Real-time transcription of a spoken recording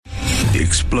The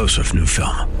explosive new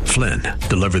film, Flynn,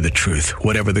 deliver the truth,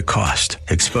 whatever the cost,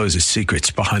 exposes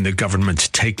secrets behind the government's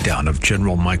takedown of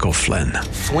General Michael Flynn.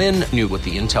 Flynn knew what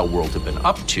the intel world had been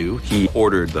up to. He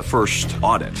ordered the first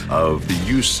audit of the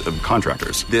use of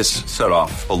contractors. This set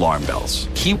off alarm bells.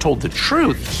 He told the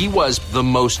truth. He was the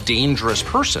most dangerous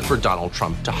person for Donald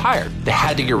Trump to hire. They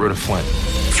had to get rid of Flynn.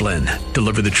 Flynn,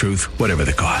 deliver the truth, whatever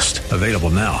the cost. Available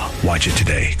now. Watch it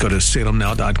today. Go to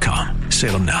salemnow.com.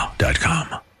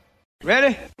 salemnow.com.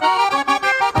 Ready?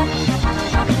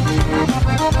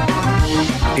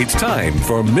 It's time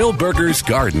for Milberger's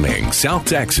Gardening, South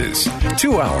Texas.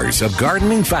 2 hours of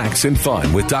gardening facts and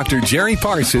fun with Dr. Jerry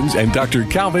Parsons and Dr.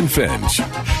 Calvin Finch.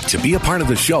 To be a part of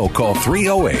the show, call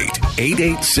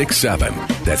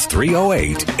 308-8867. That's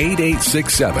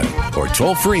 308-8867. Or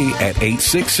toll free at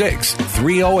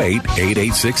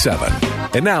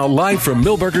 866-308-8867. And now, live from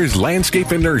Milberger's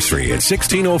Landscape and Nursery at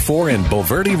 1604 and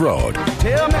Bulverde Road.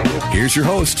 Here's your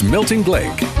host, Milton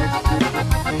Blake.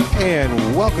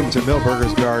 And welcome to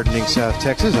Milberger's Gardening, South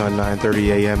Texas on 9:30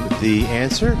 a.m. The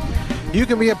Answer. You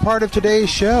can be a part of today's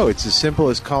show. It's as simple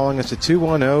as calling us at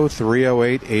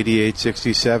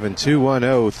 210-308-8867,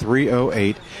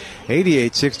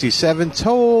 210-308-8867,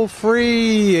 toll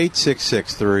free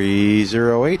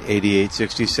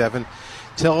 866-308-8867.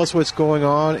 Tell us what's going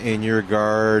on in your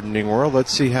gardening world.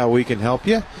 Let's see how we can help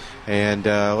you. And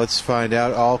let's find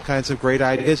out all kinds of great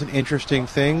ideas and interesting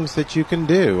things that you can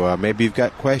do. Maybe you've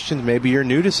got questions. Maybe you're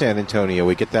new to San Antonio.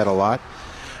 We get that a lot.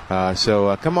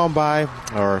 So come on by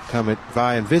or come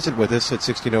by and visit with us at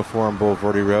 1604 on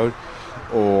Bulverde Road.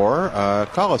 Or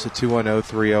call us at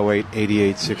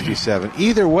 210-308-8867.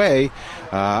 Either way,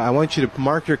 I want you to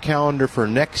mark your calendar for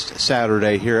next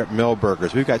Saturday here at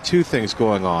Milberger's. We've got two things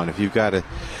going on. If you've got a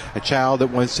child that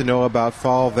wants to know about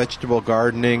fall vegetable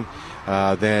gardening,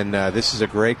 then this is a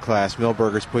great class.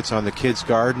 Milberger's puts on the kids'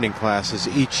 gardening classes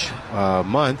each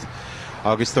month.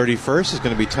 August 31st is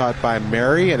going to be taught by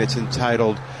Mary, and it's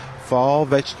entitled Fall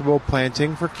Vegetable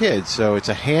Planting for Kids. So it's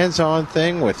a hands-on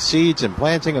thing with seeds and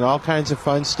planting and all kinds of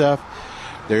fun stuff.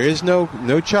 There is no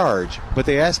charge, but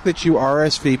they ask that you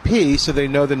RSVP so they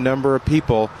know the number of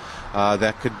people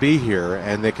that could be here,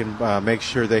 and they can make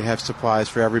sure they have supplies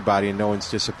for everybody and no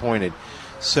one's disappointed.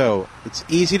 So it's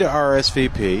easy to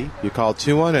RSVP. You call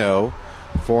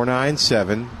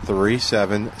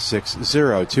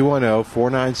 210-497-3760,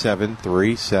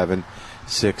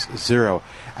 210-497-3760.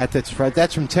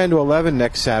 That's from 10 to 11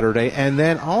 next Saturday. And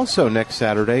then also next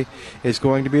Saturday is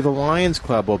going to be the Lions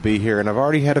Club will be here. And I've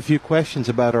already had a few questions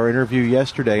about our interview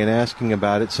yesterday and asking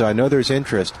about it, so I know there's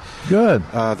interest. Good.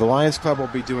 The Lions Club will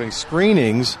be doing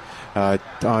screenings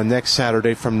on next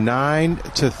Saturday from 9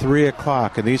 to 3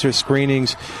 o'clock. And these are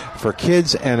screenings for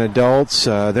kids and adults.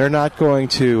 They're not going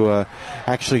to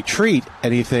actually treat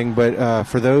anything, but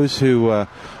for those who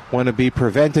want to be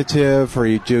preventative,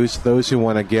 or those who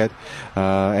want to get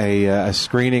a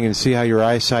screening and see how your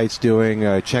eyesight's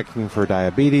doing, checking for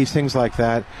diabetes, things like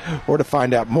that, or to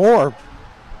find out more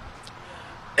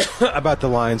about the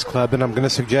Lions Club, then I'm going to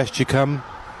suggest you come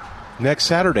next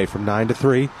Saturday from 9 to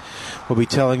 3. We'll be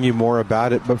telling you more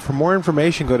about it. But for more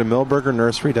information, go to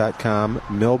milbergernursery.com,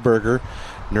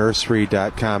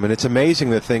 milbergernursery.com. And it's amazing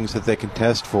the things that they can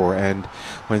test for. And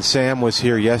when Sam was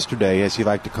here yesterday, as he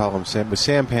liked to call him, Sam was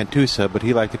Sam Pantusa, but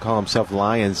he liked to call himself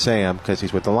Lion Sam because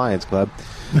he's with the Lions Club.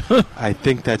 I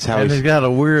think that's how he's got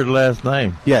a weird last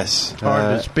name. Yes.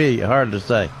 Hard to speak, hard to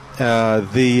say.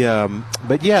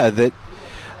 But yeah, that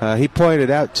he pointed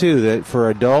out, too, that for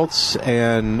adults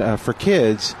and for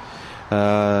kids,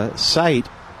 sight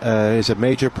is a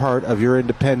major part of your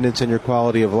independence and your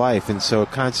quality of life. And so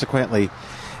consequently,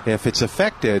 if it's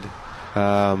affected,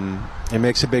 it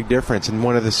makes a big difference. And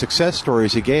one of the success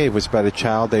stories he gave was about a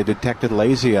child they detected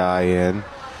lazy eye in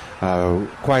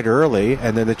quite early.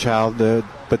 And then the child,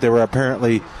 but they were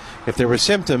apparently, if there were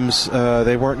symptoms,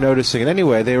 they weren't noticing it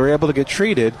anyway. They were able to get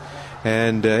treated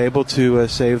and able to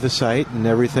save the sight and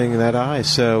everything in that eye.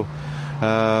 So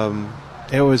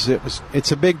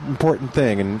it's a big, important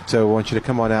thing, and so I want you to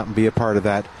come on out and be a part of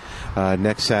that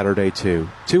next Saturday, too.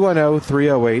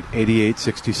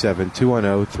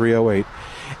 210-308-8867,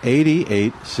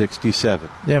 210-308-8867.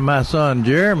 Yeah, my son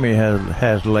Jeremy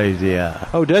has lazy eye.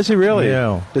 Oh, does he really?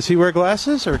 Yeah. Does he wear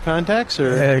glasses or contacts?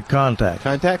 Or contacts.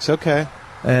 Contacts, okay.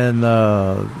 And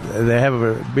they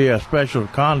have be a special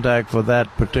contact for that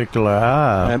particular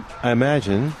eye. I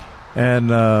imagine. And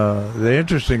the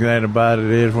interesting thing about it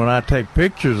is when I take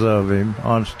pictures of him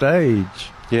on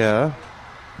stage, yeah,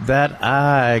 that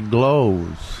eye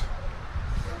glows.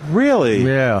 Really?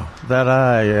 Yeah, that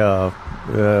eye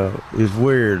is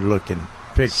weird looking.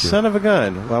 picture. Son of a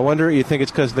gun. Well, I wonder, you think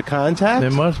it's because of the contact?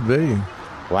 It must be.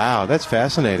 Wow, that's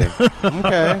fascinating.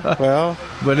 Okay, well.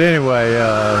 But anyway,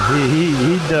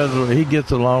 he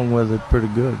gets along with it pretty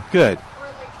good. Good.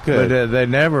 But they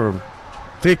never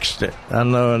fixed it. I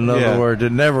know, in other words,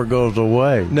 it never goes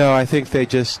away. No, I think I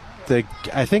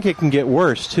think it can get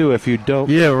worse too if you don't.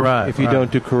 Yeah, right. If you don't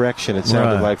do correction, it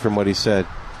sounded like from what he said.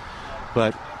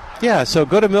 But yeah, so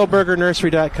go to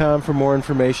MilbergerNursery.com for more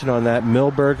information on that.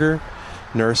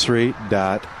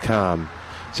 MilbergerNursery.com.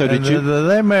 So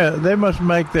they must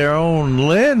make their own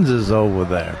lenses over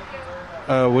there.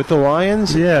 With the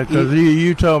lions? Yeah, because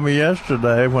you told me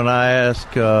yesterday when I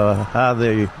asked how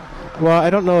they. Well, I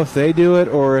don't know if they do it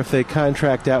or if they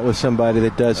contract out with somebody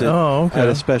that does it at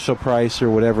a special price or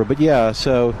whatever. But yeah,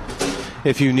 so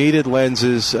if you needed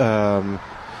lenses, so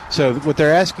what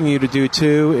they're asking you to do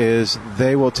too is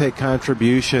they will take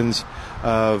contributions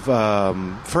of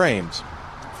frames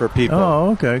for people.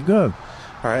 Oh, okay, good.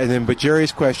 All right, and then but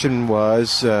Jerry's question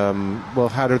was, well,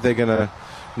 how are they going to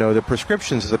know the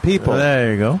prescriptions of the people?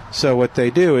 There you go. So what they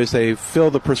do is they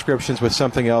fill the prescriptions with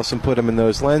something else and put them in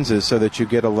those lenses so that you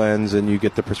get a lens and you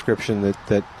get the prescription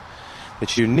that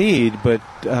you need. But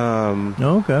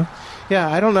okay, yeah,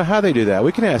 I don't know how they do that.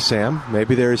 We can ask Sam.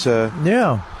 Maybe there's a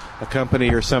company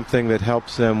or something that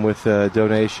helps them with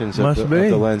donations of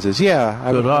the lenses.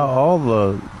 Yeah,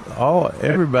 but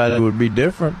everybody would be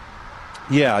different.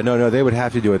 Yeah, no, they would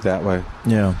have to do it that way.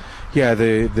 Yeah,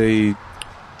 the.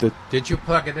 Did you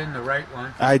plug it in the right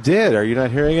one? I did. Are you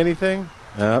not hearing anything?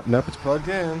 Nope, it's plugged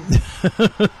in.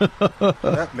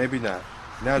 Maybe not.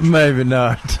 Now maybe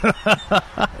not.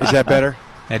 Is that better?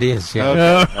 It is,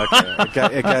 yeah.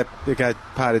 Okay. It got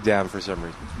potted down for some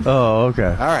reason. Oh,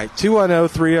 okay. All right,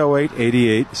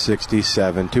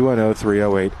 210-308-8867.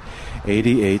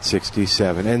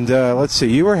 210-308-8867. And let's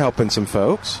see, you were helping some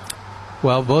folks.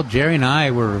 Well, both Jerry and I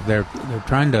they're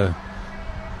trying to.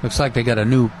 Looks like they got a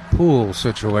new pool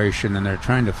situation, and they're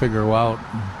trying to figure out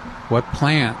what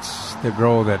plants to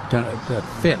grow that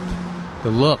fit the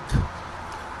look.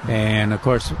 And of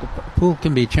course, the pool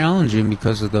can be challenging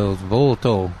because of those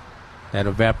volatile, that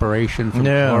evaporation from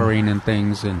chlorine and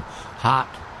things, and hot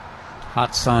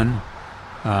sun.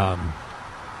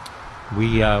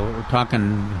 We were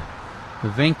talking the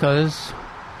Vincas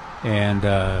and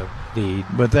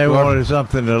But they wanted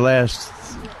something to last.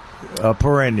 A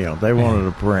perennial. They wanted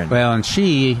a perennial. Well, and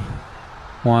she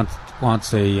wants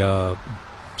a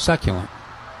succulent.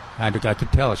 I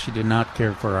could tell she did not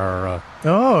care for our.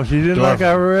 She didn't like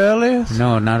our Aurelius?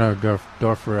 No, not our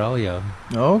Dorferellia.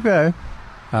 Okay.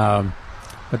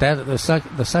 But the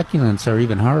succulents are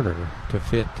even harder to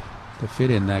fit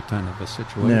in that kind of a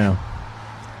situation. Yeah.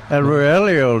 And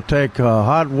Aurelio will take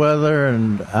hot weather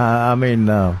and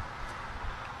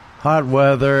hot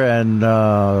weather and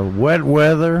wet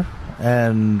weather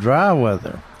and dry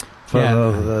weather.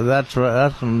 That's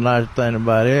a nice thing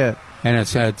about it. And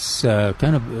it's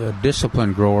kind of a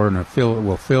disciplined grower, and it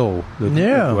will fill with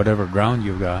whatever ground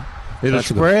you've got. It'll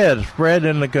spread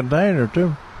in the container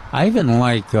too. I even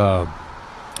like those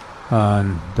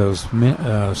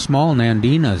small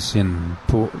Nandinas in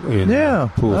pool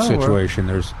situation.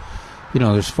 Work.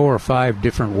 There's 4 or 5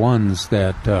 different ones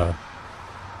that.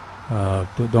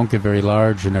 Don't get very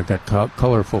large, and they've got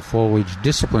colorful foliage.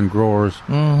 Disciplined growers,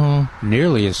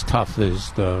 nearly as tough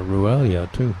as the Ruellia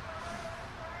too.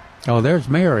 Oh, there's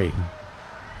Mary.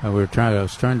 I was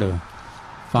trying to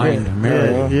find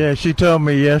Mary. Yeah, she told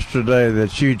me yesterday that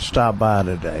she'd stop by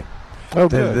today. Oh,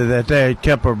 good. That they had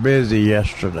kept her busy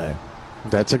yesterday.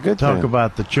 That's a good thing. Talk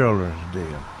about the children's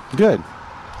deal. Good.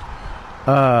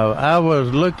 I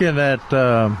was looking at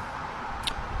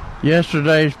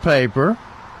yesterday's paper.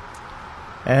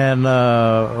 And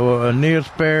Neil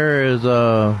Spare is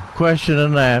a question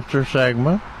and answer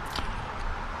segment.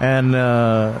 And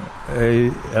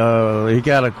he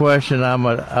got a question. I'm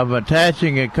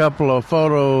attaching a couple of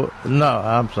photos. No,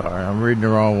 I'm sorry. I'm reading the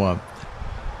wrong one.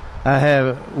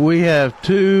 We have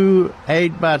 2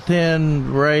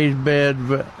 8x10 raised bed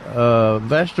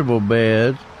vegetable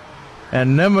beds,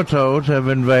 and nematodes have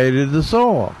invaded the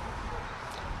soil.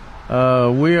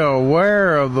 We are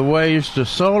aware of the ways to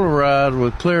solarize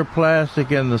with clear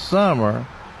plastic in the summer,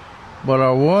 but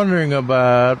are wondering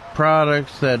about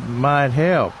products that might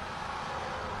help.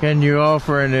 Can you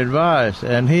offer any advice?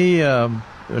 And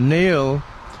Neil,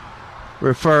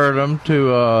 referred them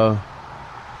to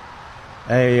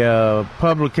a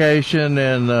publication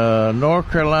in North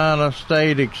Carolina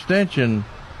State Extension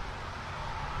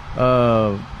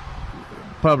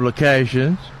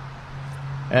publications.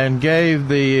 And gave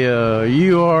the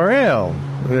URL.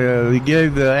 He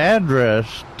gave the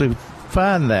address to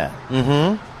find that.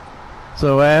 Mm-hmm.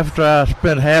 So after I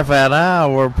spent half an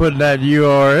hour putting that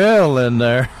URL in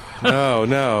there,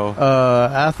 No.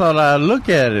 I thought I'd look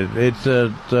at it. It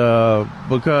said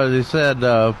because it said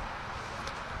the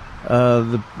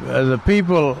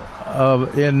people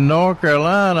in North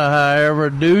Carolina, however,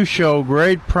 do show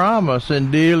great promise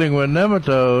in dealing with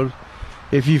nematodes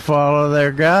if you follow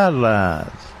their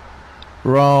guidelines.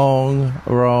 Wrong.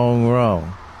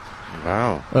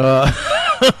 Wow.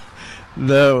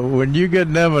 When you get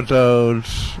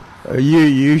nematodes,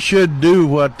 you should do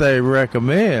what they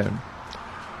recommend.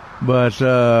 But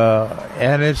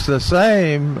and it's the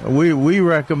same. We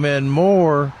recommend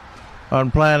more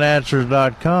on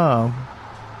plantanswers.com,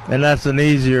 and that's an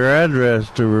easier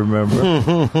address to remember.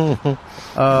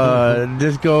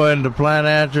 Just go into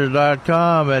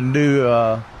plantanswers.com and do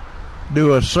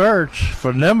a search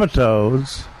for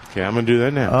nematodes. Okay, I'm gonna do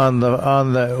that now. On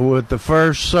the with the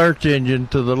first search engine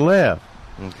to the left.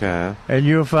 Okay. And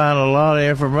you'll find a lot of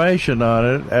information on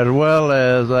it, as well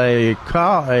as a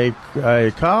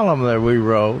column that we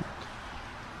wrote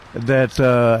that,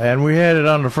 and we had it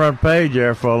on the front page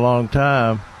there for a long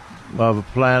time of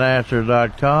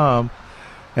plantanswers.com,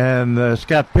 and it's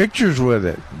got pictures with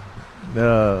it.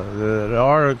 The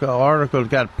article's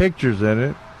got pictures in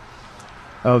it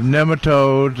of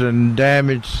nematodes and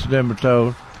damaged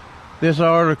nematodes. This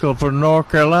article for North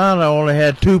Carolina only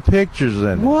had 2 pictures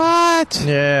in it. What?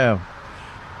 Yeah.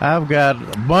 I've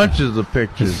got bunches of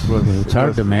pictures. It's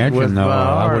hard to imagine, though,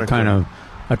 what kind of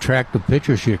attractive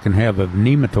pictures you can have of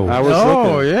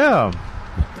nematodes. Yeah.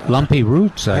 Lumpy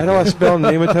roots. How do I spell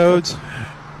nematodes?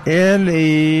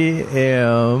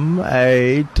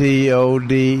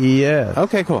 Nematodes.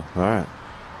 Okay, cool. All right.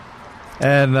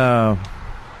 And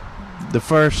the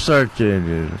first search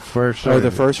engine.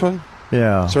 The first one?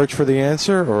 Yeah. Search for the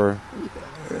answer, or?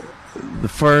 The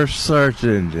first search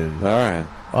engine. All right.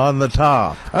 On the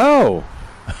top. Oh.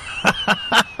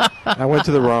 I went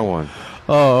to the wrong one.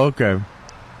 Oh, okay.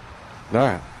 All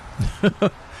right.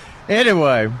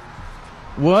 Anyway,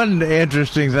 one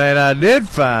interesting thing I did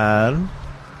find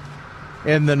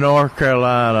in the North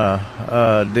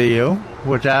Carolina deal,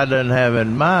 which I didn't have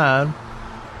in mind,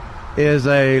 is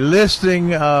a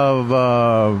listing of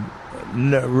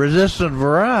resistant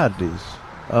varieties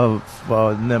of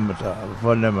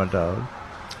nematodes.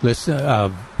 List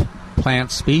of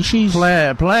plant species?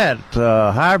 Plant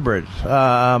hybrids.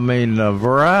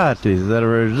 Varieties that are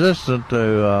resistant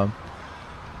to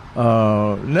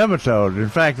nematodes. In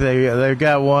fact, they've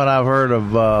got one I've heard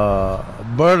of,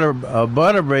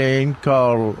 butter bean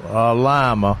called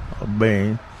lima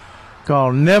bean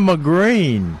called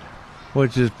Nemagreen,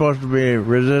 which is supposed to be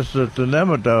resistant to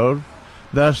nematodes.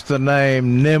 Thus the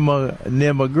name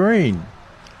Nemagreen.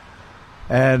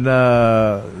 And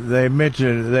they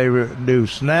mentioned they do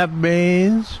snap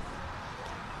beans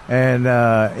and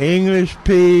English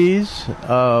peas,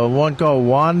 one called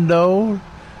Wando,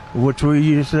 which we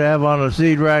used to have on a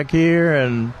seed rack here,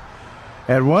 and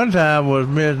at one time was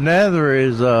Miss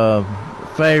Nethery's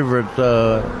favorite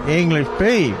English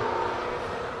pea.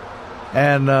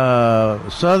 And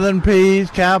southern peas,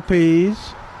 cowpeas,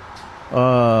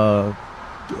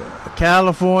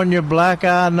 California black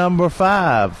eye number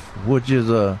 5, which is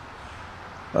an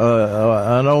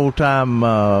old time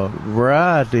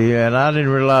variety, and I didn't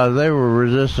realize they were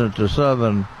resistant to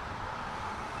southern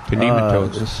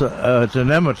nematodes. To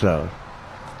nematodes.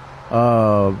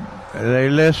 They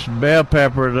list bell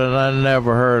pepper that I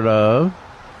never heard of,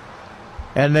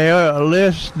 and they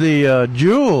list the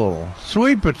jewel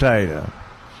sweet potato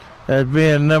as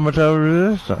being nematode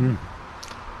resistant.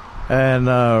 And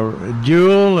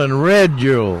jewel and red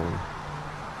jewel,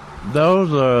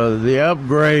 those are the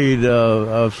upgrade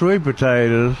of sweet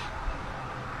potatoes.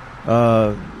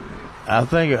 I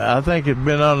think it's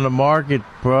been on the market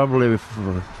probably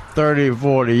for 30 or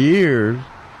 40 years.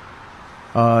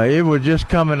 It was just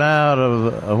coming out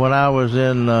of when I was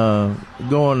in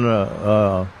going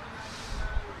to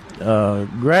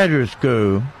graduate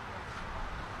school.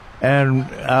 And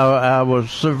I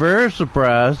was very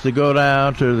surprised to go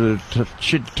down to the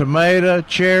tomato,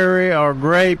 cherry, or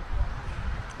grape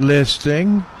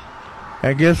listing,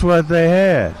 and guess what they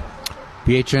had?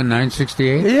 PHN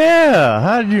 968? Yeah.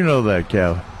 How did you know that,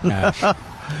 Calvin?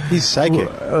 He's psychic.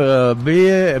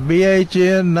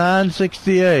 BHN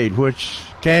 968, which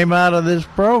came out of this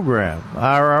program,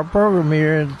 our program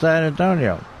here in San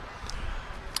Antonio.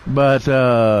 But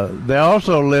they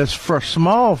also list for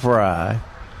small fry,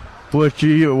 which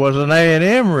was an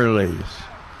A&M release.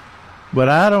 But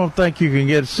I don't think you can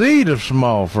get seed of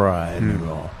small fry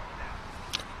anymore.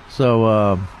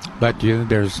 So, but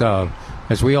there's,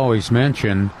 as we always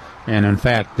mention, and in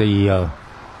fact, the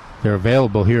they're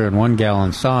available here in 1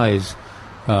 gallon size.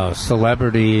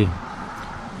 Celebrity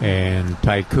and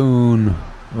Tycoon.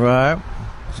 Right.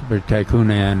 Celebrity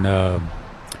Tycoon and the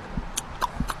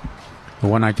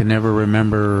one I can never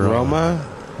remember. Roma?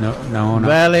 No.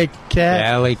 Valley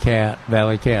Cat.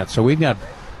 Valley Cat. So we've got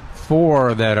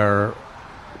 4 that are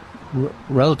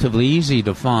relatively easy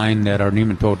to find that are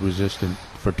nematode resistant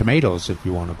for tomatoes if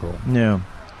you want to grow. Yeah.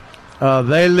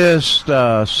 They list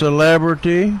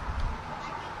Celebrity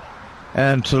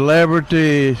and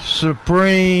Celebrity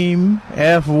Supreme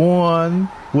F1,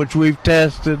 which we've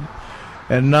tested,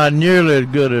 and not nearly as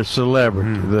good as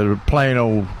Celebrity, the plain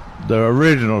old, the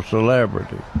original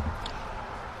Celebrity.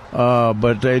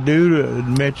 But they do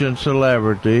mention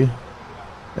Celebrity,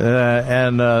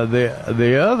 and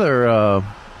the other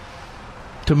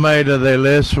tomato they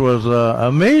list was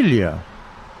Amelia.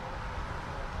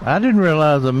 I didn't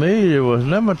realize Amelia was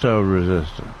nematode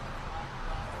resistant,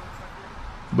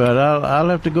 but I'll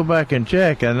have to go back and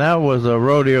check. And that was a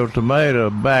rodeo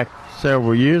tomato back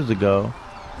several years ago,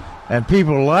 and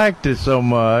people liked it so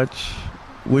much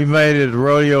we made it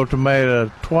rodeo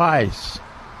tomato twice,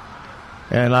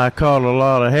 and I caught a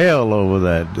lot of hell over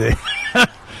that day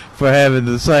for having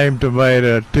the same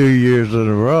tomato 2 years in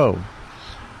a row.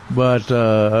 But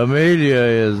Amelia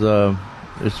is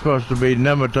supposed to be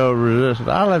nematode resistant.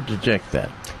 I'll have to check that.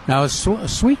 Now,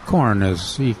 sweet corn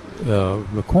is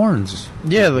the corns.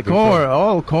 Yeah, the corn.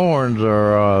 All corns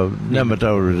are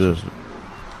nematode resistant.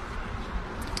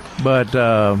 But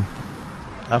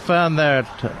I found that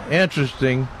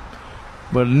interesting.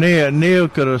 But Neil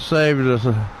could have saved us.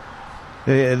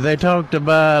 They talked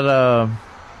about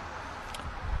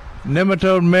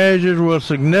nematode measures will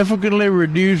significantly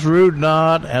reduce root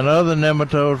knot and other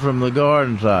nematodes from the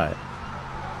garden site.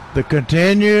 The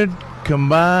continued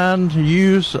combined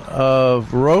use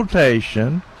of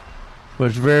rotation,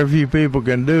 which very few people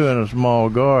can do in a small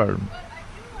garden,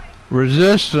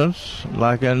 resistance,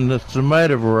 like in the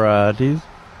tomato varieties,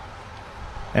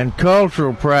 and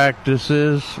cultural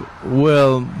practices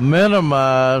will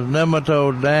minimize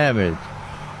nematode damage,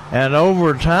 and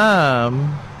over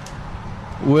time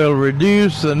will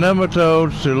reduce the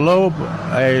nematodes to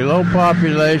a low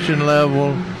population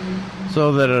level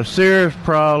so that a serious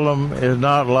problem is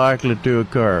not likely to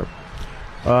occur.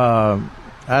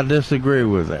 I disagree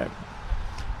with that.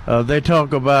 They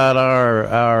talk about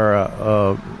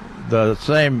the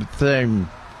same things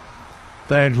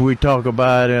we talk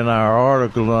about in our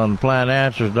article on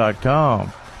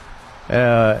plantanswers.com,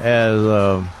 as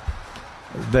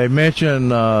they mention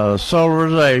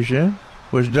solarization,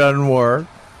 which doesn't work.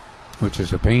 Which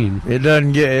is a pain. It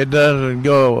doesn't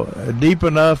go deep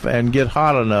enough and get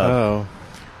hot enough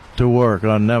to work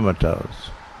on nematodes.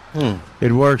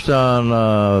 It works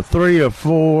on 3 or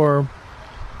 4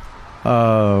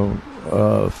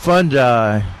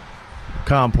 fungi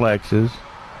complexes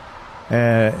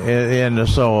in the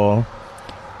soil,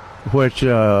 which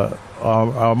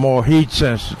are more heat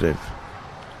sensitive.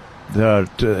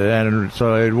 And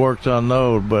so it works on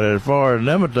those. But as far as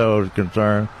nematodes is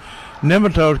concerned,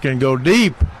 nematodes can go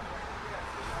deep,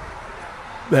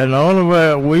 and the only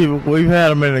way we've had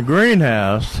them in the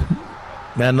greenhouse,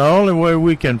 and the only way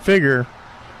we can figure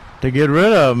to get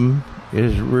rid of them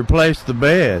is replace the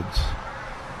beds.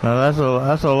 Now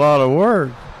that's a lot of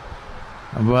work,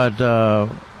 but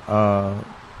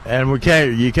and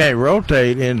you can't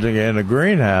rotate in a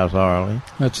greenhouse, Harley.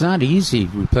 It's not easy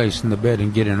replacing the bed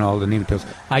and getting all the nematodes.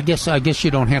 I guess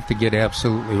you don't have to get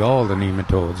absolutely all the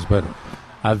nematodes, but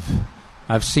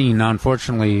I've seen,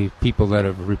 unfortunately, people that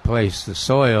have replaced the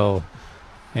soil,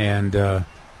 and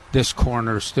this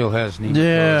corner still has nematodes.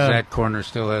 Yeah. That corner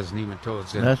still has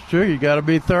nematodes. That's true. You got to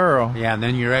be thorough. Yeah, and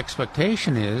then your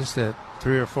expectation is that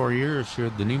 3 or 4 years, the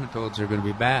nematodes are going to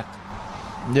be back.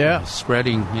 Yeah,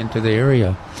 spreading into the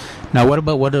area. Now, what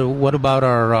about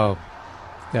our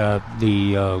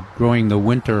growing the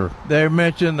winter? They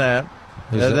mentioned that.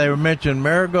 They mentioned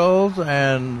marigolds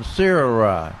and cereal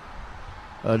rye,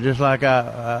 just like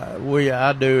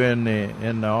I do in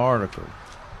the article,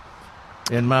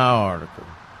 in my article.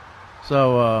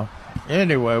 So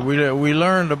anyway, we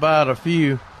learned about a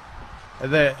few.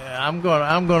 That I'm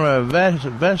going to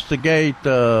investigate.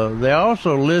 They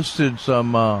also listed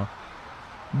some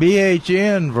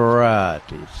BHN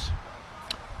varieties.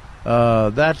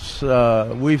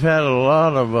 We've had a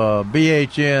lot of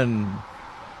BHN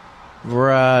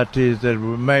varieties that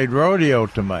were made rodeo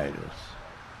tomatoes,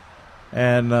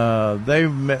 and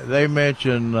they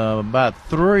mentioned about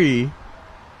 3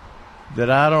 that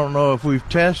I don't know if we've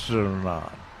tested or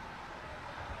not.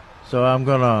 So I'm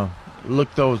gonna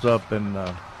look those up and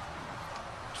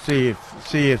see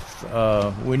if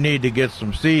we need to get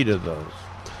some seed of those.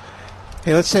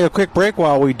 Hey, let's take a quick break.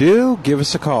 While we do, give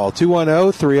us a call,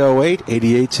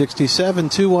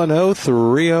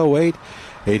 210-308-8867,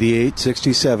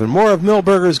 210-308-8867. More of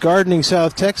Milberger's Gardening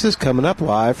South Texas coming up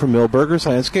live from Milberger's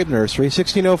Landscape Nursery,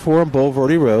 1604 on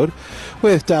Bulverde Road,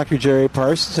 with Dr. Jerry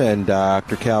Parsons and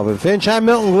Dr. Calvin Finch. I'm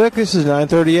Milton Glick. This is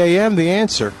 9:30 a.m. The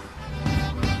Answer.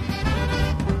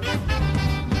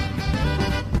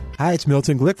 Hi, it's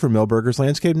Milton Glick from Milberger's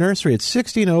Landscape Nursery at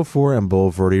 1604 on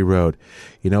Bulverde Road.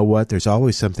 You know what? There's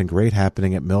always something great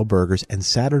happening at Milberger's, and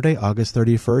Saturday, August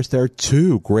 31st, there are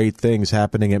two great things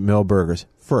happening at Milberger's.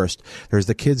 First, there's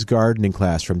the kids' gardening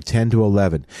class from 10 to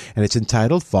 11, and it's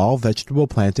entitled Fall Vegetable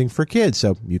Planting for Kids,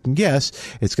 so you can guess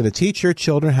it's going to teach your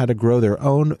children how to grow their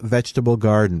own vegetable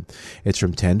garden. It's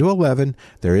from 10 to 11.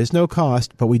 There is no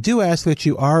cost, but we do ask that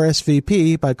you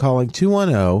RSVP by calling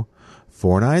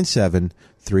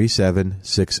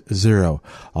 210-497-3760.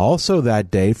 Also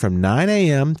that day from 9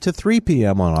 a.m. to 3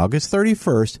 p.m. on August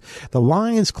 31st, the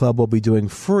Lions Club will be doing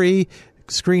free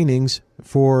screenings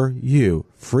for you.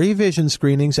 Free vision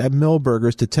screenings at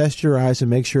Milberger's to test your eyes and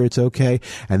make sure it's okay.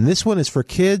 And this one is for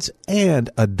kids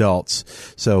and adults.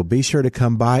 So be sure to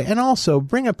come by and also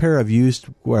bring a pair of used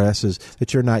glasses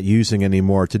that you're not using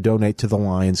anymore to donate to the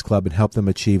Lions Club and help them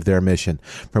achieve their mission.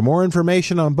 For more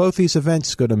information on both these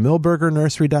events, go to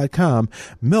milbergernursery.com,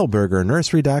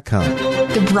 milbergernursery.com.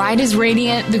 The bride is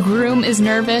radiant, the groom is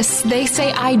nervous. They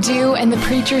say, I do, and the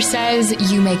preacher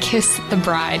says, you may kiss the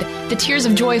bride. The tears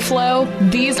of joy flow.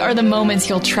 These are the moments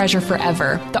you'll treasure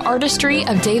forever. The artistry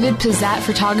of David Pizzat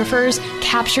Photographers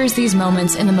captures these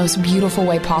moments in the most beautiful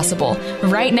way possible.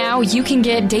 Right now, you can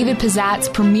get David Pizzat's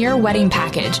premier wedding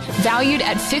package, valued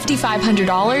at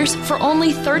 $5,500 for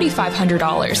only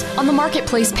 $3,500 on the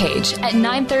Marketplace page at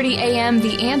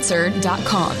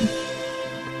 930amtheanswer.com.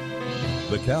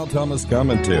 The Cal Thomas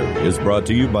Commentary is brought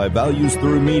to you by Values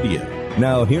Through Media.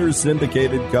 Now here's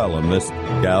syndicated columnist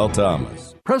Cal Thomas.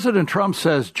 President Trump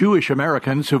says Jewish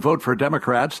Americans who vote for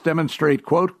Democrats demonstrate,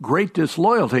 quote, great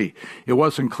disloyalty. It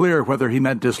wasn't clear whether he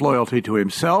meant disloyalty to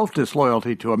himself,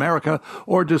 disloyalty to America,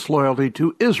 or disloyalty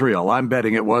to Israel. I'm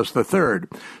betting it was the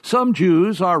third. Some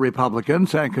Jews are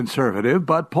Republicans and conservative,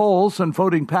 but polls and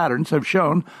voting patterns have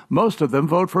shown most of them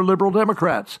vote for liberal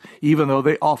Democrats, even though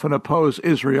they often oppose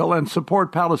Israel and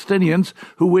support Palestinians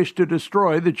who wish to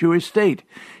destroy the Jewish state.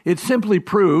 It simply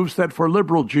proves that for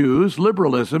liberal Jews,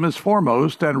 liberalism is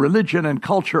foremost and religion and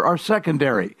culture are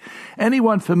secondary.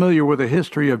 Anyone familiar with the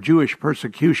history of Jewish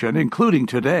persecution, including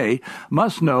today,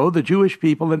 must know the Jewish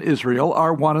people in Israel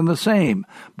are one and the same.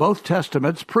 Both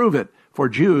testaments prove it. For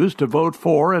Jews to vote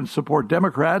for and support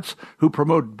Democrats who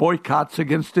promote boycotts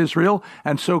against Israel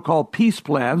and so-called peace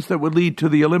plans that would lead to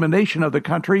the elimination of the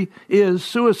country is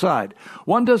suicide.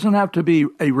 One doesn't have to be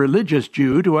a religious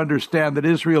Jew to understand that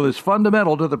Israel is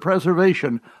fundamental to the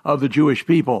preservation of the Jewish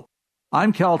people.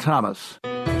 I'm Cal Thomas.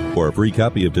 For a free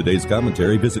copy of today's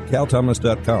commentary, visit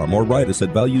calthomas.com or write us at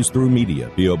Values Through Media,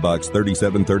 P.O. Box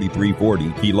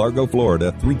 373340, Key Largo,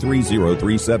 Florida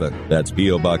 33037. That's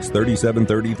P.O. Box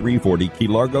 373340, Key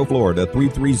Largo, Florida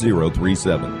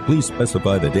 33037. Please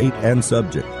specify the date and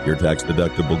subject. Your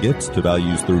tax-deductible gifts to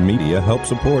Values Through Media help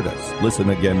support us. Listen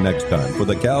again next time for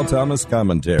the Cal Thomas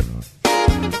Commentary.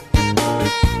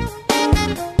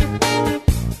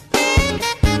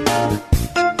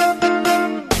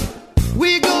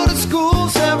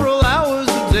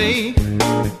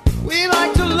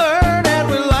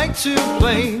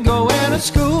 School, going to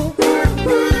school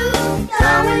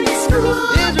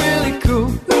is really cool.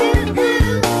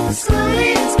 School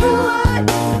is cool.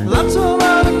 Lots of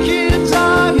other kids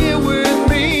are here with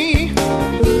me.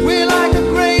 We're like a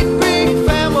great big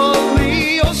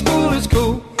family. Your school is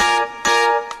cool.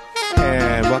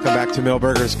 And welcome back to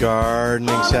Milberger's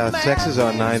Gardening South Texas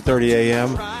on 9:30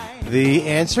 a.m. The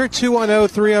Answer,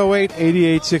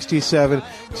 210-308-8867,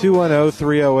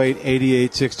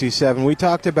 210-308-8867. We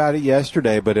talked about it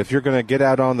yesterday, but if you're going to get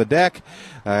out on the deck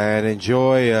and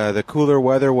enjoy the cooler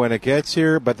weather when it gets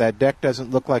here, but that deck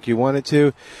doesn't look like you want it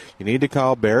to, you need to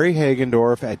call Barry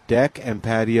Hagendorf at Deck and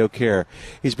Patio Care.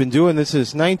 He's been doing this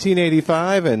since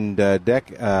 1985, and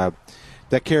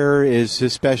Deck care is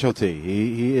his specialty.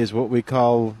 He is what we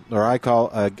call, or I call,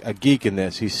 a geek in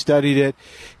this. He's studied it.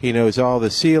 He knows all the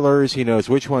sealers. He knows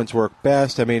which ones work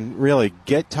best. I mean, really,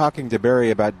 get talking to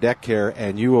Barry about deck care,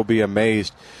 and you will be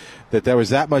amazed that there was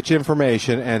that much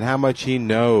information and how much he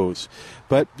knows.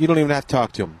 But you don't even have to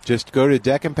talk to him. Just go to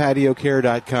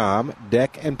deckandpatiocare.com,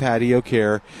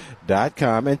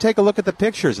 deckandpatiocare.com, and take a look at the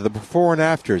pictures of the before and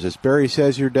afters. As Barry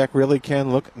says, your deck really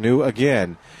can look new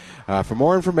again. For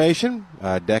more information,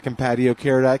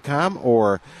 deckandpatiocare.com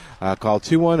or call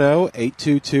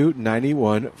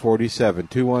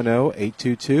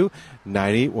 210-822-9147.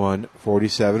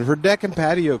 210-822-9147 for Deck and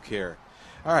Patio Care.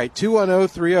 All right,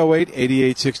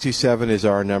 210-308-8867 is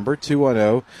our number,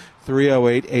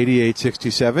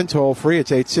 210-308-8867. Toll free, it's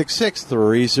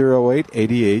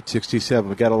 866-308-8867.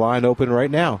 We've got a line open right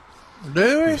now.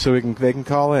 Do we? So they can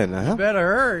call in. You better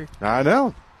hurry. I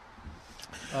know.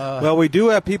 Well, we do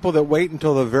have people that wait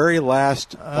until the very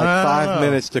last 5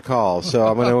 minutes to call, so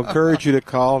I'm going to encourage you to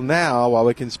call now while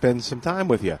we can spend some time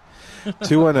with you.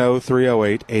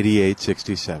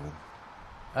 210-308-8867.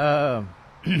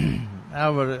 I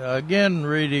was again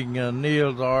reading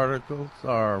Neil's articles,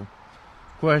 or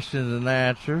questions and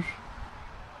answers,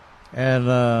 and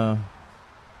let's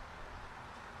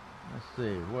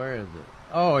see, where is it?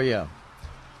 Oh yeah,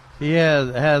 he has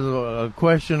a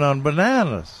question on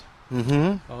bananas.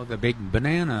 Mm-hmm. Oh, the big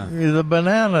banana. The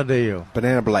banana deal.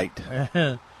 Banana blight.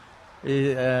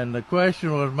 And the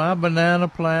question was, my banana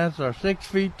plants are 6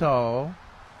 feet tall,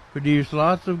 produce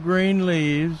lots of green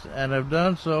leaves, and have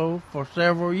done so for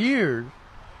several years,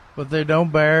 but they don't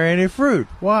bear any fruit.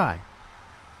 Why?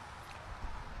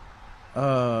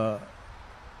 And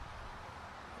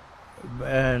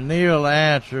Neil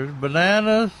answers,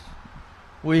 bananas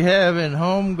we have in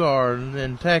home gardens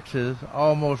in Texas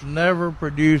almost never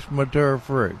produce mature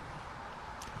fruit.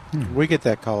 We get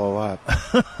that call a lot.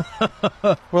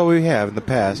 Well, we have in the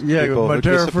past. Yeah, people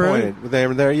mature fruit. They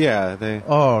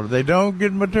don't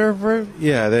get mature fruit.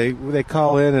 Yeah, they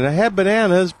call in and I had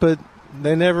bananas, but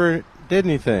they never did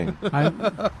anything.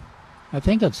 I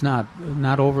think it's not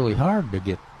overly hard to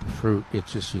get the fruit.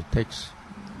 It's just it takes.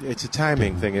 It's a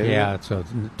timing thing, isn't it? Yeah, it's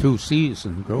 2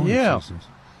 seasons, growing seasons.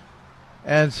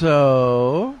 And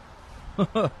so,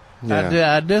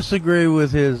 I disagree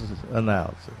with his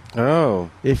analysis. Oh,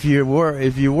 if you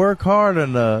work hard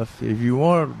enough, if you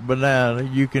want a banana,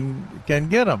 you can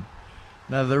get them.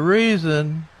 Now the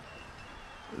reason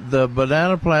the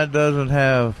banana plant doesn't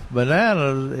have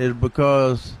bananas is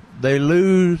because they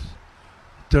lose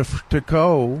to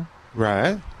cold.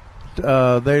 Right.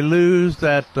 They lose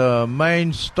that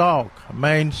main stalk,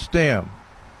 main stem.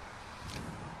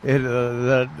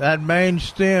 That main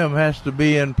stem has to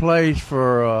be in place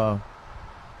for,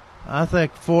 I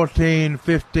think, 14,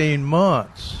 15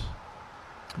 months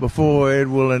before it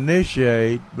will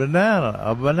initiate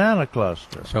a banana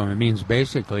cluster. So it means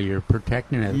basically you're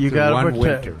protecting it you through one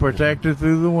winter. Protect it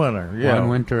through the winter, yeah. One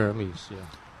winter at least, yeah.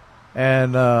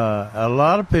 And a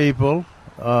lot of people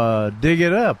dig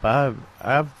it up. I've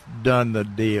done the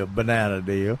banana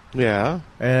deal. Yeah.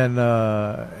 And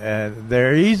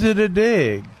they're easy to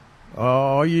dig.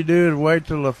 All you do is wait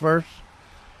till the first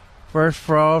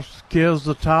frost kills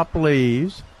the top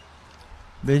leaves.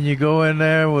 Then you go in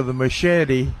there with a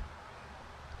machete.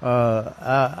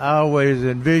 I always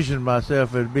envision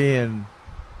myself as being.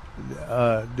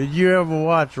 Did you ever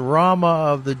watch Rama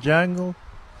of the Jungle?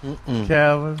 Mm-mm.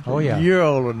 Calvin? Oh yeah. You're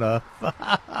old enough.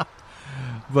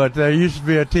 But there used to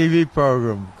be a TV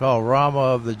program called Rama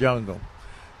of the Jungle.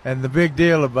 And the big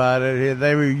deal about it,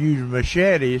 they were using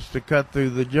machetes to cut through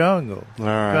the jungle. All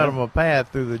right. Cut them a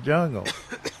path through the jungle.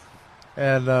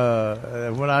 And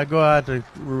when I go out to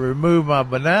remove my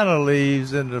banana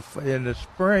leaves in the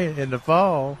spring, in the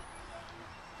fall,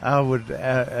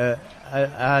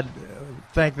 I'd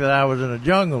think that I was in a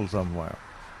jungle somewhere.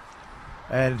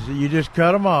 And so you just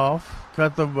cut them off,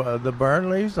 cut the burnt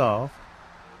leaves off,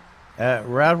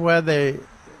 right where they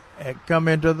come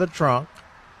into the trunk,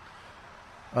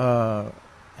 and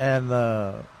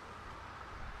then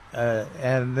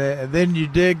you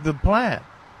dig the plant.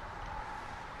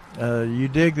 You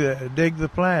dig the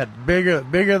plant,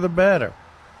 bigger the better.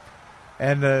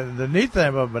 And the neat thing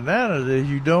about bananas is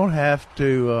you don't have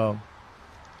to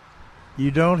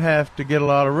get a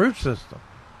lot of root system.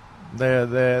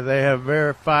 They have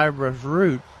very fibrous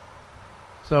roots,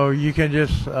 so you can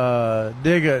just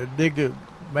dig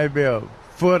maybe a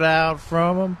foot out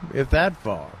from them, if that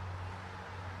far,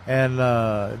 and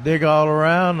dig all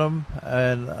around them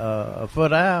and a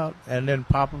foot out, and then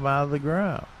pop them out of the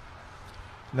ground.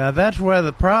 Now that's where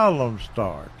the problem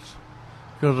starts,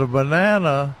 because a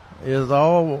banana is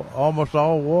almost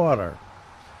all water,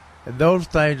 and those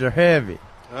things are heavy.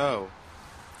 Oh.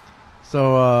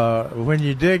 So when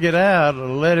you dig it out,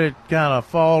 let it kind of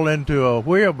fall into a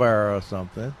wheelbarrow or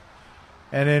something,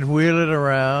 and then wheel it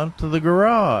around to the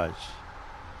garage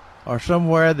or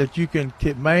somewhere that you can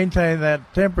maintain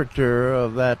that temperature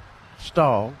of that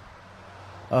stalk,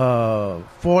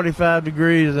 45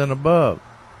 degrees and above.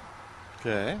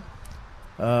 Okay.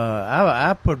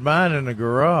 I put mine in the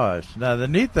garage. Now, the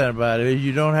neat thing about it is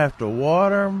you don't have to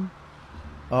water them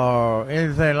or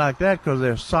anything like that because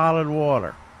they're solid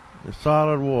water. They're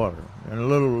solid water and a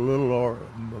little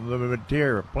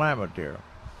material, plant material.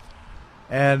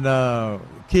 And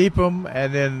keep them,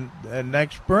 and then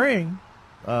next spring,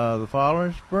 the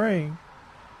following spring,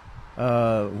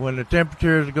 when the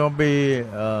temperature is going to be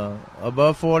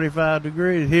above 45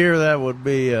 degrees, here that would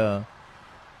be April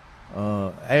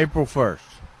 1st.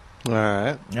 All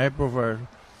right. April 1st.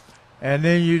 And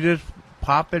then you just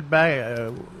pop it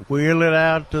back, wheel it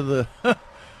out to the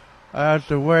out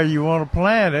to where you want to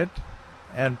plant it,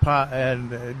 and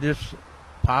just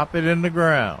pop it in the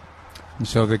ground. And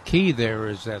so the key there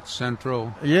is that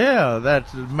central. Yeah,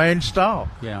 that's the main stalk.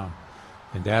 Yeah,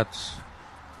 and that's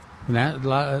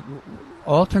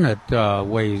alternate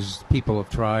ways people have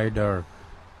tried. Or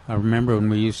I remember when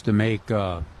we used to make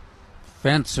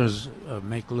fences,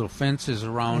 make little fences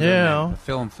around them, and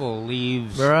fill them full of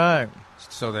leaves, right?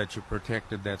 So that you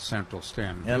protected that central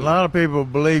stem. And a lot of people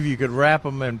believe you could wrap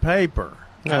them in paper.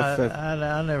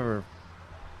 I never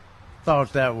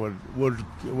thought that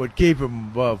would keep them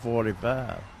above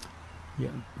 45. Yeah,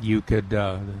 you could.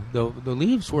 The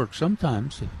leaves work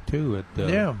sometimes too.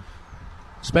 Yeah,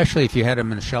 especially if you had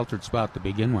them in a sheltered spot to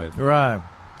begin with. Right.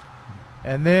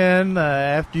 And then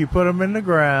after you put them in the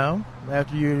ground,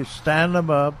 after you stand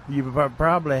them up, you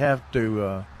probably have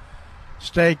to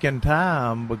stake and tie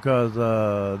them because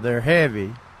they're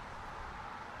heavy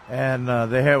and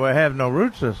they have no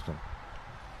root system.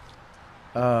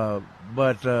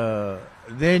 But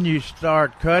then you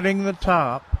start cutting the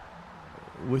top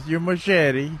with your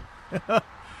machete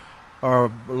or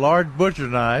a large butcher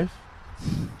knife.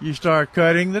 You start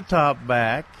cutting the top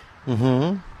back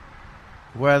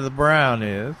where the brown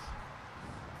is,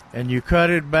 and you cut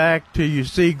it back till you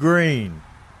see green.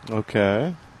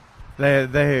 Okay.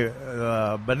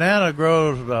 Banana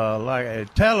grows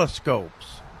like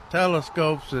telescopes.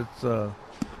 Telescopes its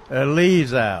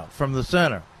leaves out from the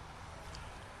center.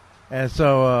 And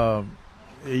so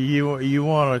you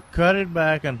want to cut it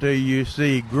back until you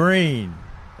see green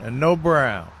and no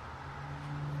brown,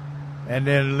 and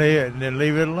then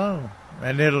leave it alone.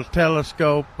 And it'll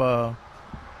telescope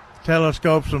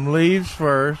some leaves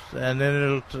first, and then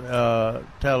it'll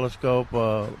telescope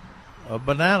a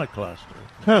banana cluster.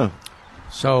 Huh.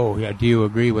 So, do you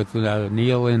agree with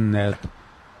Neil in that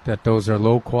those are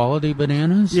low quality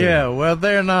bananas? Yeah, well,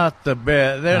 they're not the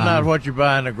best. They're not what you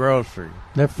buy in the grocery.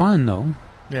 They're fun though.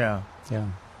 Yeah. Yeah.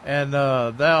 And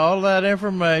all that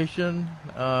information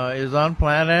is on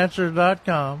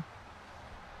plantanswers.com.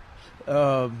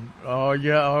 All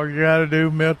you got to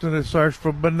do, Milton, is search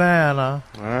for banana.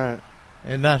 All right.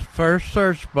 In that first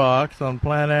search box on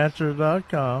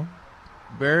plantanswers.com.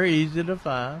 Very easy to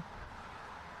find.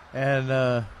 And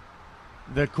the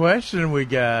question we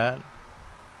got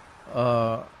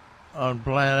on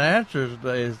Plant Answers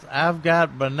is, I've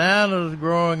got bananas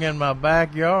growing in my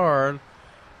backyard,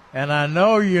 and I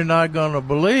know you're not going to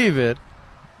believe it.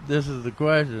 This is the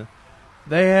question.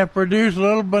 They have produced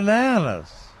little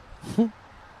bananas.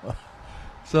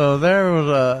 So there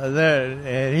was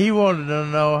and he wanted to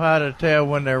know how to tell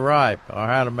when they're ripe or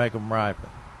how to make them ripen.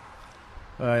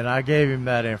 And I gave him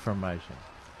that information.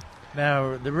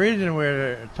 Now, the reason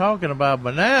we're talking about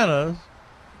bananas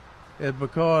is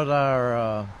because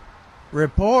our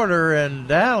reporter in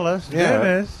Dallas,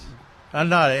 Dennis,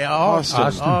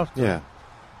 Austin. Yeah.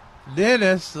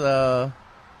 Dennis,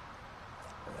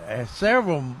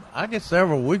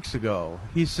 several weeks ago,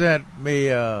 he sent me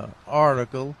an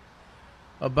article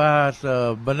about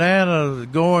bananas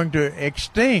going to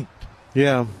extinct.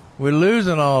 Yeah. We're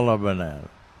losing all our bananas.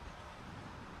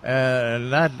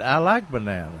 And I like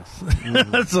bananas.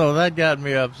 So that got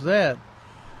me upset.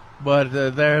 But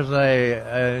there's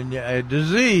a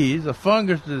disease, a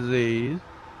fungus disease,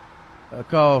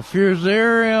 called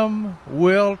Fusarium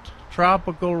wilt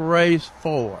tropical race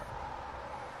 4.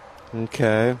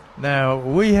 Okay. Now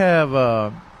we have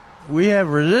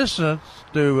resistance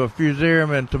to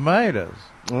Fusarium in tomatoes.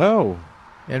 Oh.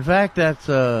 In fact, that's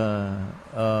one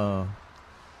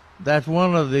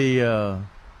of the.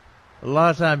 A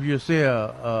lot of times you see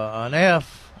an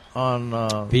F on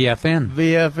VFN.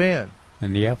 VFN.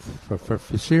 And the F for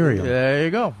Fusarium. There you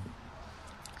go.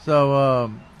 So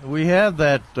we have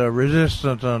that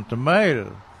resistance on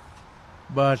tomatoes,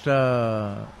 but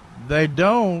they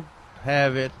don't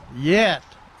have it yet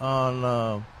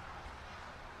on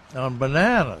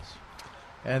bananas.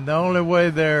 And the only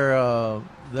way they're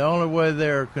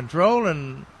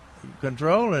controlling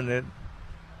it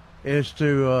is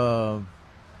to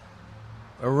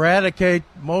eradicate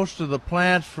most of the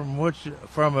plants from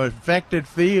affected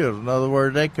fields. In other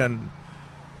words,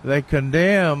 they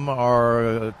condemn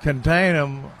or contain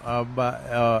them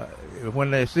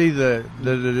when they see the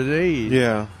disease.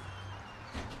 Yeah.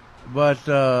 But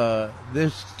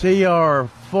this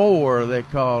TR4, they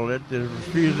call it, this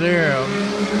fusarium,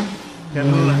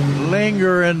 can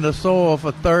linger in the soil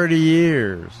for 30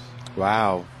 years.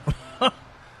 Wow.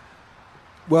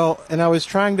 Well, and I was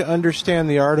trying to understand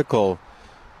the article.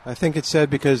 I think it said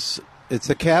because it's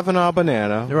the Kavanaugh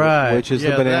banana, right? Which is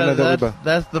the banana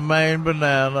that's the main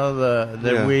banana,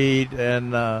 the weed,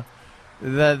 and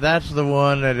that's the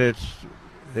one that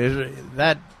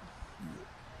that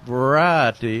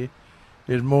variety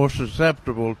is more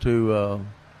susceptible to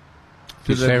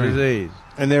the disease.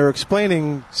 And they were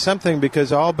explaining something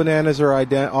because all bananas are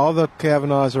all the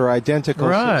Kavanaughs are identical,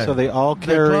 right? So they all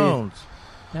carry clones.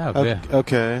 Yeah.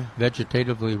 Okay.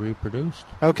 Vegetatively reproduced.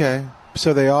 Okay.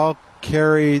 So they all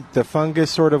carry the fungus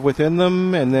sort of within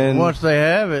them, and then once they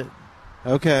have it,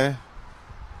 okay,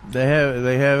 they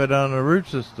have it on the root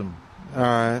system. All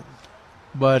right.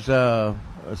 But so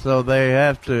they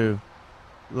have to,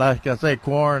 like I say,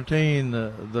 quarantine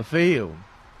the field.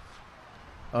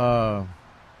 Well,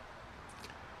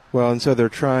 and so they're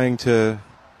trying to.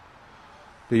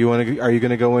 Are you going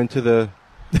to go into the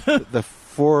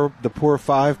poor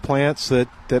 5 plants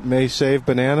that may save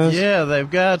bananas? Yeah,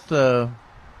 they've got.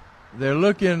 They're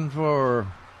looking for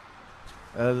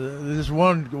this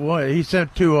one. He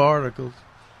sent 2 articles,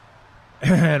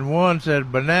 and one said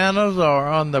bananas are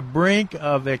on the brink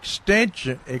of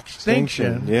extinction.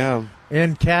 Yeah.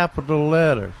 In capital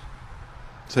letters.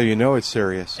 So you know it's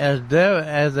serious. As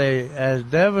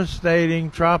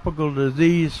devastating tropical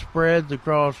disease spreads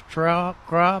across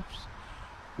crops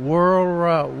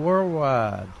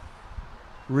worldwide,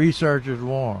 researchers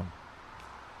warn.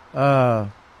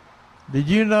 Did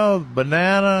you know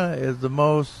banana is the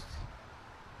most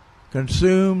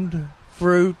consumed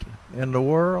fruit in the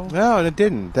world? No, it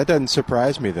didn't. That doesn't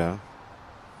surprise me, though.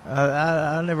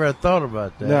 I never had thought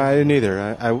about that. No, I didn't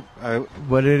either.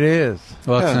 But it is.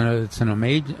 Well, it's an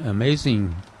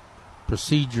amazing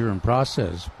procedure and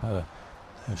process.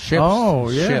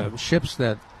 Ships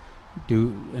that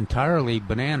do entirely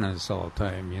bananas all the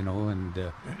time, and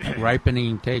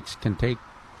ripening can take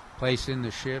place in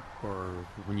the ship or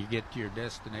when you get to your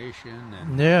destination.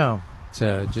 And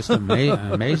it's just an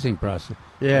amazing process.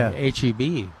 Yeah,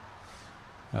 HEB.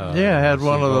 Had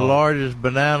one of the largest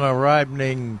banana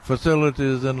ripening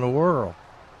facilities in the world,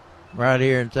 right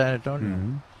here in San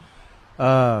Antonio.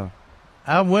 Mm-hmm.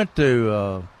 I went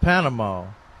to Panama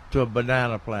to a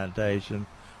banana plantation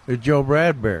with Joe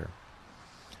Bradbury,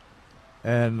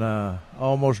 and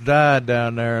almost died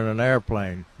down there in an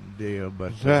airplane deal,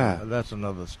 but that's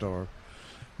another story.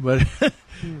 But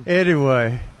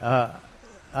anyway,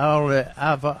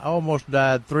 I've almost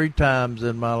died 3 times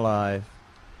in my life.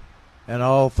 And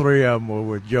all 3 of them were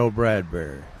with Joe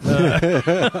Bradbury.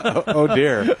 Oh,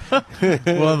 dear.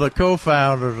 One of the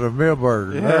co-founders of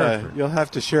Millburgers. Yeah, you'll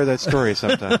have to share that story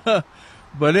sometime.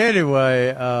 But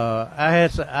anyway,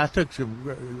 I took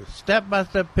some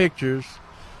step-by-step pictures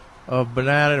of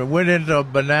banana. Went into a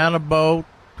banana boat,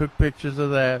 took pictures of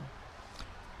that.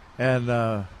 And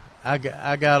I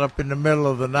got up in the middle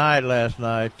of the night last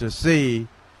night to see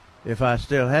if I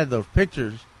still had those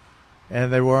pictures.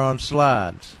 And they were on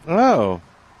slides. Oh.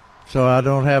 So I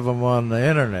don't have them on the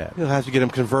internet. You'll have to get them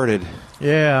converted.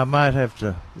 Yeah, I might have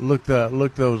to look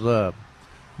those up.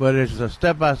 But it's a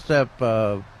step-by-step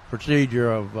procedure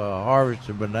of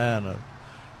harvesting bananas,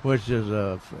 which is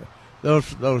those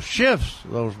ships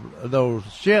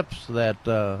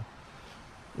that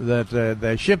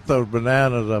they ship those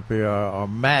bananas up here are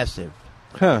massive.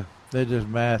 Huh. They're just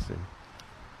massive.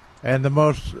 And the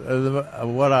main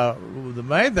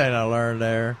thing I learned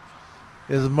there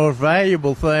is the most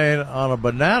valuable thing on a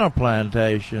banana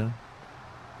plantation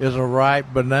is a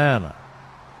ripe banana.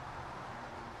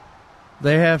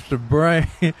 They have to bring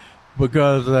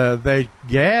because they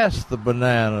gas the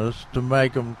bananas to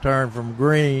make them turn from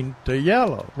green to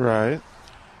yellow. Right.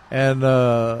 And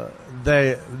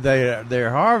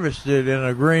they're harvested in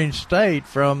a green state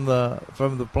from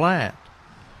the plant.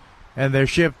 And they're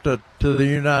shipped to the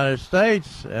United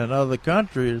States and other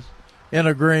countries in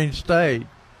a green state.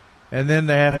 And then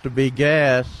they have to be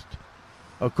gassed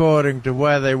according to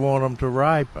where they want them to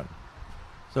ripen.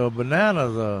 So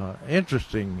bananas are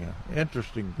interesting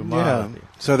commodity. Yeah.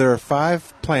 So there are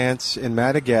 5 plants in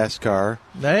Madagascar.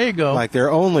 There you go. Like there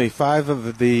are only 5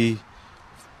 of the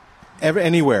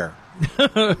anywhere.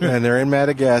 And they're in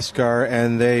Madagascar,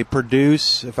 and they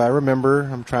produce, if I remember,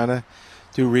 I'm trying to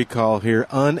do recall here,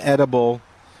 unedible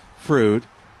fruit.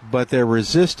 but they're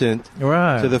resistant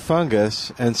Right. to the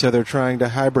fungus, and so they're trying to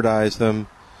hybridize them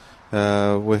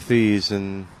with these.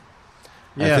 And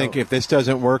Yeah. I think if this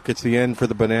doesn't work, it's the end for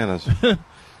the bananas.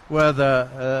 Well,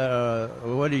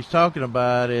 what he's talking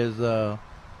about is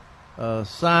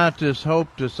scientists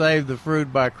hope to save the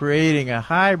fruit by creating a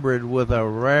hybrid with a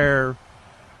rare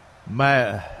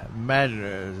another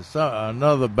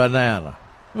banana,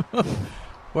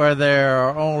 where there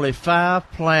are only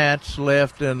 5 plants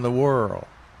left in the world.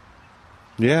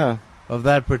 Yeah. Of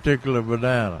that particular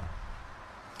banana.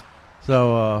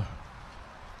 So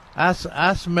I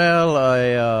smell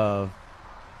a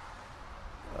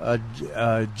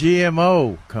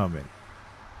GMO coming.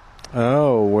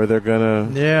 Oh, where they're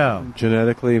going to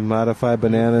genetically modify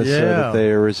bananas so that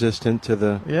they are resistant to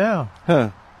the... Yeah. Huh.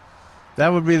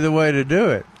 That would be the way to do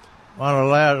it on a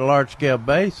large-scale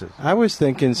basis. I was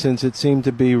thinking, since it seemed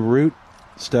to be root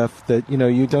stuff, that,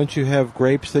 don't you have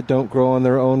grapes that don't grow on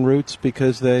their own roots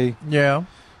because they... Yeah.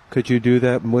 Could you do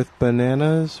that with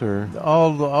bananas, or...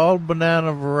 All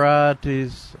banana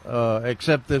varieties,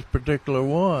 except this particular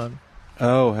one...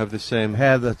 Oh, have the same...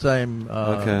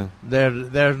 okay.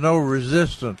 There's no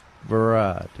resistant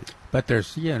variety. But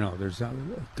there's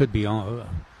could be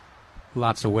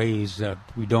lots of ways that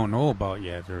we don't know about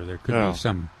yet, or there could be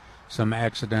some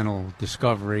accidental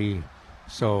discovery.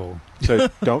 So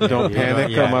don't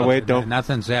panic on my way.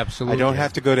 Nothing's absolute. I don't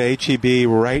have to go to HEB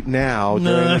right now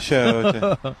during the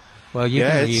show. Well, you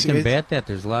can bet that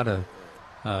there's a lot of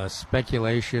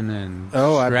speculation and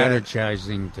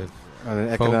strategizing to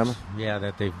economic. Yeah,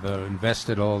 that they've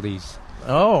invested all these.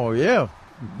 Oh yeah,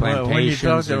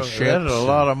 plantations and ships. That's a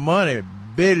lot of money,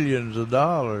 billions of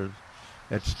dollars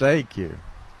at stake here.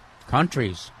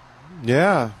 Countries.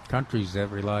 Yeah. Countries that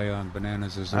rely on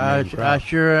bananas as their main crop. I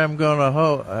sure am going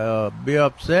to be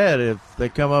upset if they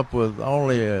come up with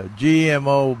only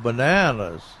GMO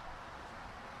bananas.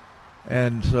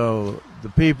 And so the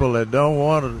people that don't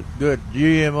want good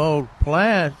GMO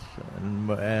plants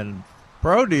and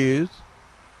produce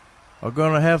are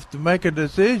going to have to make a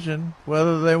decision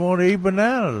whether they want to eat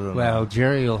bananas or not.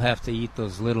 Jerry will have to eat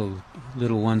those little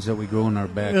ones that we grow in our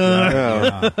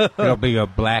backyard. It'll be a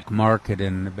black market,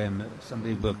 and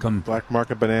somebody will come... Black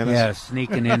market bananas? Yeah,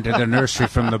 sneaking into the nursery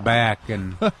from the back,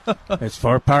 and it's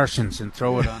for Parsons, and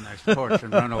throw it on their porch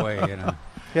and run away, Yeah,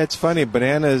 it's funny.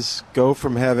 Bananas go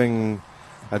from having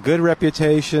a good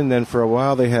reputation, then for a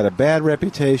while they had a bad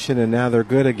reputation, and now they're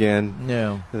good again.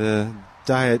 Yeah. The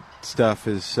diet stuff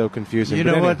is so confusing. You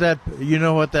know what that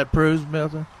proves,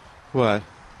 Milton? What?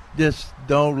 Just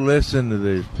don't listen to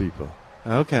these people.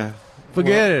 Okay.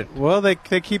 Forget it. Well, they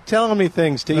keep telling me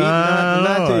things to eat,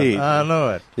 not to eat. I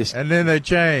know it. And then they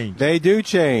change. They do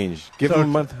change. Give them a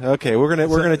month. Okay, we're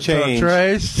gonna change. So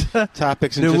Trace,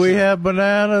 topics. Do we have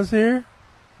bananas here?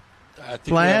 I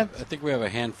think we have a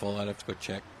handful. I'd have to go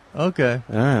check. Okay.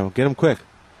 All right, well, get them quick.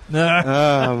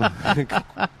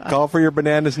 Call for your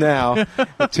bananas now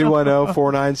at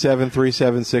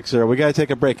 210-497-3760. We got to take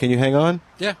a break. Can you hang on?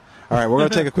 Yeah. All right, we're going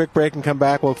to take a quick break and come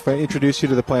back. We'll introduce you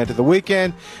to the plant of the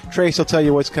weekend. Trace will tell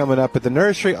you what's coming up at the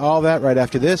nursery. All that right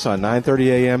after this on 9:30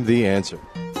 a.m. The Answer.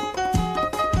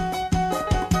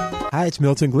 Hi, it's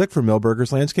Milton Glick from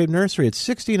Milberger's Landscape Nursery at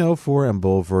 1604 on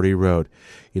Boulevardy Road.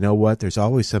 You know what? There's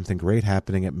always something great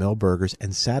happening at Milberger's,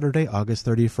 and Saturday, August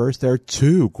 31st, there are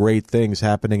 2 great things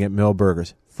happening at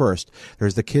Milberger's. First,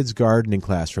 there's the kids' gardening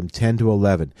class from 10 to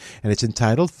 11, and it's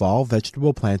entitled Fall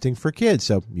Vegetable Planting for Kids,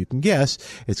 so you can guess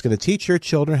it's going to teach your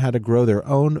children how to grow their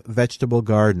own vegetable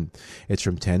garden. It's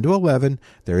from 10 to 11.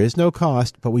 There is no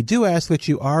cost, but we do ask that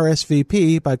you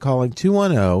RSVP by calling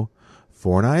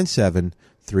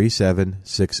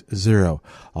 210-497-3760.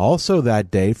 Also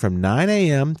that day from 9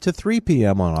 a.m. to 3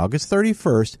 p.m. on August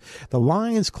 31st, the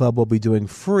Lions Club will be doing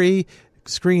free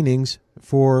screenings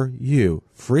for you.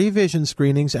 Free vision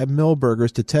screenings at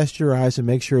Milberger's to test your eyes and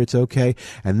make sure it's okay.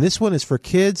 And this one is for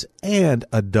kids and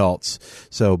adults.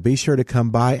 So be sure to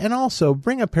come by and also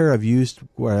bring a pair of used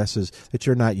glasses that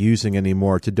you're not using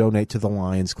anymore to donate to the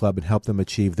Lions Club and help them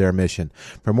achieve their mission.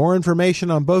 For more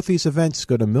information on both these events,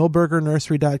 go to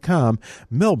milbergernursery.com,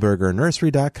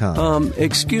 milbergernursery.com.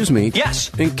 Excuse me.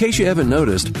 Yes. In case you haven't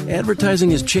noticed,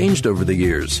 advertising has changed over the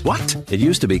years. What? It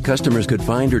used to be customers could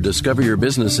find or discover your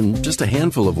business in just just a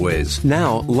handful of ways.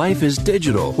 Now, life is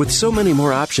digital with so many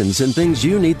more options and things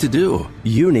you need to do.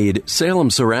 You need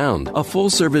Salem Surround, a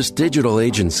full-service digital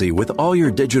agency with all your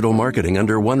digital marketing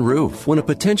under one roof. When a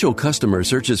potential customer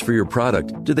searches for your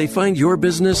product, do they find your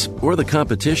business or the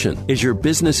competition? Is your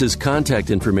business's contact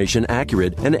information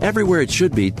accurate and everywhere it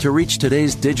should be to reach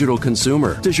today's digital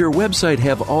consumer? Does your website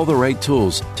have all the right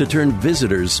tools to turn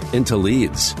visitors into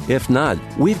leads? If not,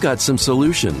 we've got some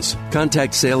solutions.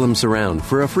 Contact Salem Surround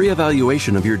for a free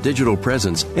evaluation of your digital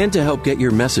presence and to help get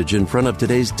your message in front of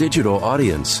today's digital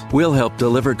audience. We'll help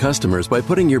deliver customers by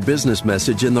putting your business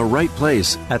message in the right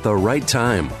place at the right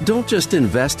time. Don't just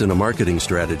invest in a marketing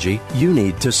strategy. You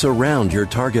need to surround your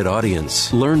target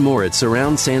audience. Learn more at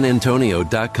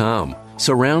surroundsanantonio.com.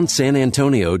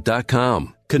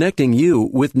 surroundsanantonio.com. Connecting you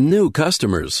with new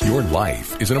customers. Your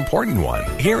life is an important one.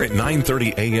 Here at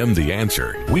 9:30 a.m. The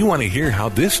Answer, we want to hear how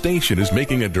this station is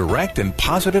making a direct and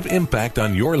positive impact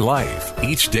on your life.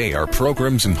 Each day, our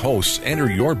programs and hosts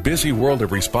enter your busy world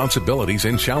of responsibilities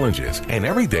and challenges. And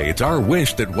every day, it's our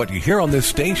wish that what you hear on this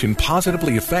station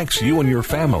positively affects you and your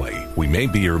family. We may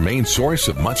be your main source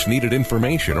of much-needed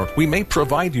information, or we may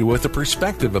provide you with a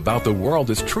perspective about the world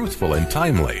as truthful and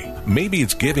timely. Maybe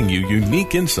it's giving you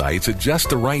unique insights at just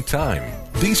the right time.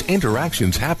 These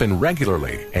interactions happen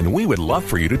regularly, and we would love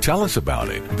for you to tell us about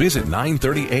it. Visit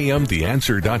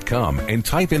 930amtheanswer.com and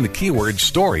type in the keyword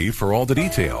story for all the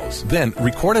details. Then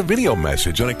record a video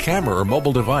message on a camera or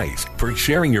mobile device. For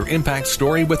sharing your impact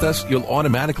story with us, you'll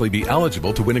automatically be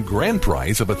eligible to win a grand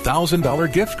prize of a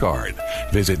 $1,000 gift card.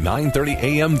 Visit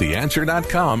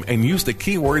 930amtheanswer.com and use the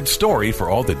keyword story for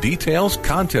all the details,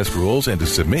 contest rules, and to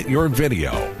submit your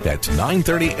video. That's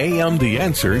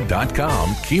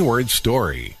 930amtheanswer.com, keyword story.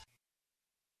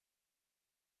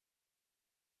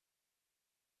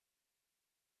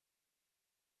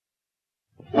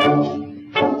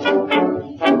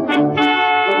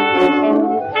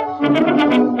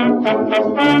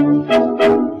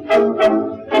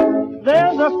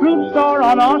 There's a fruit store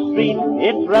on our street,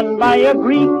 it's run by a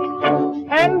Greek,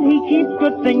 and he keeps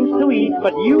good things to eat,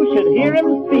 but you should hear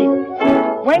him speak.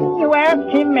 When you ask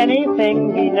him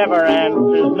anything, he never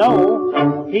answers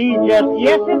no. He just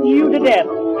yeses you to death,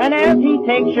 and as he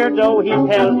takes your dough, he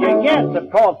tells you, yes, of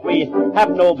course, we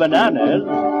have no bananas.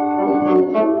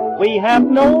 We have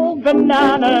no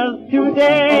bananas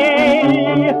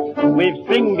today. We've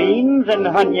string beans and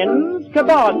onions,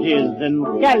 cabbages and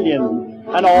scallions,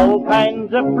 and all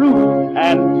kinds of fruit,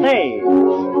 and say,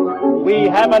 we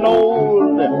have an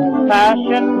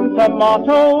old-fashioned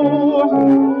tomato,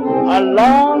 a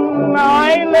Long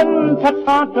Island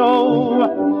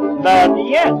potato, but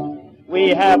yes, we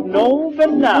have no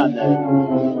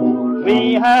bananas.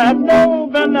 We have no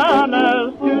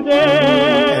bananas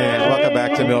today. And welcome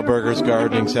back to Millburgers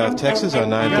Gardening, South Texas on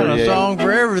 9:30 Got a song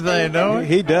for everything, don't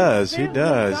he? He does. He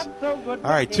does. All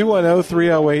right,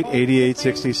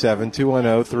 210-308-8867,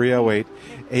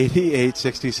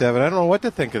 210-308-8867. I don't know what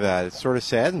to think of that. It sort of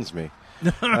saddens me.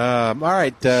 All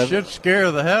right. Should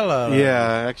scare the hell out of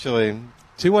Yeah, actually.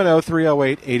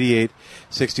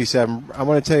 210-308-8867. I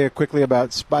want to tell you quickly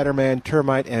about Spider-Man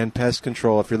Termite and Pest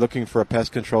Control. If you're looking for a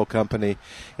pest control company,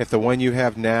 if the one you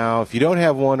have now, if you don't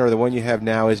have one or the one you have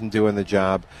now isn't doing the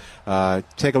job,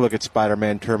 take a look at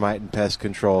Spider-Man Termite and Pest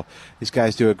Control. These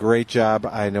guys do a great job.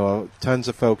 I know tons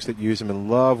of folks that use them and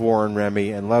love Warren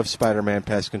Remy and love Spider-Man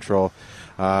Pest Control.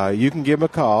 You can give them a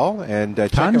call and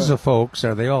check Tons of folks.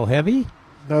 Are they all heavy?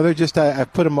 No, they're just,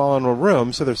 I've put them all in a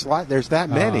room, so there's that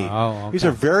many. Okay. These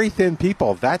are very thin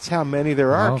people. That's how many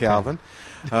there are, Okay. Calvin.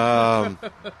 And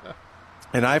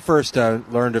I first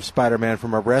learned of Spider-Man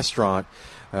from a restaurant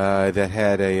that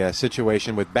had a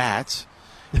situation with bats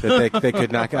that they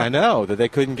could not, I know, that they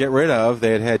couldn't get rid of.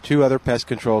 They had two other pest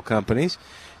control companies.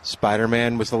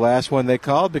 Spider-Man was the last one they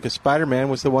called because Spider-Man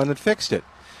was the one that fixed it.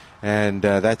 And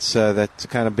that's the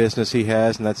kind of business he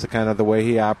has, and that's the kind of the way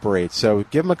he operates. So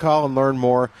give him a call and learn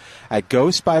more at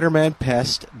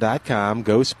GoSpidermanPest.com,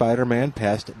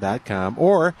 GoSpidermanPest.com,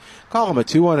 or call him at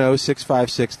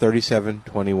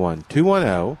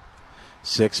 210-656-3721,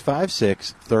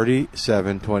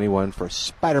 210-656-3721 for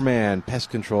Spider-Man Pest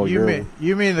Control. You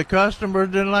mean the customers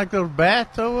didn't like those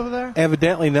bats over there?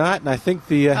 Evidently not, and I think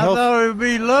the I health... thought it would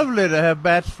be lovely to have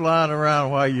bats flying around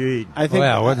while you eat. I think,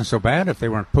 well, it wasn't so bad if they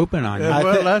weren't pooping on you.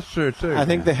 Well, that's true, too. I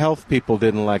think the health people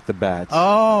didn't like the bats.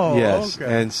 Oh, yes.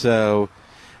 okay. And so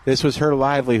this was her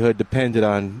livelihood depended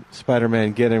on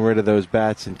Spider-Man getting rid of those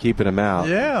bats and keeping them out.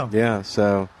 Yeah. Yeah,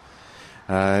 so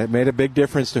it made a big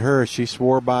difference to her. She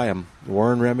swore by them.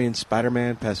 Warren Remy and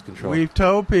Spider-Man Pest Control. We've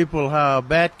told people how a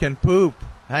bat can poop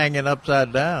hanging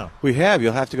upside down. We have.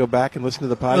 You'll have to go back and listen to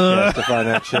the podcast to find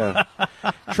that show.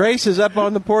 Trace is up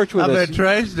on the porch with I us. bet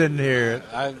Trace didn't hear it.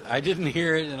 I didn't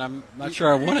hear it, and I'm not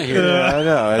sure I want to hear it. I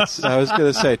know. I was going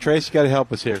to say, Trace, you got to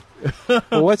help us here.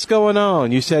 Well, what's going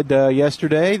on? You said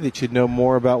yesterday that you'd know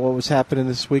more about what was happening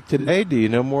this week today. Do you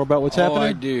know more about what's happening?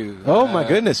 I do. Oh, my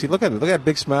goodness. Look at that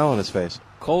big smile on his face.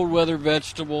 Cold weather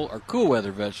vegetable or cool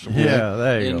weather vegetable. Yeah,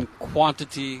 there you in go.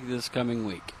 quantity this coming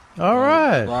week. All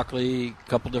right. Broccoli, a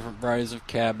couple different varieties of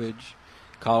cabbage,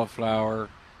 cauliflower,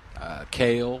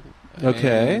 kale,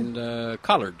 Okay. and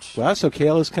collards. Wow, so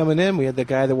kale is coming in. We had the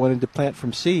guy that wanted to plant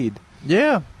from seed.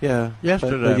 Yeah. Yeah.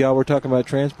 Yesterday. But y'all were talking about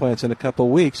transplants in a couple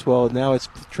of weeks. Well, now it's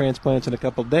transplants in a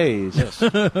couple of days. Yes.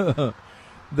 The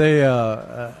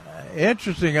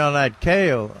interesting on that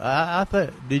kale. I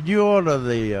think. Did you order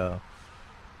the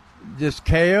just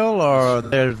kale, or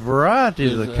there's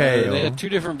varieties of kale? They had two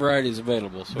different varieties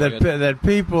available. So that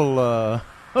people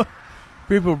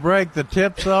people break the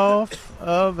tips off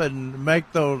of and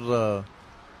make those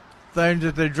things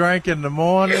that they drink in the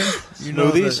morning. You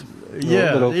Smoothies?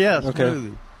 Know, Okay.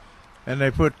 smoothie. And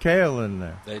they put kale in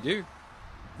there. They do.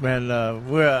 And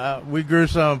we grew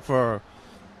some for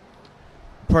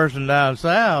a person down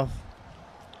south,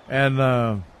 and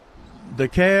the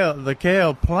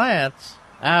kale plants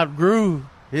outgrew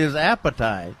his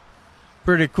appetite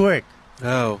pretty quick.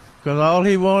 Oh. Because all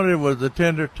he wanted was the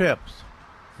tender tips.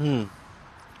 And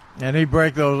he'd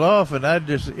break those off, and that'd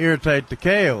just irritate the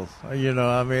kales. You know,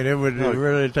 I mean, it would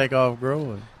really take off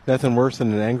growing. Nothing worse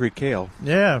than an angry kale.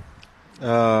 Yeah.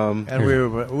 And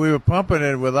we were pumping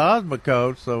it with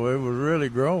Osmocote, so it was really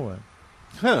growing.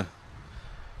 Huh.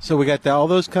 So we got all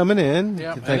those coming in.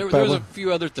 Yeah, and there was a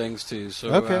few other things, too. So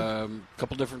a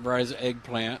couple different varieties of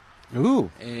eggplant.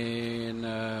 Ooh. And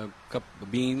a couple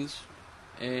of beans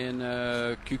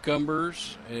and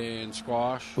cucumbers and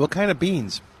squash. What kind of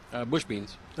beans? Bush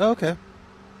beans. Oh, okay.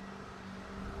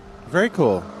 Very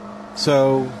cool.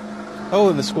 So,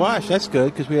 and the squash, that's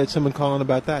good because we had someone calling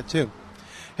about that too.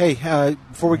 Hey,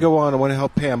 before we go on, I want to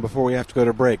help Pam before we have to go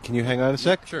to break. Can you hang on a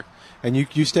sec? Sure. And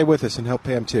you stay with us and help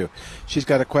Pam too. She's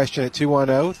got a question at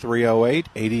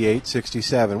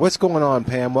 210-308-8867. What's going on,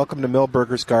 Pam? Welcome to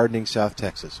Millburgers Gardening, South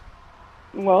Texas.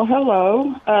 Well,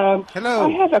 hello. Hello.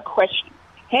 I have a question.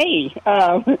 Hey,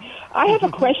 I have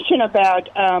a question about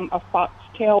a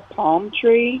foxtail palm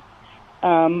tree.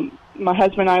 My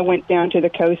husband and I went down to the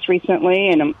coast recently,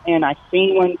 and I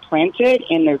seen one planted,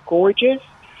 and they're gorgeous.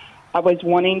 I was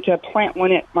wanting to plant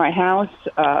one at my house,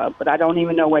 but I don't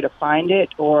even know where to find it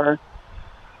or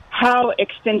how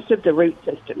extensive the root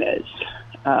system is.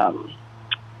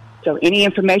 So any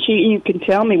information you can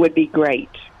tell me would be great.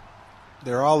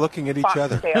 They're all looking at each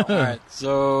other. All right.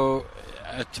 So,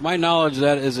 to my knowledge,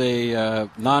 that is a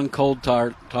non-cold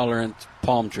tolerant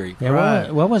palm tree. Yeah,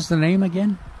 right. What was the name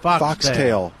again?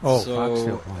 Foxtail. Oh,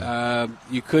 so, foxtail.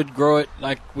 You could grow it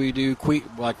like we do,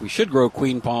 like we should grow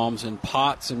queen palms in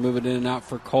pots and move it in and out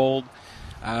for cold.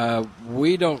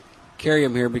 We don't carry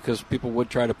them here because people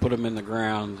would try to put them in the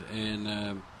ground,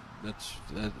 and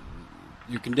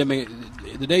you're condemning it.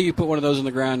 The day you put one of those in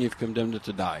the ground, you've condemned it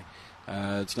to die.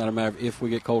 It's not a matter of if we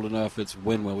get cold enough; it's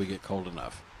when will we get cold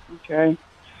enough. Okay.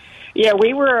 Yeah,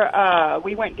 we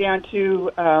went down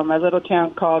to a little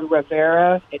town called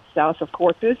Rivera. It's south of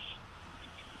Corpus,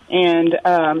 and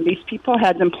these people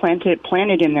had them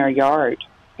planted in their yard,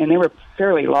 and they were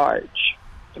fairly large,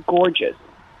 gorgeous.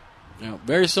 Now,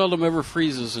 very seldom ever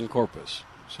freezes in Corpus,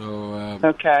 so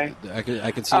okay. I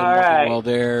can see them working well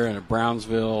there and at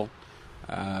Brownsville,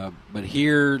 but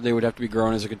here they would have to be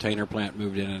grown as a container plant,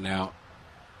 moved in and out.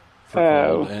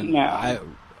 No.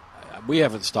 We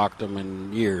haven't stocked them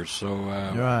in years, so my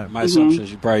Mm-hmm. assumption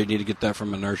is you probably need to get that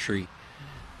from a nursery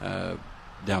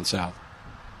down south.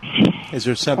 Is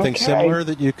there something similar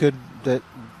that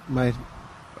might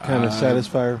kind of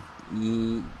satisfy her? I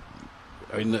mean,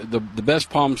 the best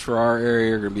palms for our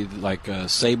area are going to be like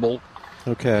Sable,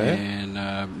 and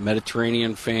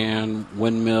Mediterranean Fan,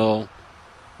 Windmill,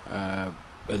 and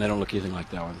they don't look anything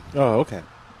like that one. Oh, okay.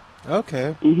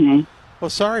 Mm-hmm. Well,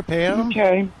 sorry, Pam.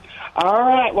 Okay. All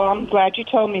right. Well, I'm glad you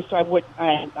told me, so I'd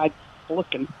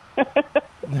looking. All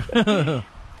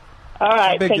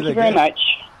right. Thank you very much.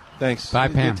 Thanks. Bye,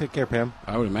 Pam. Take care, Pam.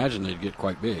 I would imagine they'd get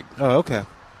quite big. Oh, okay.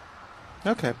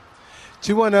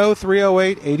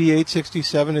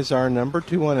 210-308-8867 is our number.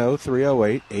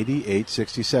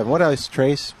 210-308-8867. What else,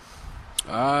 Trace?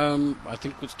 I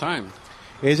think it's time.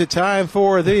 Is it time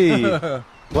for the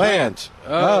plant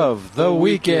of the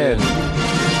weekend?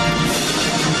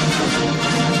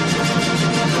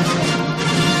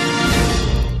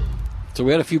 So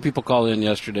we had a few people call in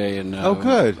yesterday, and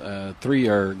good. 3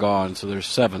 are gone, so there's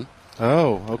 7.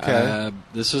 Oh, okay.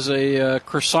 This is a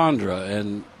Chrysaandra,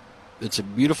 and it's a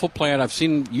beautiful plant. I've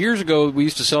seen years ago we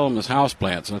used to sell them as house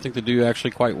plants, and I think they do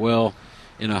actually quite well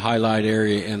in a highlight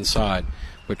area inside.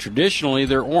 But traditionally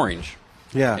they're orange.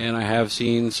 Yeah. And I have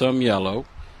seen some yellow.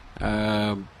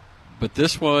 But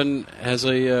this one has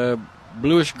a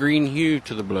bluish green hue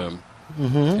to the bloom.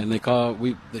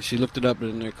 Mm-hmm. And she looked it up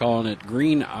and they're calling it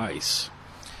green ice.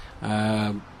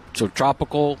 So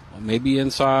tropical, maybe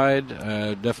inside,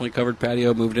 definitely covered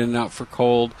patio, moved in and out for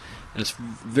cold. And it's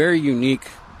very unique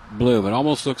bloom. It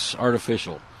almost looks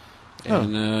artificial.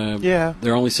 And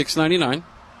they're only $6.99.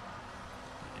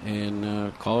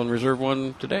 And call and reserve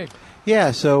one today.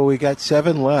 Yeah, so we got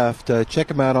 7 left. Check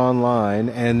them out online,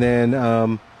 and then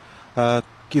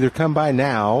either come by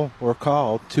now or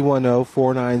call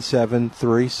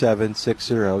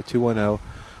 210-497-3760,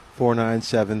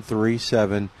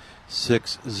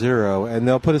 210-497-3760, and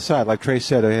they'll put aside, like Trey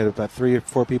said, I had about 3 or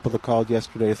 4 people that called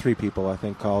yesterday, 3 people I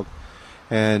think called,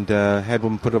 and had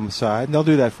them put them aside, and they'll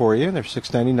do that for you, and they're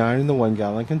 $6.99 in the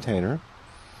 1-gallon container.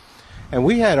 And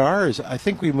we had ours. I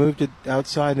think we moved it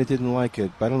outside and it didn't like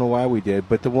it. I don't know why we did.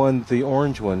 But the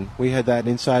orange one, we had that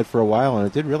inside for a while and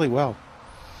it did really well.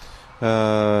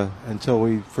 Until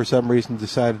we, for some reason,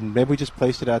 decided maybe we just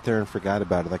placed it out there and forgot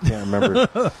about it. I can't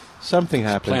remember. Something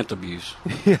happened. Plant abuse.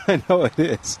 Yeah, I know it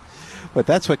is. But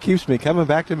that's what keeps me coming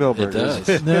back to Millburgers.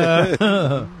 It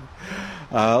does.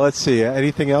 Let's see.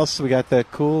 Anything else? We got the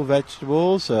cool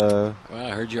vegetables. Well,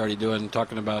 I heard you already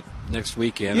talking about next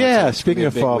weekend. Yeah, speaking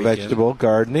of fall weekend. vegetable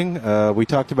gardening, we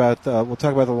talked about. We'll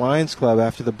talk about the Lions Club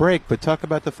after the break, but talk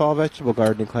about the fall vegetable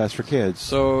gardening class for kids.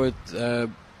 So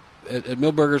at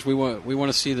Millburgers, we want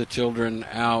to see the children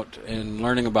out and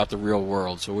learning about the real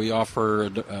world. So we offer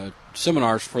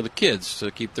seminars for the kids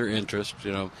to keep their interest.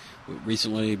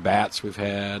 Recently bats we've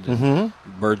had, and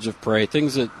birds of prey,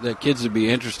 things that kids would be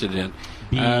interested in.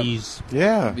 Bees.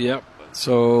 Yep.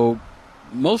 So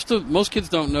most kids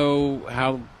don't know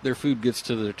how their food gets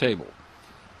to their table.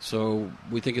 So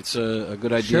we think it's a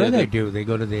good idea. Sure they do. They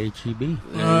go to the H-E-B.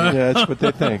 Yeah, that's what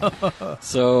they think.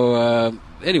 So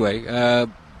anyway,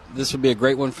 this would be a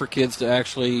great one for kids to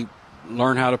actually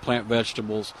learn how to plant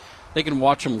vegetables. They can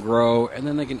watch them grow, and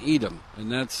then they can eat them. And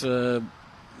that's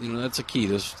that's a key.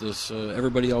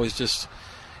 Everybody always just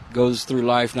goes through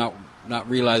life not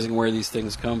realizing where these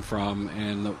things come from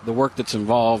and the work that's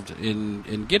involved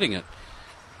in getting it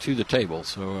to the table.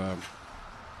 So,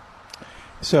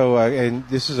 and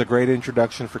this is a great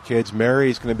introduction for kids.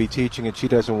 Mary's going to be teaching, and she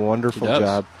does a wonderful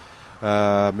job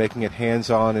making it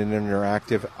hands-on and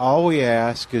interactive. All we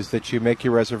ask is that you make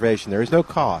your reservation. There is no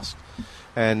cost,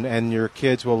 and your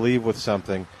kids will leave with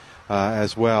something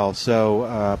as well.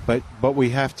 So, but we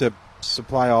have to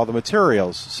supply all the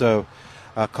materials. So,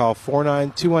 call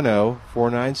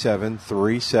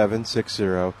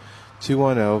 210-497-3760,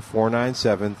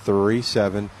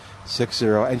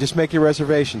 210-497-3760, and just make your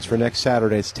reservations for next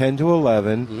Saturday. It's 10 to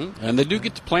 11. Mm-hmm. And they do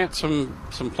get to plant some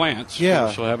plants. Yeah.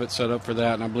 She'll have it set up for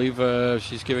that, and I believe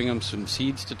she's giving them some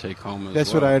seeds to take home as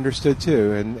That's well. what I understood,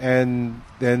 too. And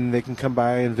then they can come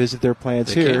by and visit their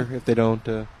plants here if they don't.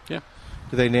 Yeah.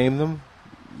 Do they name them?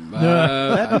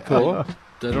 That'd be cool.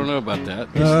 I don't know about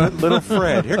that. Little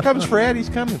Fred. Here comes Fred. He's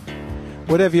coming.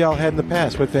 What have y'all had in the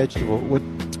past? What vegetable? I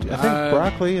think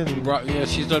broccoli and yeah,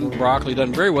 she's done broccoli.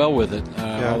 Done very well with it,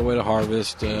 all the way to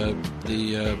harvest.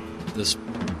 The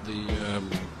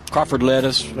Crawford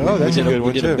lettuce. Oh, that's a good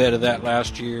one We did too. a bed of that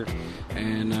last year,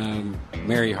 and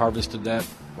Mary harvested that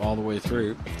all the way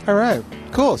through. All right,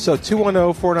 cool. So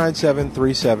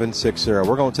 210-497-3760.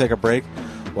 We're going to take a break.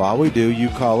 While we do, you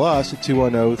call us at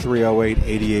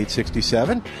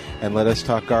 210-308-8867 and let us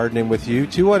talk gardening with you.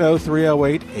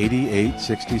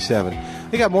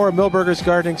 210-308-8867. We got more of Millburgers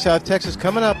Gardening South Texas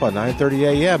coming up on 9:30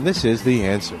 a.m. This is The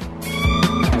Answer.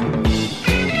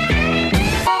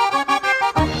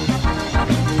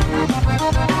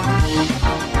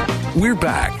 We're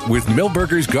back with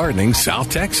Millburgers Gardening South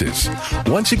Texas.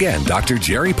 Once again, Dr.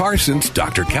 Jerry Parsons,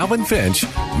 Dr. Calvin Finch,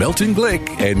 Milton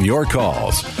Glick, and your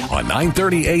calls on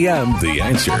 9:30 a.m. The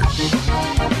Answer.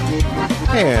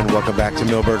 And welcome back to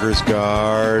Millburgers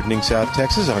Gardening South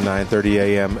Texas on 9:30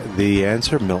 a.m. The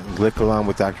Answer. Milton Glick along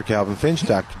with Dr. Calvin Finch,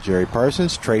 Dr. Jerry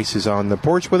Parsons. Trace is on the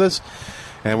porch with us.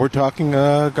 And we're talking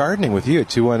gardening with you at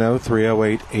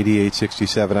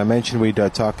 210-308-8867. I mentioned we'd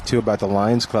talk to you about the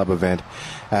Lions Club event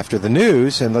after the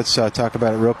news, and let's talk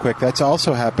about it real quick. That's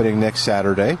also happening next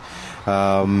Saturday,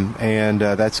 and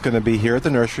that's going to be here at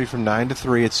the nursery from 9 to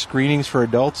 3. It's screenings for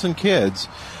adults and kids.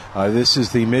 This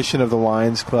is the mission of the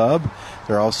Lions Club.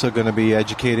 They're also going to be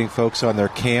educating folks on their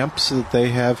camps that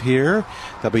they have here.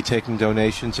 They'll be taking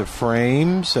donations of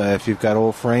frames. If you've got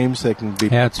old frames, they can be...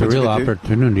 Yeah, it's a real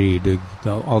opportunity to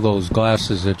all those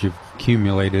glasses that you've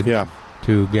accumulated. Yeah.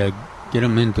 To get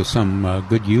them into some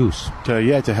good use.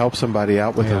 To help somebody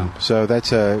out with them. So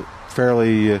that's a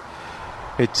fairly.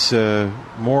 It's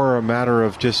more a matter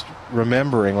of just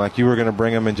remembering, like you were going to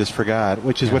bring them and just forgot,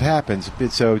 which is what happens.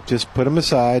 So just put them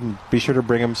aside and be sure to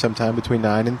bring them sometime between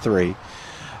 9 and 3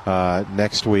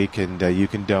 next week, and you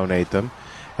can donate them.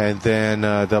 And then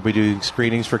they'll be doing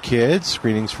screenings for kids,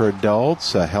 screenings for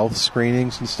adults, health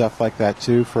screenings and stuff like that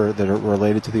too that are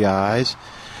related to the eyes.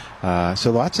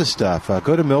 So lots of stuff.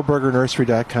 Go to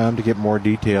MilbergerNursery.com to get more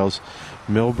details.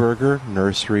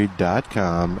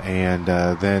 MilbergerNursery.com, and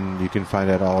then you can find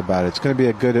out all about it. It's going to be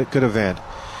a good event,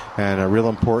 and a real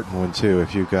important one too.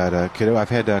 If you've got a kiddo, I've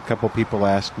had a couple people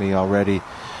ask me already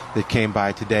that came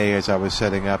by today as I was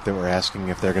setting up, that were asking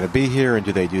if they're going to be here and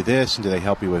do they do this and do they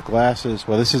help you with glasses.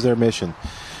 Well, this is their mission.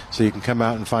 So you can come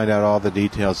out and find out all the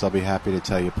details. They'll be happy to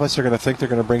tell you. Plus, they're going to think they're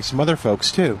going to bring some other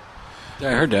folks too. Yeah,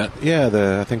 I heard that.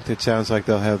 Yeah, I think it sounds like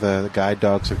they'll have the guide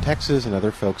dogs of Texas and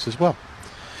other folks as well.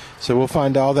 So we'll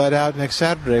find all that out next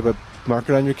Saturday, but mark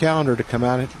it on your calendar to come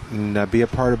out and be a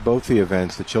part of both the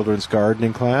events, the children's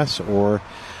gardening class or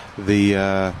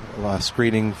the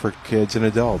screening for kids and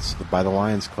adults by the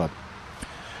Lions Club.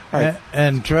 All right.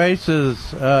 And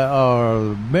Trace's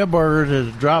or Milberger's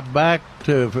has dropped back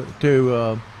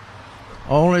to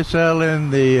only selling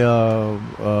the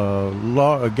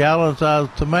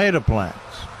gallon-sized tomato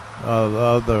plants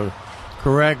of the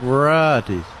correct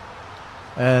varieties.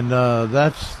 And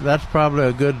that's probably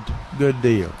a good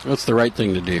deal. That's the right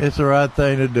thing to do. It's the right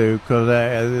thing to do because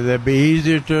they'd be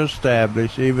easier to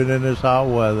establish even in this hot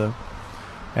weather.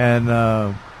 And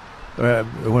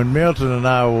when Milton and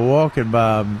I were walking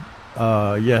by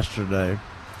yesterday,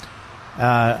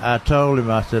 I told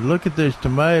him, I said, "Look at these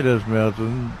tomatoes,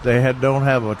 Milton. They don't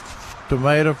have a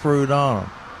tomato fruit on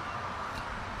them,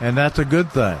 and that's a good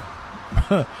thing."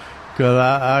 Because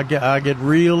I get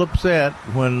real upset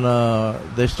when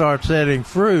they start setting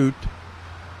fruit,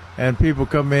 and people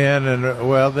come in and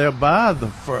they'll buy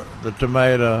the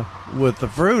tomato with the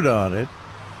fruit on it,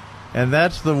 and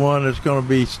that's the one that's going to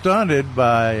be stunted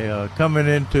by coming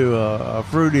into a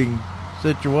fruiting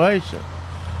situation.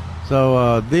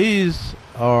 So these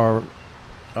are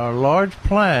large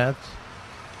plants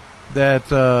that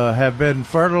have been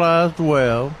fertilized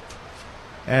well,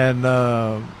 and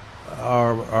are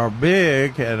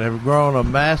big and have grown a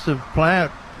massive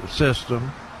plant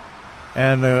system,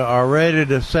 and are ready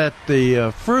to set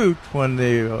the fruit when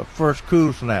the first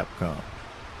cool snap comes.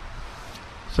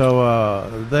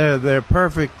 So they're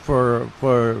perfect for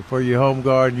your home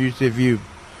garden use if you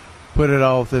put it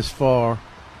off this far.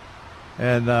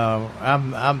 And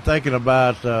I'm thinking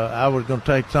about I was going to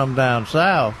take some down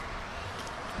south,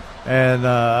 and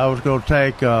I was going to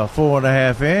take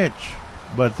 4.5 inch.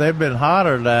 But they've been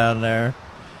hotter down there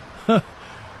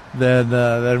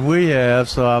than we have,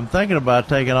 so I'm thinking about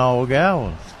taking all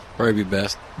gallons. Probably be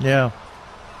best. Yeah.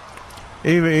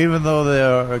 Even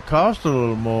though they cost a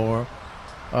little more,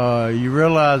 you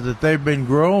realize that they've been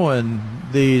growing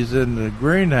these in the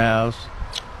greenhouse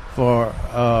for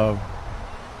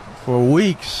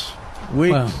weeks.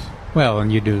 Well,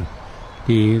 and you do.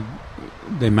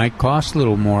 They might cost a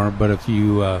little more, but if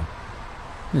you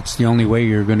it's the only way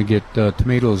you're going to get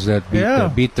tomatoes that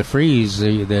beat the freeze.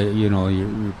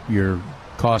 Your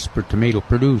cost per tomato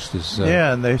produced is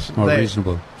and more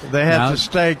reasonable. They have to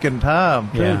stake in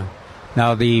time too. Yeah.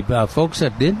 Now the folks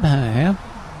that did have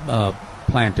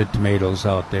planted tomatoes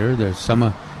out there, some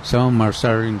of them are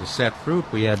starting to set fruit.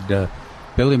 We had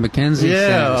Billy McKenzie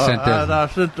sent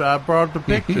I brought the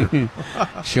picture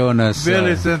showing us.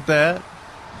 Billy sent that.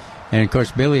 And of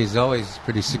course, Billy is always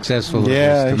pretty successful with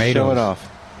his tomatoes. He's showing off.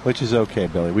 Which is okay,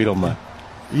 Billy. We don't mind.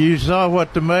 You saw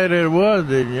what tomato it was,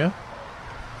 didn't you?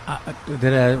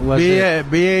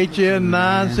 BHN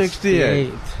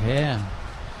 968. Yeah.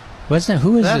 Who is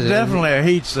it? That's definitely a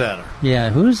heat setter.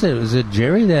 Yeah. Who is it? Is it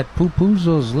Jerry that poo-poos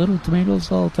those little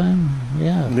tomatoes all the time?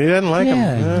 Yeah. He doesn't like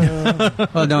them.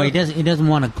 Well, no, he doesn't. He doesn't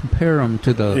want to compare them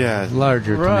to the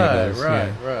larger tomatoes.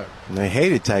 Right. And they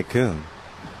hated Tycoon.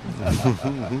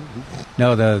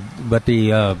 No, the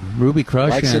Ruby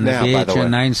Crush and the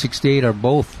BHN 968 are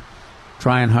both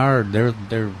trying hard. They're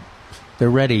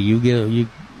ready. You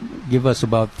give us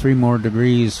about 4 more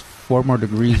degrees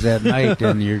that night,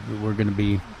 and we're going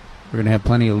to have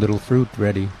plenty of little fruit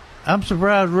ready. I'm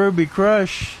surprised Ruby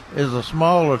Crush is a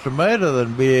smaller tomato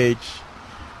than BH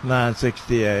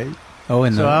 968.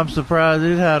 So I'm surprised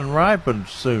it hadn't ripened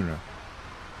sooner.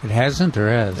 It hasn't, or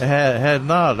has? It had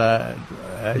not.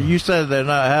 You said they're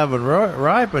not haven't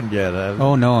ripened yet, have they?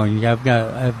 Oh no, I've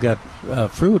got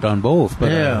fruit on both, but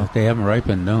they haven't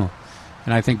ripened. No,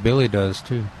 and I think Billy does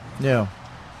too. Yeah.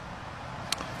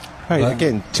 All right,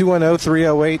 again,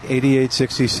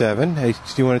 210-308-8867. Hey, do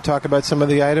you want to talk about some of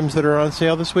the items that are on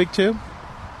sale this week, too?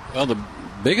 Well, the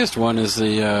biggest one is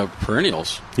the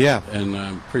perennials. Yeah. And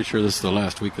I'm pretty sure this is the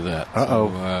last week of that.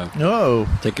 Uh-oh.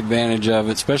 Take advantage of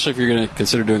it, especially if you're going to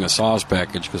consider doing a saws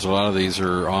package, because a lot of these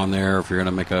are on there. If you're going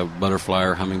to make a butterfly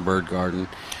or hummingbird garden,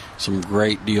 some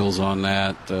great deals on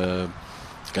that.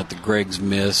 It's got the Greg's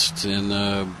Mist and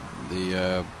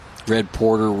the red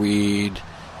porter weed,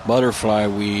 butterfly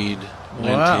weed,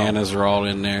 lantanas are all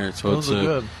in there. So Those are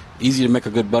good. Easy to make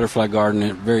a good butterfly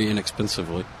garden very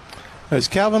inexpensively. Does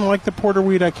Calvin like the porter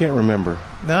weed? I can't remember.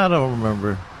 No, I don't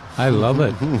remember. I love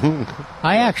it.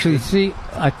 I actually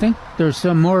I think there's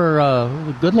some more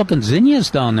good-looking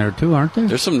zinnias down there too, aren't there?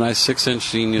 There's some nice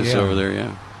 6-inch zinnias over there.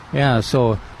 Yeah. Yeah.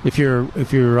 So if you're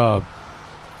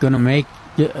going to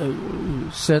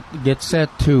get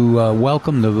set to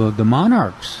welcome the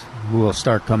monarchs who will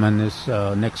start coming this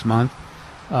next month,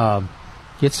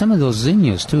 get some of those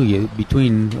zinnias too.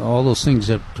 Between all those things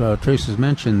that Trace has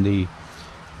mentioned, the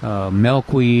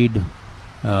milkweed,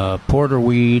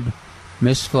 porterweed,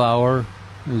 mistflower,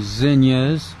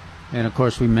 zinnias, and of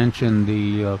course we mentioned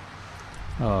the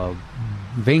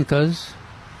vincas.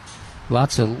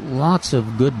 Lots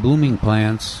of good blooming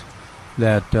plants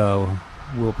that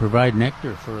will provide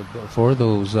nectar for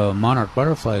those monarch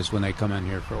butterflies when they come in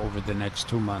here for over the next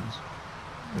 2 months.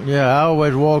 Yeah, I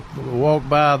always walk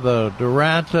by the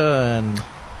Duranta and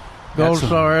Gold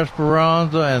Star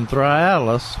Esperanza and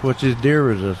Thrialis, which is deer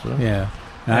resistant. Yeah.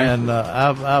 And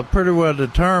I've pretty well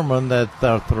determined that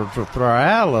the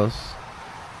Thrialis,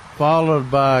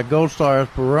 followed by Gold Star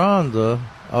Esperanza,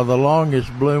 are the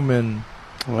longest blooming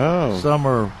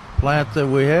summer plants that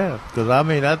we have. Because, I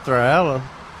mean, that Thrialis,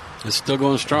 it's still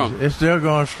going strong. It's still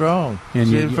going strong. And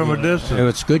See it from a distance.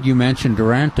 It's good you mentioned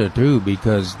Duranta, too,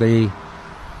 because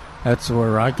that's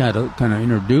where I got kind of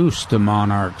introduced to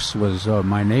monarchs. Was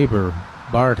my neighbor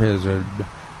Bart has a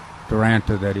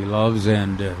Duranta that he loves,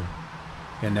 and that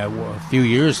a few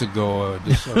years ago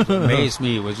just amazed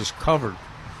me. It was just covered.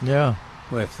 Yeah.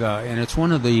 With and it's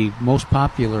one of the most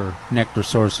popular nectar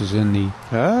sources in the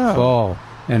fall,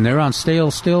 and they're on sale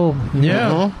still.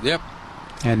 Yeah. Yep.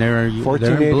 And they're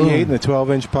 $14.88 in a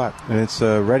 12-inch pot, and it's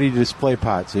a ready-to-display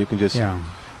pot, so you can just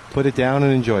put it down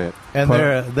and enjoy it. And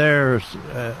I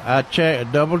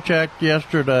double-checked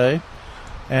yesterday,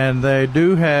 and they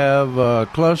do have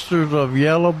clusters of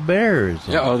yellow berries.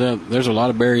 Yeah, there's a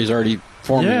lot of berries already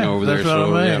forming over there. That's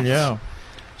what I mean, yeah.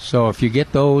 So if you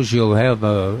get those, you'll have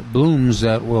blooms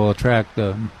that will attract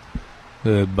the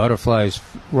butterflies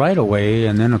right away,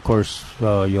 and then, of course,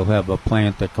 you'll have a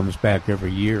plant that comes back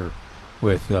every year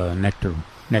with nectar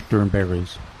and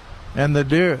berries. And the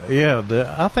deer,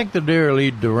 I think the deer will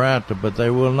eat Duranta, but they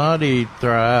will not eat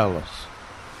Thrialis.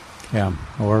 Yeah,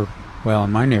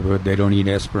 in my neighborhood, they don't eat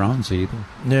Esperanza either.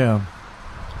 Yeah.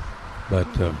 But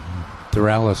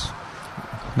Thrialis.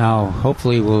 Now,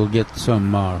 hopefully we'll get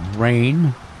some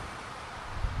rain,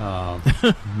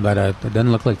 but it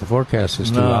doesn't look like the forecast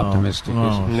is too optimistic.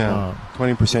 No,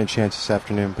 20% chance this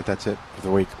afternoon, but that's it for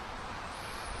the week.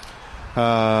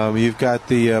 You've got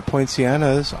the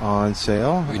poincianas on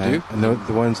sale. We do. And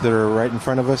the ones that are right in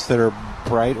front of us that are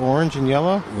bright orange and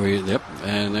yellow? Yep,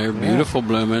 and they're beautiful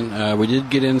blooming. We did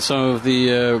get in some of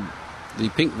the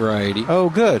pink variety. Oh,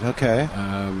 good. Okay.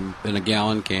 In a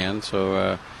gallon can.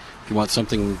 So if you want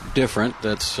something different,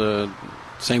 that's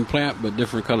same plant but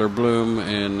different color bloom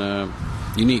and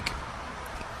unique.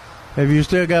 Have you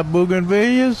still got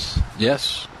bougainvilleas?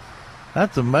 Yes.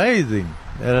 That's amazing.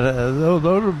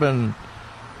 Those have been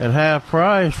at half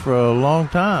price for a long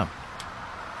time.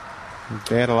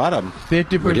 They had a lot of them.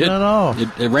 50% off.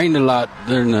 It rained a lot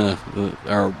during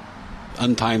our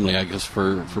untimely, I guess,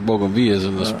 for bougainvilleas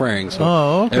in the spring.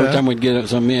 So every time we'd get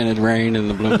some in, it'd rain and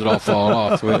the blooms would all fall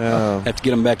off. So we'd have to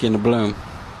get them back into bloom.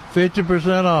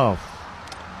 50% off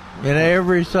in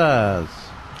every size.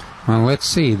 Well, let's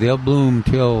see. They'll bloom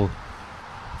till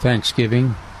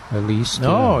Thanksgiving, at least.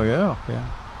 Yeah.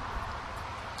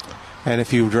 And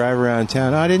if you drive around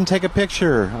town, I didn't take a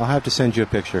picture. I'll have to send you a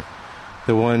picture.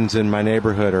 The ones in my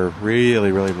neighborhood are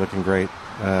really, really looking great.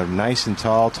 Nice and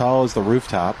tall as the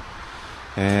rooftop.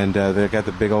 And they've got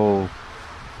the big old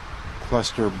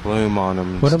cluster bloom on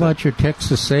them. What about your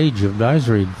Texas Sage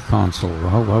Advisory Council?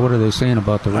 What are they saying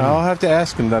about the rain? I'll have to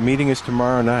ask them. The meeting is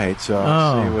tomorrow night, so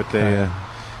I'll see what they...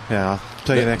 I'll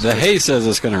tell you next week. The hay says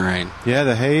it's going to rain. Yeah,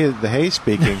 the hay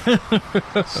speaking.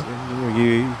 So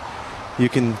you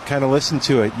can kind of listen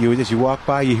to it. As you walk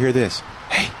by, you hear this.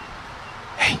 Hey,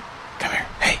 come here,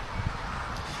 hey.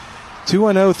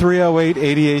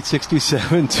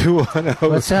 210-308-8867. 210.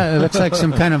 What's that? It looks like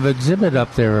some kind of exhibit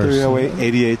up there.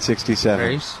 308-8867.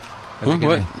 Grace?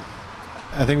 What?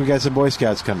 I think we got some Boy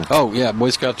Scouts coming. Oh, yeah, Boy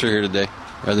Scouts are here today.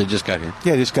 Or they just got here.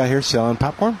 Yeah, just got here selling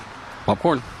popcorn.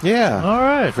 Popcorn. Yeah. All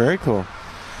right. Very cool.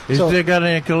 You still got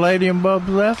any Caladium bulbs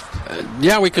left?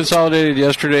 Yeah, we consolidated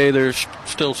yesterday. There's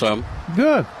still some.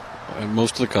 Good.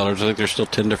 Most of the colors. I think there's still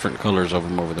 10 different colors of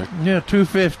them over there. Yeah,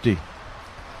 $250.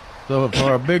 So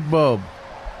for a big bulb.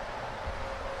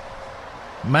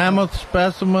 Mammoth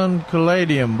specimen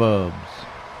Caladium bulbs.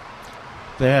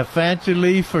 They have fancy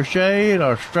leaf for shade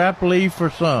or strap leaf for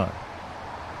sun.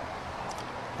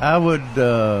 I would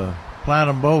plant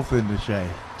them both in the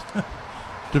shade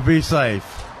to be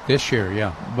safe. This year,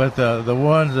 yeah. But the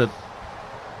ones that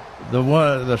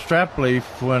the strap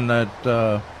leaf, when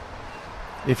that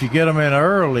if you get them in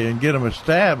early and get them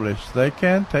established, they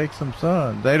can take some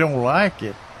sun. They don't like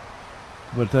it,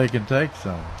 but they can take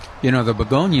some. You know, the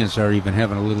begonias are even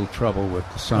having a little trouble with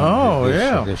the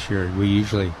sun. This year.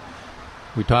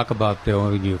 We talk about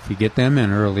if you get them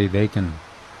in early, they can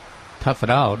tough it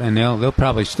out, and they'll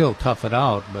probably still tough it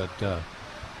out, but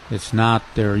it's not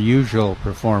their usual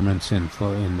performance in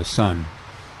the sun.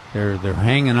 They're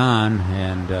hanging on,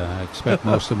 and I expect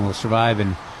most of them will survive.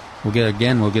 And we'll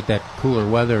get that cooler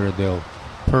weather. They'll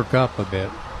perk up a bit.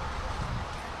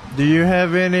 Do you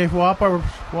have any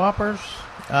whoppers?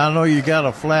 I know you got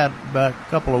a flat back a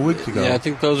couple of weeks ago. Yeah, I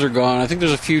think those are gone. I think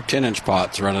there's a few 10-inch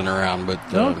pots running around, but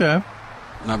okay,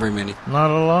 not very many. Not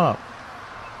a lot.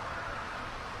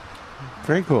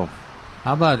 Very cool.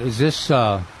 How about, is this,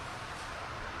 Trace,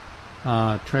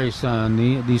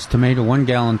 these 1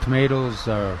 gallon tomatoes,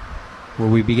 will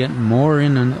we be getting more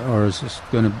in, or is this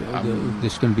going to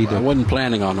be the... I wasn't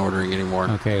planning on ordering any more.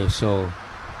 Okay, so,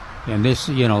 and this,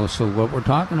 so what we're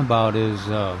talking about is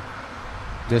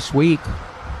this week.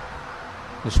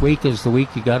 This week is the week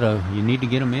you need to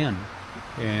get them in.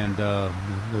 And the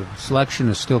selection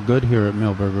is still good here at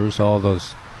Millburgers, all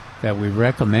those that we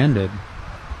recommended.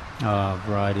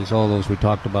 Varieties, all those we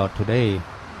talked about today,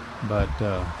 but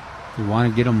we want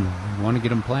to get them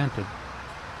planted.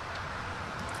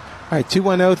 All right,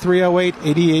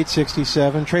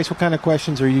 210-308-8867. Trace, what kind of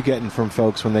questions are you getting from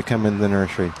folks when they come in the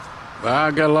nursery? Well,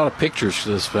 I got a lot of pictures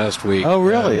this past week. Oh,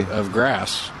 really? Of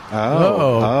grass.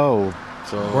 Oh.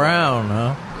 So brown,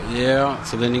 huh? Yeah.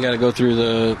 So then you got to go through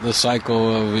the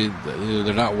cycle of either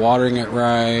they're not watering it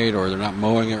right or they're not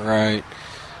mowing it right.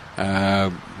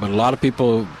 But a lot of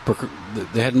people,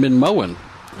 they hadn't been mowing.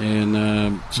 And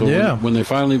when they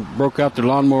finally broke out their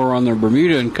lawnmower on their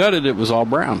Bermuda and cut it, it was all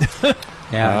brown.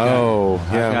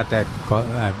 I've got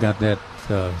that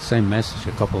same message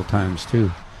a couple of times, too.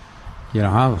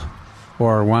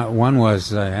 One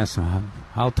was, I asked them,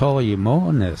 how tall are you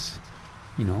mowing this?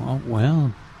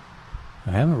 Well,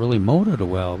 I haven't really mowed it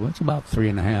well, but it's about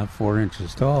 3.5, 4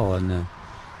 inches tall. And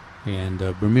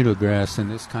Bermuda grass in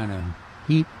this kind of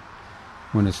heat,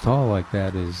 when it's tall like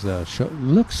that,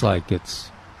 looks like it's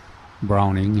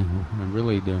browning, and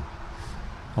really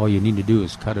all you need to do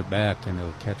is cut it back and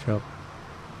it'll catch up.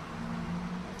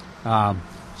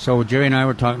 So Jerry and I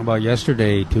were talking about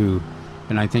yesterday too,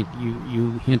 and I think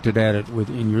you hinted at it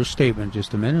in your statement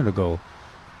just a minute ago.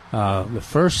 The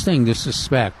first thing to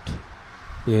suspect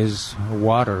is a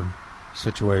water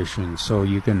situation, so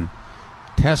you can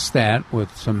test that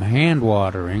with some hand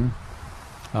watering.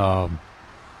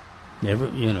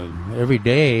 Every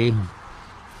day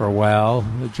for a while,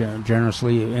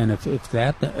 generously, and if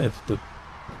the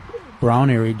brown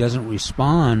area doesn't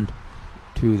respond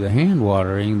to the hand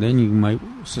watering, then you might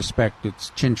suspect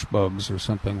it's chinch bugs or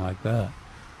something like that.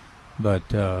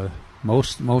 But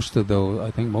most of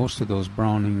those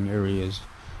browning areas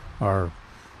are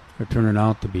turning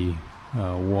out to be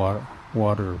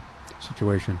water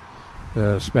situation,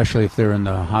 especially if they're in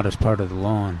the hottest part of the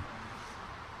lawn.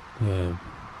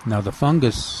 Now the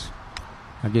fungus,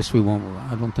 I guess I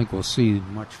don't think we'll see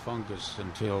much fungus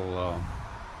until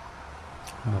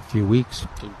a few weeks.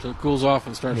 Until it cools off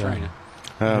and starts raining.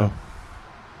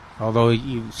 Although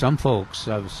some folks,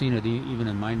 I've seen it even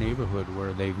in my neighborhood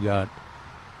where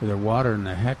they're watering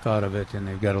the heck out of it, and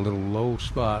they've got a little low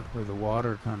spot where the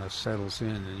water kind of settles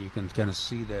in, and you can kind of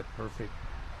see that perfect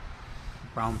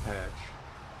brown patch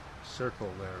circle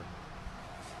there.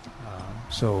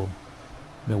 So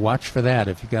watch for that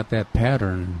if you got that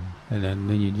pattern, and then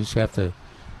you just have to.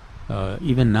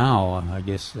 Even now, I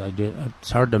guess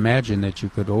it's hard to imagine that you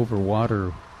could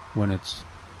overwater when it's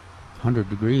 100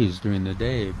 degrees during the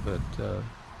day, but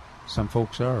some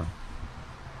folks are.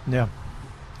 Yeah.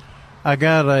 I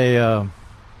got a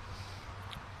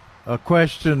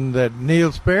question that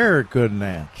Neil Sperry couldn't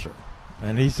answer.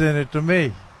 and he sent it to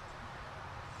me.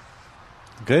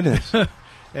 Goodness.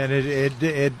 And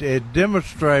it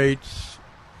demonstrates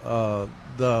the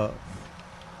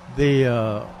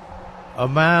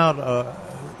amount.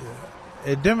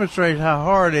 It demonstrates how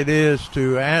hard it is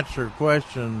to answer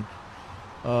questions,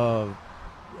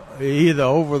 either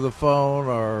over the phone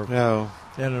or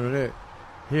internet.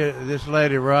 Here, this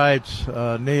lady writes.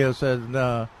 Neil says,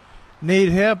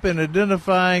 "Need help in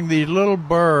identifying these little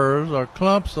burrs or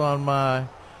clumps on my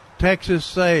Texas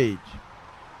sage.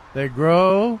 They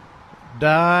grow,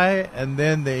 die, and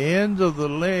then the ends of the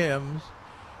limbs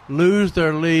lose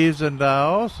their leaves and die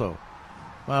also.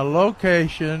 My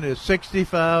location is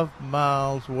 65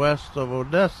 miles west of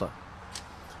Odessa."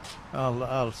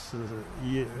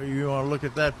 You want to look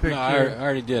at that picture? No, I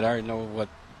already did. I already know what.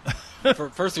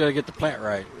 First, I got to get the plant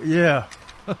right. Yeah.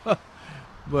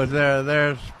 But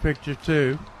there's picture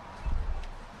 2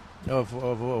 of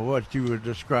what you were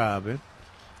describing.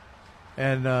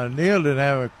 And Neil didn't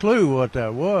have a clue what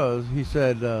that was. He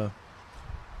said, so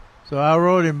I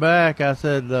wrote him back. I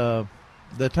said, the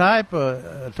type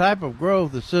of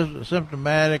growth is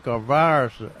symptomatic of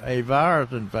a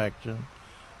virus infection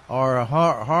or a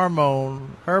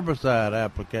hormone herbicide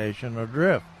application or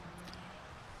drift.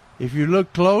 If you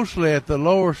look closely at the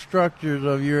lower structures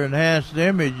of your enhanced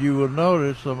image, you will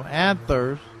notice some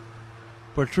anthers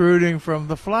protruding from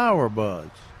the flower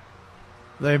buds.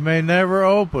 They may never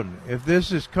open. If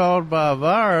this is caused by a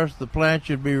virus, the plant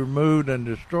should be removed and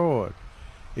destroyed.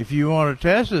 If you want to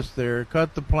test this theory,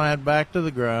 cut the plant back to the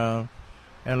ground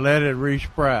and let it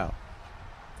re-sprout.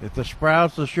 If the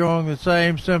sprouts are showing the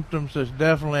same symptoms, it's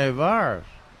definitely a virus.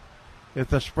 If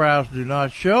the sprouts do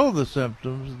not show the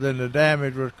symptoms, then the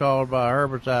damage was caused by a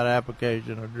herbicide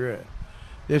application or drift.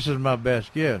 This is my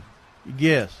best guess.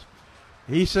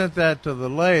 He sent that to the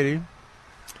lady.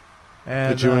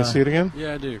 And, did you want to see it again?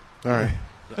 Yeah, I do. All right.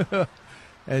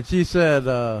 And she said,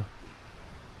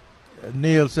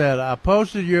 Neil said, "I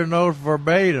posted your note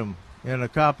verbatim in a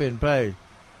copy and paste.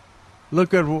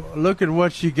 Look at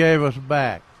what she gave us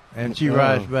back." And she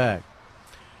writes back,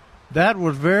 "That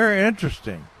was very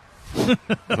interesting."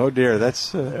 Oh dear,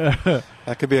 that's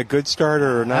that could be a good start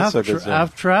or not so good start.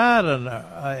 I've tried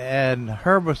an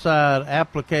herbicide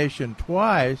application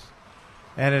twice,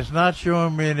 and it's not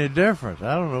showing me any difference.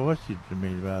 I don't know what you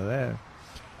mean by that.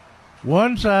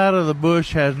 One side of the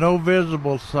bush has no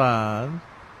visible signs,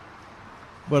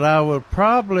 but I would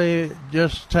probably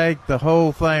just take the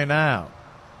whole thing out.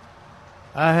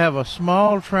 I have a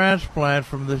small transplant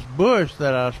from this bush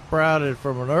that I sprouted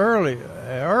from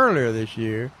earlier this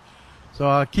year, so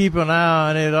I'll keep an eye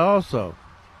on it also.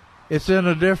 It's in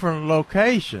a different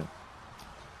location.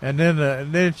 And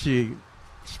then she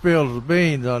spills the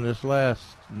beans on this last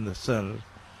in the sentence.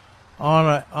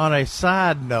 On a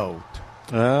side note,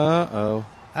 I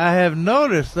have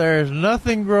noticed there is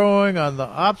nothing growing on the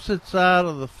opposite side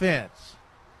of the fence.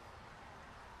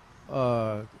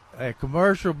 A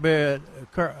commercial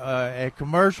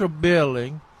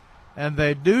building, and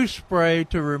they do spray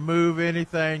to remove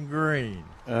anything green.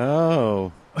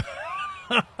 Oh.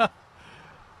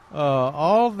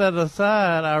 All that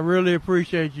aside, I really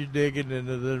appreciate you digging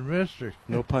into the mystery.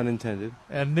 No pun intended.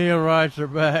 And Neil writes her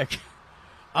back,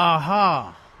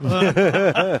 "Aha."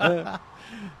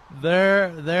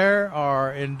 There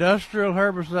are industrial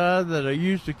herbicides that are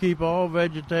used to keep all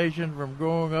vegetation from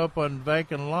growing up on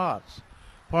vacant lots,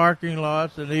 parking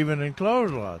lots, and even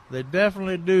enclosed lots. They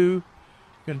definitely do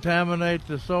contaminate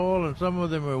the soil, and some of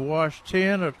them will wash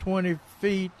 10 or 20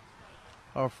 feet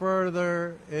or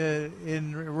further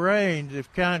in range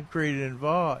if concrete is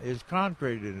involved.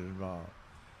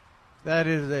 That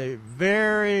is a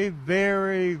very,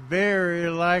 very, very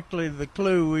likely the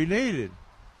clue we needed.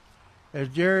 As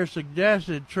Jerry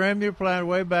suggested, trim your plant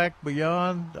way back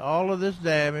beyond all of this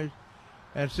damage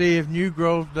and see if new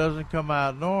growth doesn't come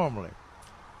out normally.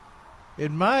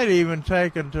 It might even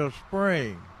take until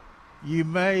spring. You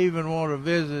may even want to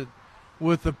visit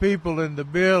with the people in the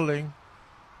building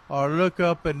or look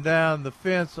up and down the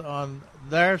fence on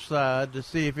their side to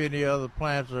see if any other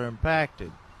plants are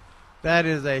impacted. That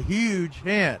is a huge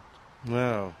hint.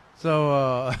 Wow.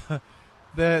 So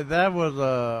that was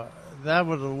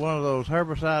one of those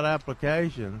herbicide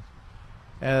applications,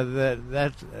 and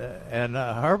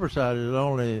herbicide is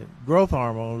only growth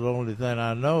hormone is the only thing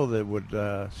I know that would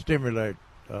stimulate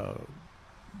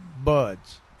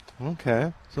buds.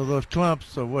 Okay. So those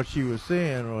clumps of what she was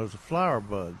seeing was flower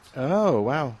buds. Oh,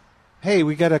 wow. Hey,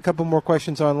 we got a couple more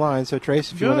questions online, so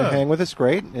Trace, if you want to hang with us,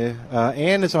 great.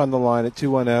 Ann is on the line at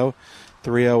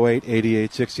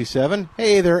 210-308-8867.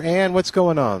 Hey there, Ann, what's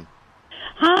going on?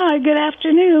 Hi, good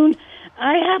afternoon.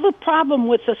 I have a problem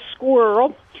with a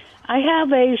squirrel. I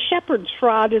have a shepherd's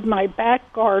rod in my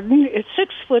back garden. It's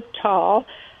 6 foot tall.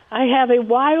 I have a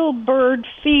wild bird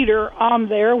feeder on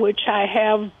there, which I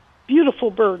have beautiful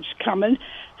birds coming.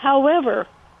 However,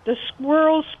 the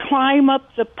squirrels climb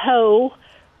up the pole,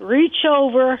 reach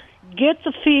over, get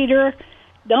the feeder,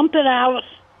 dump it out,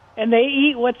 and they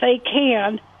eat what they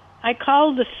can. I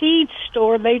called the feed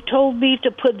store. They told me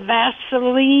to put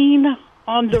Vaseline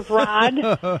on the rod,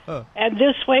 and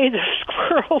this way the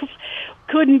squirrels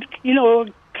couldn't,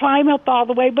 climb up all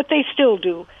the way, but they still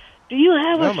do. Do you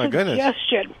have a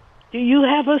suggestion? Do you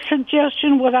have a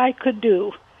suggestion what I could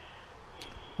do?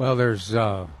 Well, there's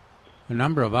a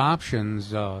number of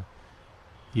options. You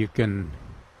can,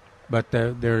 but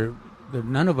they're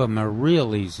none of them are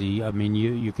real easy. I mean,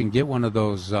 you can get one of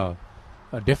those a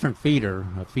different feeder,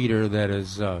 a feeder that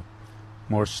is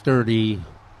more sturdy,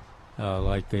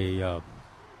 like a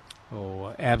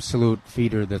absolute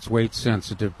feeder that's weight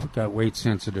sensitive, got weight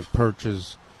sensitive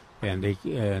perches, and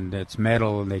it's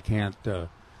metal, and they can't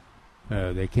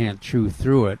chew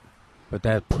through it. But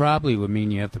that probably would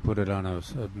mean you have to put it on a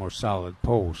more solid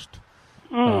post.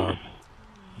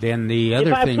 Then the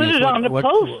other thing is, if I put it on the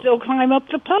post, they'll climb up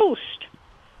the post.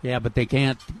 Yeah, but they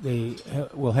can't. They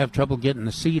will have trouble getting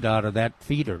the seed out of that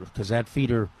feeder, because that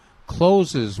feeder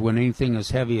closes when anything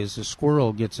as heavy as a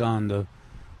squirrel gets on the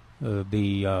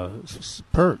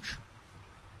perch.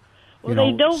 Well,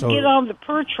 they don't get on the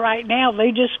perch right now.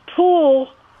 They just pull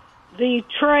the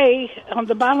tray on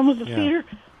the bottom of the feeder,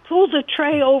 pull the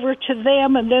tray over to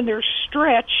them, and then they're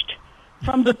stretched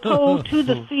from the pole to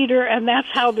the feeder, and that's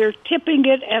how they're tipping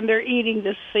it, and they're eating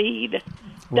the seed.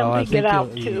 Well, dumping it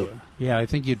out too. Yeah, I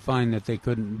think you'd find that they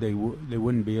couldn't. They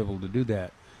wouldn't be able to do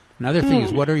that. Another thing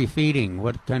is, what are you feeding?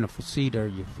 What kind of seed are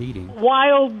you feeding?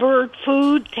 Wild bird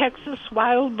food, Texas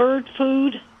wild bird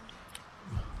food.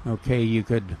 Okay, you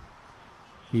could.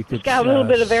 It's got a little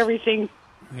bit of everything.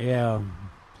 Yeah.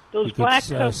 Those black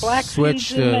switch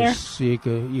seeds in there.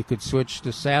 You could switch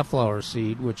to safflower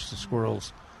seed, which the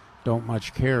squirrels don't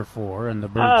much care for, and the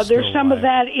birds. There's some of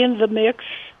that in the mix.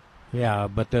 Yeah,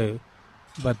 but if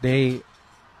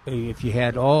you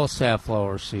had all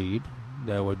safflower seed,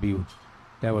 that would be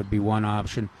one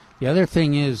option. The other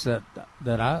thing is that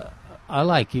I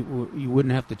like you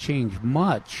wouldn't have to change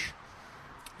much.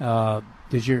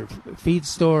 Does your feed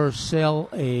store sell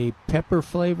a pepper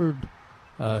flavored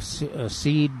a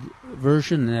seed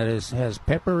version that has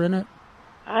pepper in it?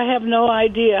 I have no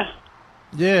idea.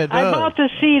 Yeah, it does. I bought the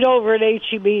seed over at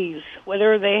H-E-B's,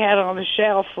 whether they had on the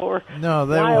shelf or no,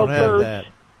 they wild won't have birds. that.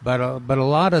 But a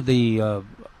lot of the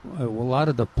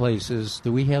places,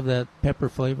 do we have that pepper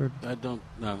flavored? I don't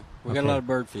know. We got a lot of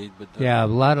bird feed, but yeah, a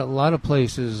lot of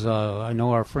places. I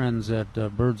know our friends at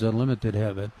Birds Unlimited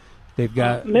have it. They've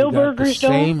got Millburgers the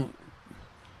same.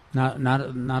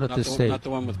 Not at this stage. Not the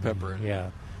one with pepper in it. Yeah,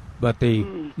 but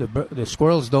the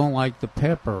squirrels don't like the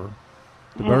pepper.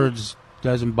 The birds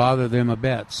doesn't bother them a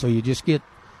bit. So you just get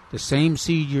the same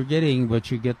seed you're getting,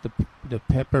 but you get the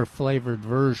pepper flavored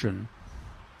version.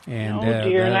 And oh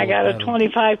dear! And I got a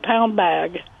 25-pound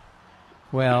bag.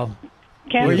 Well,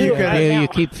 you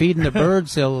keep feeding the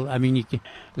birds.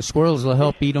 The squirrels will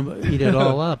help eat it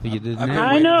all up. You didn't.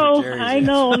 I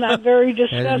know. Not very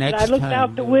disgusted. I looked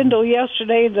out the window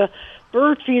yesterday. The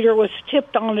bird feeder was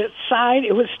tipped on its side.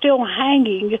 It was still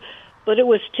hanging, but it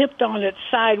was tipped on its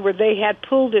side where they had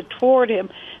pulled it toward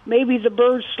him. Maybe the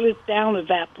bird slipped down at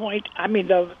that point. I mean,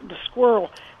 the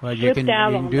squirrel slipped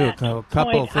down on that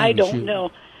point. I don't know.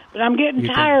 But I'm getting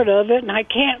tired of it, and I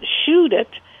can't shoot it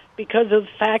because of the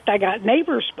fact I got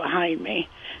neighbors behind me.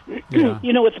 Yeah.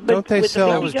 Don't they sell?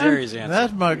 That was Jerry's answer.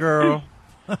 That's my girl.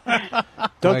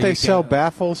 Don't they sell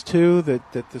baffles too?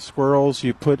 That the squirrels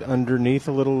you put underneath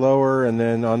a little lower, and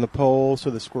then on the pole, so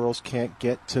the squirrels can't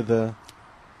get to the.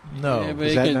 No, Yeah, but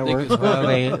Is it that can- not they work? can-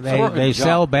 Well, they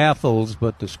sell baffles,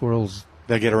 but the squirrels.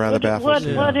 They get around the baffles.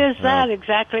 What is that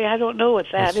exactly? I don't know what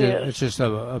that is. It's just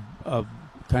a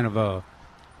kind of a.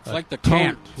 It's like the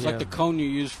tent. cone. It's like the cone you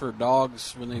use for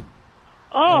dogs when they.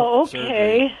 Oh, serve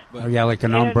okay. But Yeah, like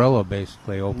an umbrella,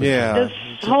 basically. Open. Does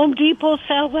Home Depot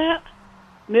sell that?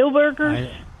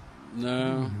 Millburgers?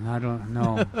 No, I don't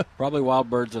know. probably Wild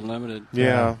Birds Unlimited.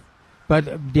 Yeah.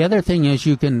 But the other thing is,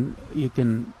 you'll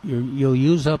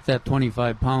use up that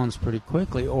 25 pounds pretty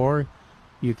quickly, or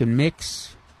you can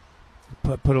mix.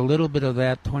 Put a little bit of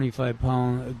that 25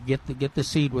 pound. Get the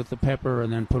seed with the pepper,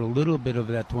 and then put a little bit of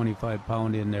that 25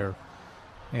 pound in there,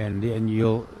 and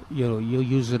you'll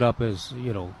use it up as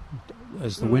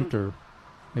the winter,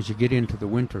 as you get into the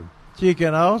winter. She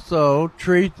can also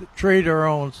treat her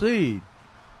own seed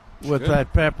with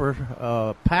that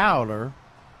pepper powder,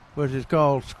 which is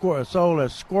called sold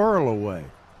as Squirrel Away.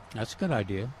 That's a good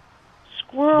idea.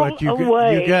 Squirrel But you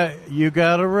Away. you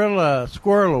got to realize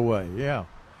Squirrel Away. Yeah,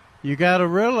 you got to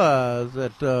realize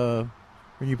that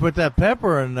when you put that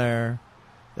pepper in there,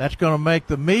 that's going to make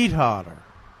the meat hotter.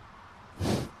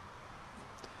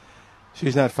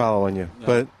 She's not following you,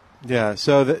 but yeah.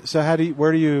 So how do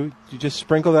you just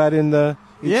sprinkle that in the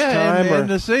each time in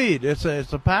the seed. It's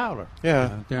a powder.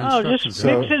 Yeah. Just mix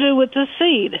it in with the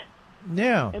seed.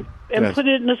 Yeah. And put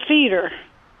it in the feeder.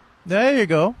 There you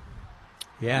go.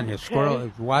 Yeah, and the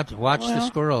squirrel. Watch the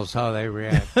squirrels how they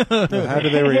react. How do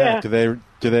they react? Yeah.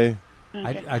 Do they?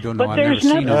 I don't know. But I've there's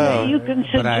never seen nothing them. that you can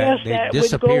But suggest they that would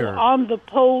disappear. go on the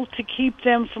pole to keep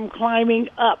them from climbing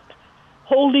up,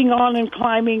 holding on and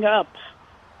climbing up.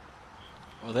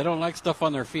 Well, they don't like stuff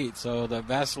on their feet, so the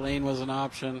Vaseline was an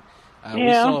option. We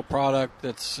Yeah. sell a product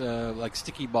that's like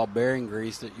sticky ball bearing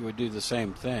grease that you would do the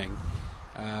same thing.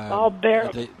 What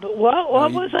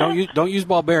was that? Don't use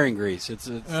ball bearing grease. That's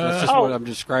just what I'm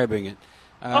describing it.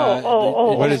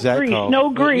 What is that grease, called? No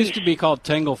It grease. used to be called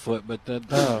Tanglefoot, but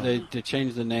they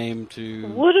changed the name to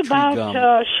What Tree about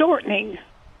Gum. shortening?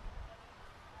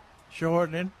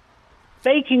 Shortening?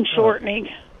 Baking shortening.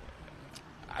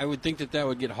 I would think that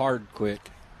would get hard quick.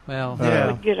 Well,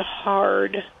 That would get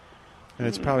hard. And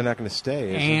it's probably not going to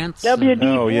stay. Is Ants.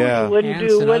 WD-40 wouldn't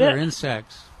Ants do, and would other it?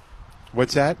 insects.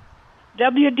 What's that?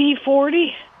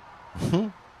 WD-40?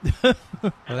 Well,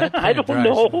 that I kinda don't dries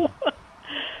know. them.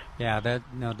 Yeah,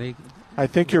 they I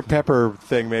think your pepper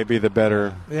thing may be the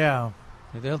better. Yeah.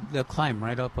 they'll climb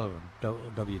right up of them.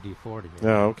 WD-40. Oh,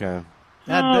 okay.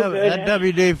 That goodness.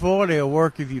 WD-40 will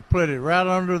work if you put it right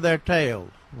under their tails.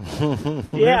 Yeah,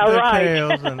 Lift their right.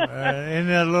 tails and in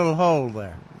that little hole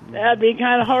there. That'd be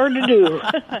kind of hard to do.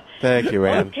 Thank you,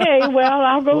 Ann. Okay, well,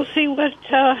 I'll go see what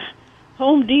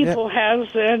Home Depot has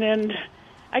then, and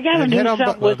I got to And do head on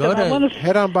something by- with them. I want to.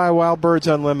 Head on by Wild Birds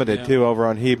Unlimited too, over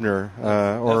on Hebner,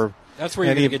 or That's where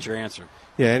you're any going to of- get your answer.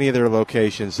 Yeah, any of their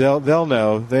locations. They'll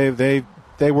know. They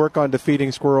work on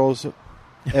defeating squirrels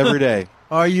every day.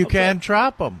 Or you can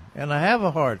trap them, and I have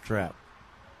a hard trap.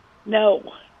 No,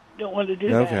 don't want to do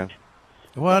Okay. that.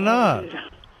 Why not?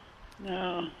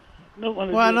 No, don't want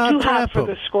to Why do not it. Too hot trap for 'em?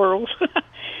 the squirrels.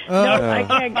 No,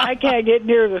 I can't get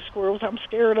near the squirrels. I'm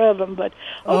scared of them. But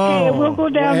okay, we'll go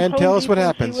down. And to tell Home us what Depot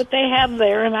and happens. See what they have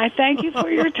there, and I thank you for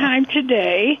your time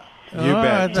today. You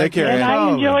bet. Take care, And Ann. I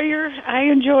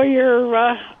enjoy your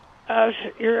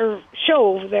show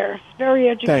over there. It's very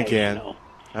educational. Thank you, Ann. All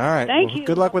right. Thank Well, you.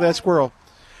 Good luck with that squirrel.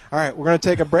 All right, we're going to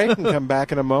take a break and come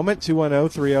back in a moment.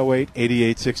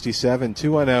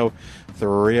 210-308-8867.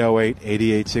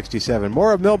 210-308-8867.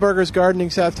 More of Millburgers Gardening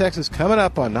South Texas coming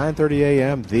up on 9:30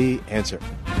 a.m. The Answer.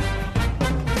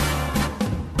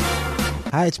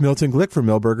 Hi, it's Milton Glick from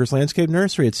Millburgers Landscape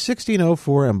Nursery at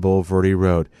 1604 on Boulevardy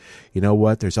Road. You know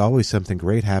what? There's always something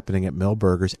great happening at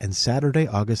Millburgers, and Saturday,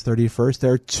 August 31st,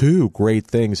 there are two great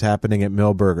things happening at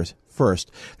Millburgers.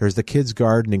 First, there's the kids'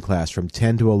 gardening class from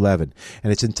 10 to 11,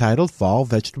 and it's entitled Fall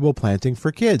Vegetable Planting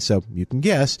for Kids. So you can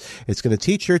guess it's going to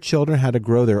teach your children how to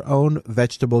grow their own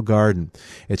vegetable garden.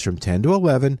 It's from 10 to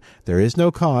 11. There is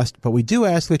no cost, but we do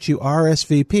ask that you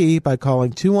RSVP by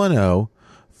calling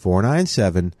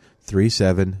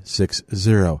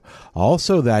 210-497-3760.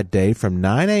 Also that day from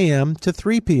 9 a.m. to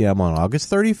 3 p.m. on August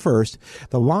 31st,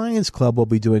 the Lions Club will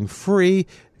be doing free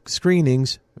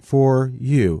screenings for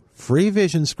you. Free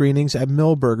vision screenings at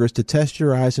Millburgers to test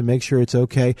your eyes and make sure it's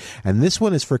okay. And this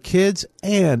one is for kids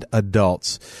and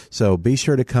adults. So be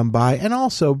sure to come by and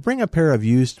also bring a pair of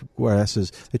used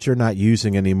glasses that you're not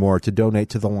using anymore to donate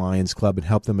to the Lions Club and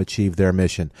help them achieve their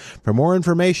mission. For more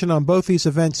information on both these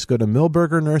events, go to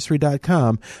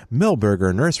millburgernursery.com,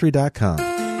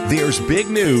 millburgernursery.com. There's big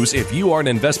news if you are an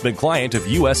investment client of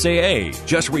USAA.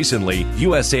 Just recently,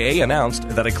 USAA announced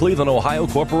that a Cleveland, Ohio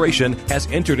corporation has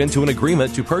entered into an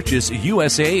agreement to purchase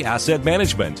USAA Asset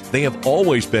Management. They have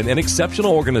always been an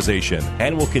exceptional organization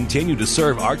and will continue to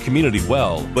serve our community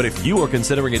well. But if you are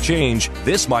considering a change,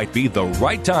 this might be the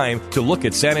right time to look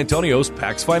at San Antonio's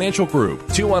Pax Financial Group.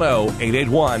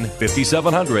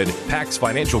 210-881-5700,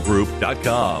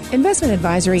 PaxFinancialGroup.com. Investment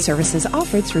advisory services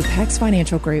offered through Pax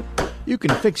Financial Group. You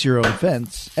can fix your own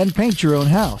fence and paint your own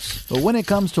house, but when it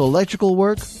comes to electrical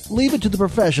work, leave it to the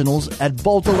professionals at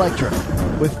Bolt Electric.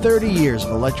 With 30 years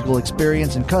of electrical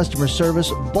experience and customer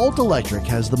service, Bolt Electric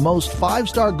has the most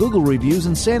 5-star Google reviews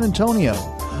in San Antonio.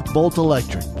 Bolt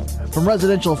Electric. From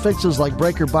residential fixes like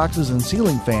breaker boxes and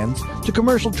ceiling fans to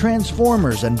commercial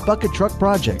transformers and bucket truck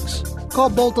projects. Call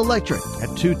Bolt Electric at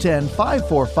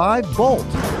 210-545-BOLT.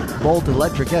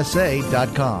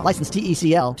 BoltElectricSA.com. License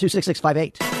TECL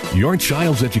 26658. Your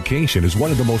child's education is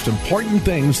one of the most important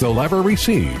things they'll ever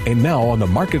receive. And now on the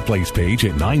Marketplace page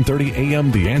at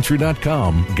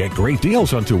 930amtheanswer.com, get great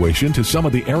deals on tuition to some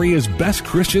of the area's best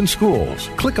Christian schools.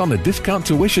 Click on the Discount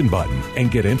Tuition button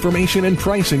and get information and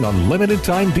pricing on limited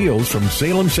time deals from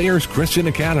Salem Sayers Christian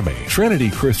Academy, Trinity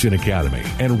Christian Academy,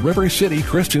 and River City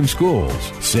Christian Schools.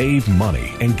 Save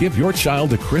money and give your child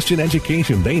the Christian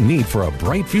education they need for a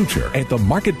bright future at the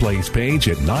Marketplace page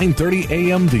at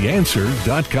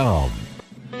 930amtheanswer.com.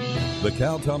 The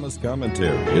Cal Thomas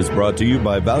Commentary is brought to you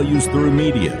by Values Through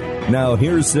Media. Now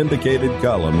here's syndicated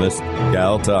columnist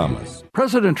Cal Thomas.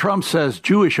 President Trump says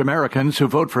Jewish Americans who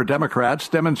vote for Democrats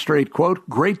demonstrate, quote,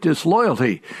 great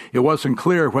disloyalty. It wasn't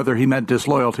clear whether he meant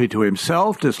disloyalty to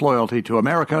himself, disloyalty to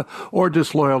America, or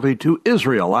disloyalty to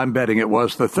Israel. I'm betting it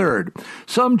was the third.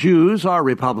 Some Jews are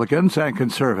Republicans and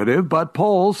conservative, but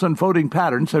polls and voting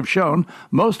patterns have shown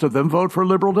most of them vote for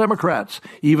liberal Democrats,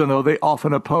 even though they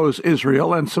often oppose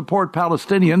Israel and support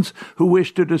Palestinians who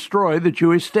wish to destroy the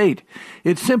Jewish state.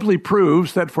 It simply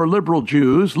proves that for liberal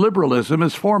Jews, liberalism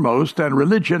is foremost and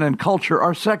religion and culture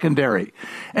are secondary.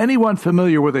 Anyone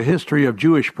familiar with the history of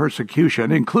Jewish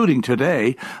persecution, including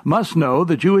today, must know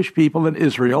the Jewish people in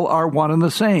Israel are one and the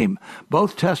same.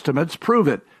 Both testaments prove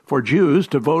it. For Jews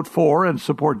to vote for and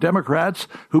support Democrats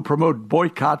who promote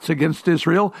boycotts against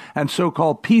Israel and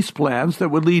so-called peace plans that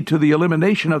would lead to the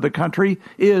elimination of the country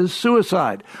is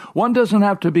suicide. One doesn't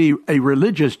have to be a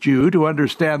religious Jew to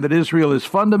understand that Israel is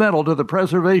fundamental to the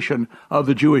preservation of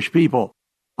the Jewish people.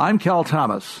 I'm Cal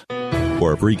Thomas.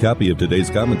 For a free copy of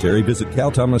today's commentary, visit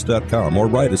calthomas.com or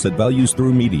write us at Values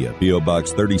Through Media, P.O.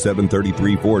 Box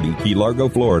 373340, Key Largo,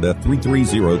 Florida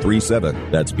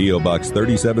 33037. That's P.O. Box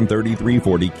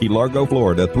 373340, Key Largo,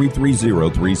 Florida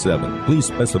 33037. Please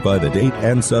specify the date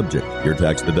and subject. Your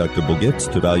tax-deductible gifts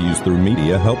to Values Through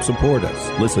Media help support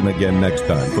us. Listen again next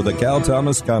time for the Cal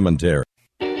Thomas Commentary.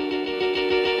 Up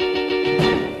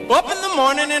in the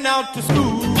morning and out to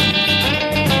school.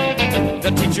 The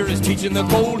teacher is teaching the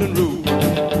golden rule.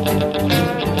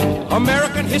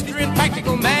 American history and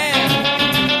practical math.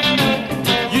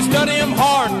 You study them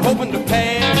hard and hoping to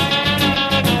pass.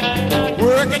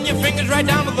 Working your fingers right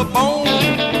down to the bone.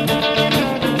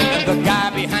 And the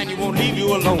guy behind you won't leave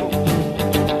you alone.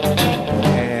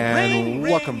 And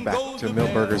welcome back to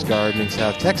Millburgers Gardening,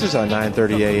 South Texas on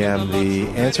 9:30 a.m. The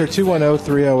Answer,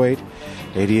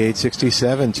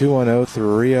 210-308-8867,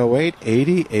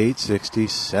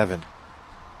 210-308-8867.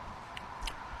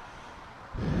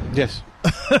 Yes.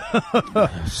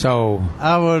 So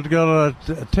I was going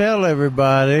to tell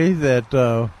everybody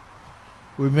that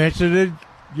we mentioned it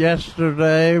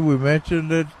yesterday. We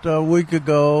mentioned it a week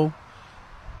ago.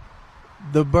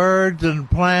 The birds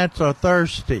and plants are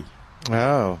thirsty.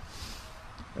 Oh.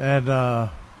 And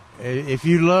if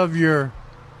you love your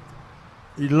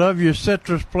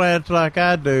citrus plants like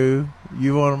I do,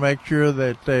 you want to make sure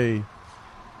that they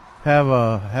have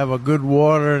a good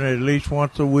watering at least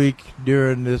once a week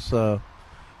during this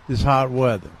hot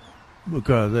weather,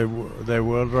 because they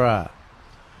will dry.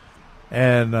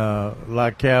 And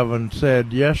like Calvin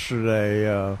said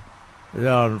yesterday,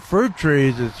 on fruit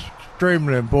trees it's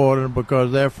extremely important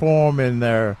because they're forming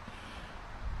their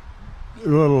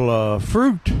little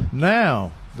fruit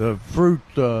now. The fruit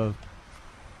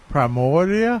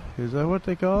primordia, is that what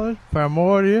they call it?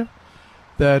 Primordia,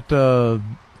 that'll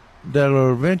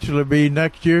eventually be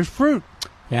next year's fruit.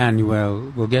 Yeah, and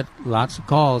we'll get lots of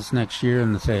calls next year,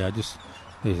 and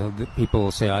people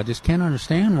will say, I just can't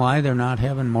understand why they're not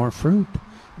having more fruit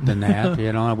than that.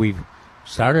 We've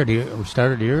started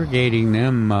irrigating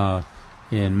them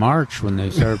in March when they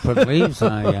started putting leaves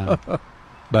on.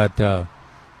 But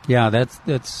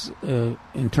that's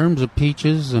in terms of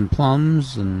peaches and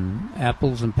plums and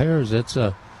apples and pears. It's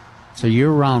a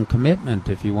year-round commitment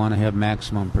if you want to have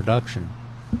maximum production.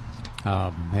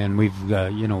 And we've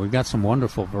got some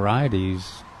wonderful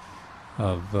varieties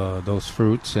of those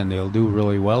fruits, and they'll do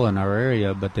really well in our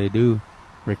area, but they do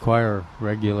require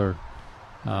regular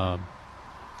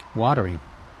watering.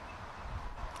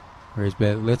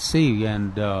 Let's see,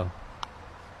 and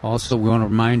also we want to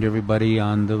remind everybody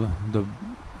on the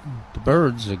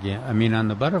birds again. I mean, on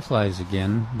the butterflies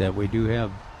again, that we do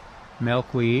have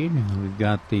milkweed. We've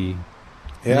got the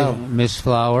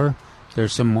mistflower.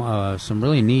 There's some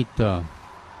really neat of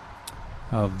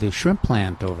the shrimp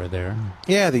plant over there.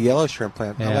 Yeah, the yellow shrimp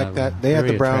plant. I like that. They have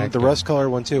the brown, the rust color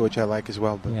one too, which I like as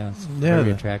well. But it's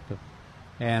very attractive.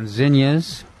 And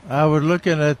zinnias. I was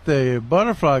looking at the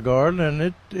butterfly garden,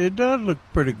 and it does look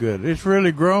pretty good. It's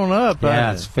really grown up.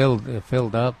 Yeah, it's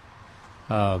filled up.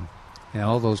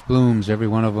 All those blooms, every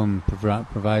one of them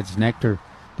provides nectar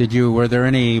Were there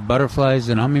any butterflies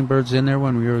and hummingbirds in there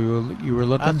when you were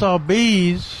looking? I saw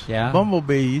bees,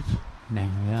 bumblebees.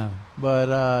 Yeah.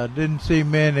 But didn't see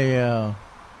many.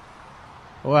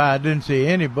 I didn't see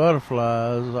any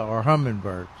butterflies or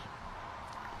hummingbirds.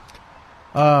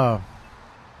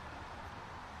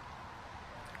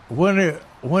 When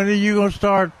are you going to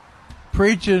start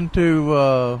preaching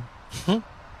to the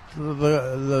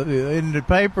in the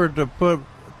paper to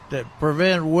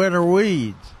prevent winter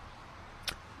weeds?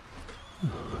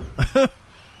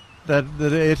 that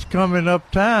it's coming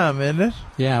up time, isn't it?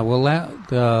 Yeah. Well,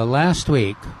 last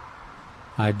week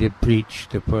I did preach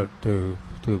to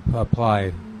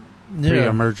apply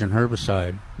pre-emergent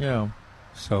herbicide. Yeah.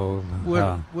 So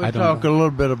we'll talk a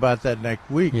little bit about that next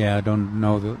week. Yeah, I don't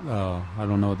know that.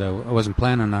 I wasn't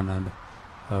planning on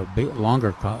a big,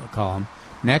 longer column.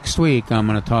 Next week, I'm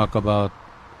going to talk about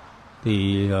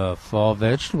the fall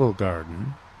vegetable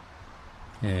garden,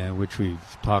 which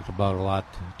we've talked about a lot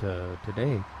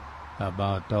today,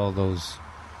 about all those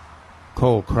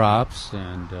cold crops,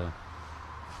 and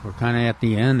we're kind of at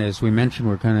the end, as we mentioned.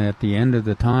 We're kind of at the end of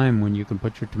the time when you can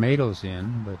put your tomatoes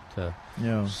in, but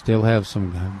still have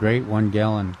some great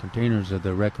 1-gallon containers of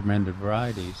the recommended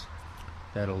varieties.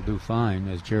 That'll do fine.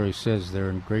 As Jerry says, they're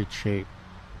in great shape.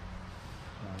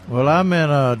 Well, I'm in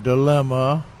a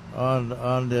dilemma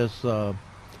on this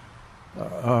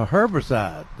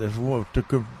herbicide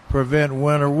to prevent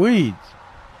winter weeds,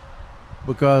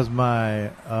 because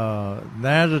now's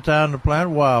the time to plant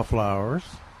wildflowers,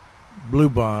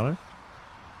 bluebonnet.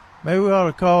 Maybe we ought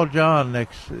to call John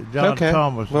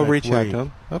Thomas. We'll next reach week. out to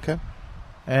him. Okay.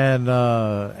 And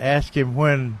ask him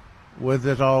when,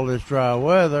 with all this dry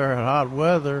weather and hot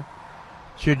weather,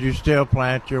 should you still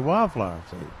plant your wildflower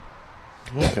seed?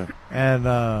 Okay. And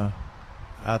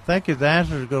I think his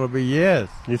answer is going to be yes.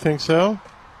 You think so?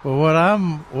 Well,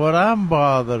 what I'm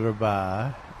bothered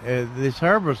by this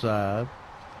herbicide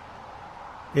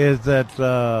is that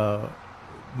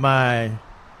my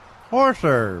horse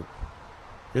herb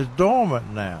is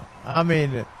dormant now. I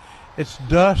mean, it's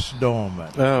dust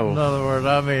dormant. Oh. In other words,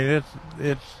 I mean,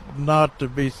 it's not to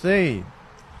be seen.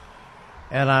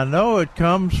 And I know it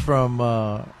comes from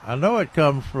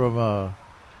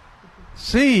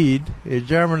seed. It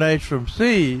germinates from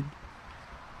seed.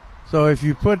 So if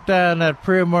you put down that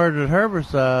pre-emergent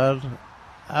herbicide,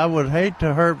 I would hate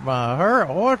to hurt my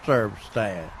horse herb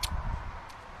stand.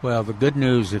 Well, the good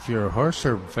news, if you're a horse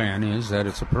herb fan, is that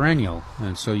it's a perennial,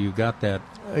 and so you got that.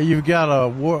 You've got a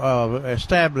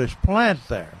established plant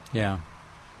there. Yeah,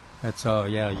 that's all.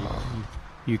 Yeah,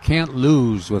 you can't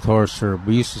lose with horse herb.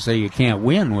 We used to say you can't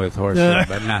win with horse herb,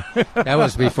 but now that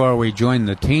was before we joined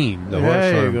the team, the horse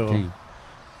herb team.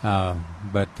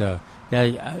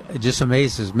 It just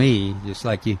amazes me. Just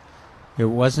like it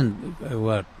wasn't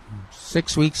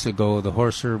 6 weeks ago the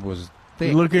horse herb was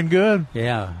thick. Looking good.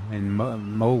 Yeah, and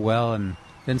mow well, and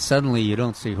then suddenly you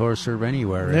don't see horse herb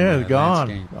anywhere. Yeah, it's gone.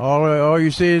 Landscape. All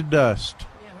you see is dust.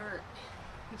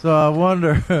 So I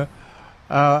wonder,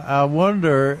 I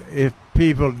wonder if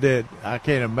people did. I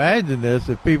can't imagine this.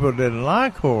 If people didn't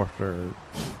like horse herb,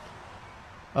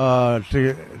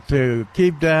 to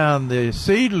keep down the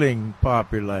seedling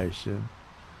population,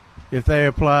 if they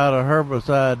applied a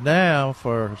herbicide now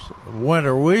for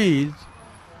winter weeds,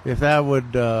 if that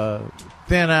would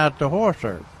thin out the horse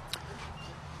herb.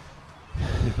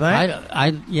 You think?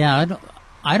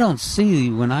 I don't see,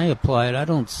 when I apply it, I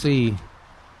don't see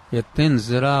it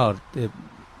thins it out. It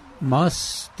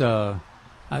must,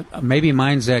 maybe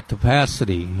mine's at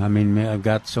capacity. I mean, I've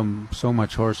got so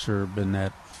much horse herb in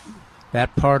that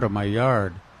part of my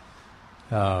yard.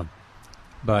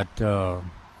 But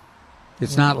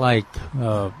it's not like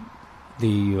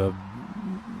the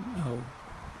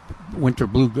winter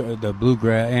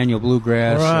annual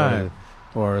bluegrass, right,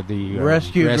 or the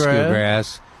rescue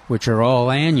grass, which are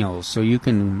all annuals, so you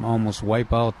can almost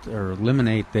wipe out or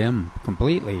eliminate them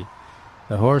completely.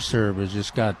 The horse herb has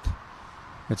just got,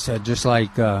 it's just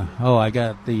like, I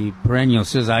got the perennial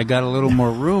says I got a little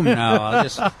more room now. I'll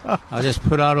just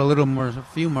put out a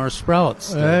few more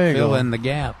sprouts to fill in the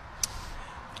gap.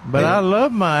 But I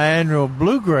love my annual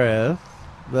bluegrass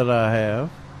that I have.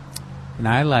 And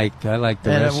I like the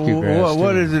rescue grass.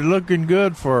 What is it looking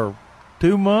good for?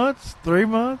 2 months? 3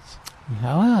 months?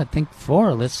 Well, I think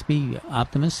 4. Let's be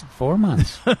optimistic. 4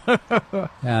 months.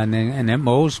 and it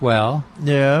mows well.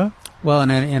 Yeah. Well,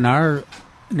 and in our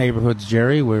neighborhoods,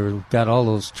 Jerry, we've got all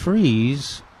those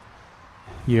trees.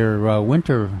 Your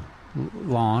winter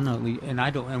lawn,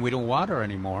 and we don't water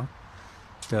anymore.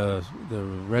 The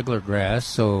regular grass,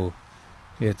 so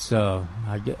it's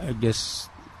I guess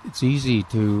it's easy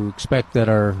to expect that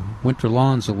our winter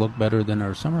lawns will look better than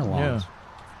our summer lawns.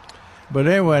 But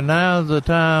anyway, now's the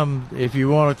time if you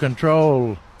want to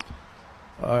control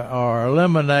or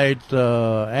eliminate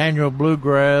annual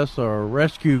bluegrass or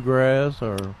rescue grass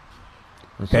or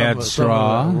bad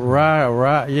straw.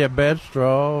 Rye, bad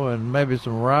straw, and maybe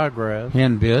some ryegrass.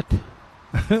 Henbit.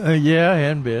 Yeah,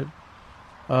 henbit.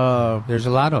 There's a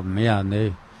lot of them, yeah, and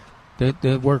they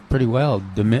work pretty well.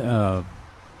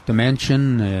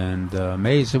 Dimension and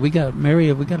maize. Have we got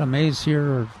a maize here?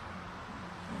 Or?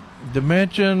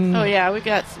 Dimension. Oh yeah,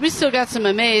 we still got some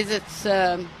maize. It's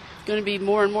going to be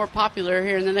more and more popular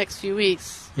here in the next few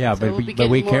weeks. Yeah, so but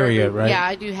we carry it, right? Yeah,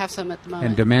 I do have some at the moment.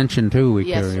 And Dimension too, we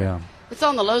yes, carry. sir. Yeah. It's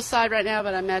on the low side right now,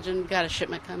 but I imagine we've got a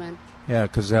shipment coming. Yeah,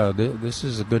 because this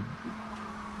is a good.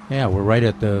 Yeah, we're right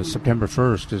at the September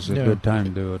 1st is a good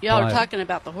time to apply. Y'all are talking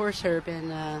about the horse herb,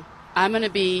 and I'm going to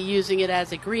be using it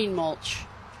as a green mulch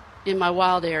in my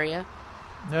wild area.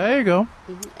 There you go.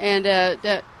 And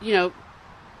that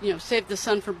save the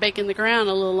sun from baking the ground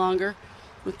a little longer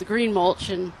with the green mulch,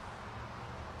 and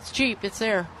it's cheap. It's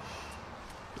there.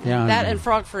 Yeah, that and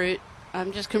frog fruit.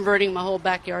 I'm just converting my whole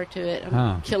backyard to it.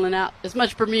 I'm killing out as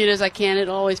much Bermuda as I can.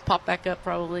 It'll always pop back up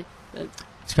probably. But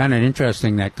it's kind of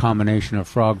interesting, that combination of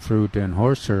frog fruit and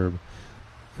horse herb,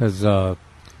 because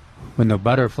when the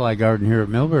butterfly garden here at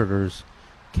Milberger's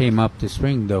came up this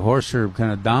spring, the horse herb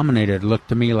kind of dominated. It looked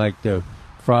to me like the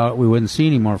frog. We wouldn't see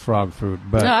any more frog fruit.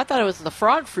 But no, I thought it was the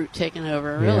frog fruit taking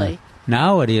over. Really? Yeah.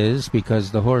 Now it is,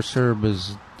 because the horse herb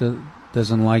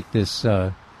doesn't like this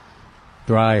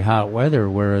dry, hot weather,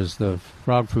 whereas the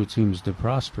frog fruit seems to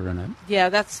prosper in it. Yeah,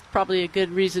 that's probably a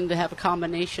good reason to have a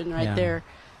combination right there,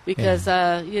 because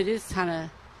it is kind of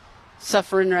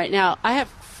suffering right now. I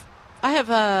have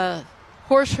a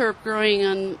horse herb growing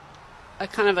on a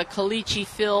kind of a caliche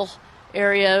fill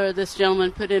area where this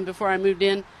gentleman put in before I moved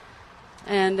in,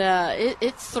 and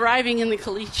it's thriving in the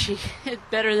caliche. It's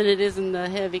better than it is in the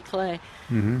heavy clay.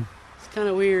 Mm-hmm. It's kind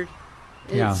of weird.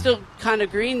 Yeah. It's still kind of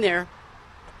green there.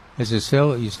 Is it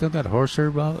still? You still got horse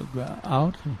herb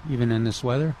out even in this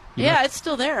weather? It's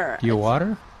still there. Do you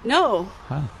water? No.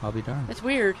 Huh, I'll be darned. It's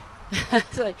weird.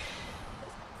 It's like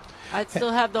I'd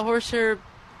still have the horse herb.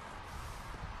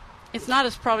 It's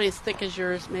not probably as thick as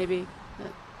yours, maybe.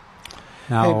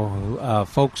 Now,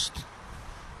 folks,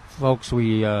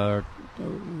 we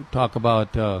talk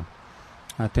about.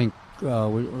 I think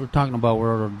we're talking about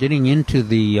we're getting into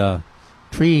the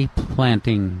tree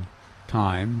planting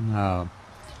time.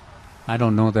 I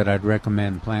don't know that I'd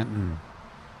recommend planting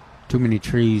too many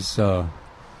trees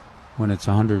when it's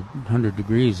 100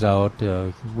 degrees out.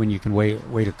 When you can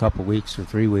wait a couple weeks or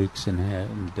 3 weeks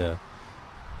and a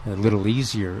little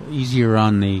easier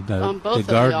on the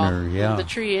gardener, yeah, the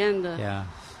tree and the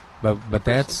But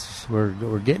that's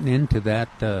we're getting into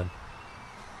that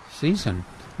season.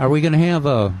 Are we going to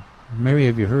have Mary?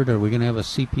 Have you heard? Are we going to have a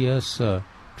CPS?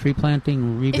 Tree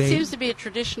planting rebate? It seems to be a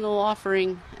traditional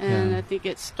offering, and I think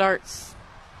it starts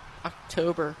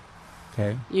October.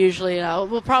 Okay. Usually,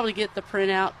 we'll probably get the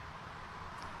printout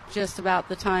just about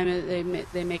the time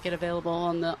they make it available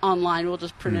on the online. We'll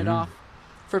just print it off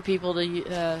for people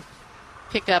to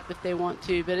pick up if they want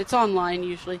to, but it's online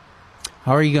usually.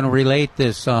 How are you going to relate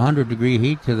this 100-degree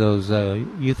heat to those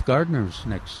youth gardeners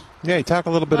next? Yeah, you talk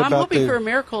a little bit about. I'm hoping for a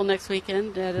miracle next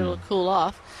weekend that it'll cool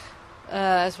off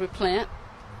as we plant.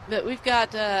 But we've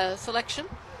got a selection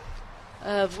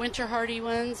of winter hardy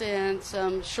ones and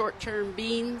some short-term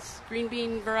beans, green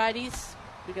bean varieties.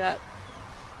 We got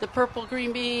the purple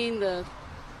green bean, the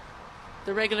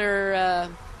regular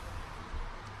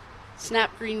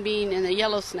snap green bean, and the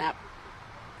yellow snap,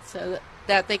 so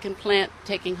that they can plant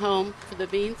taking home for the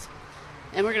beans.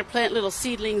 And we're going to plant little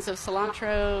seedlings of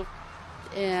cilantro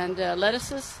and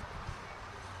lettuces.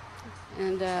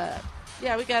 And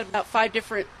we got about 5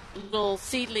 different little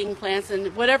seedling plants,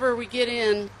 and whatever we get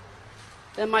in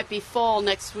that might be fall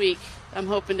next week, I'm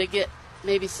hoping to get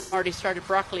maybe some already started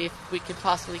broccoli if we could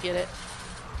possibly get it.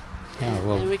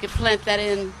 And we could plant that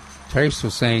in. Trace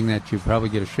was saying that you'd probably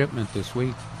get a shipment this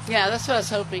week. Yeah, that's what I was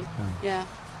hoping. Yeah.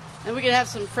 And we could have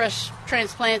some fresh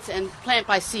transplants and plant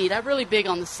by seed. I'm really big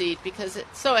on the seed because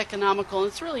it's so economical and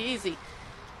it's really easy.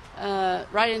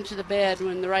 Right into the bed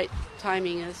when the right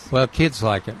timing is. Well, kids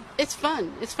like it. It's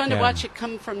fun. It's fun to watch it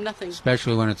come from nothing.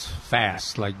 Especially when it's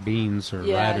fast, like beans or radishes.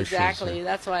 Yeah, exactly.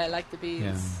 That's why I like the beans.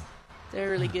 Yeah.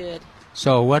 They're really good.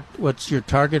 So what's your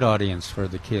target audience for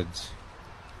the kids?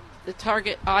 The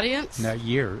target audience? That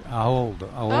year. How old?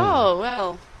 Oh,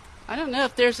 well, I don't know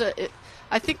if there's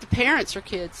I think the parents are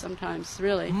kids sometimes,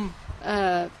 really.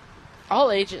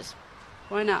 All ages.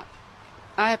 Why not?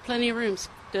 I have plenty of rooms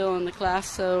still in the class,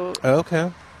 so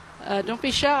okay. Don't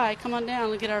be shy. Come on down.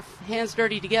 We'll get our hands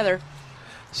dirty together.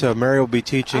 So Mary will be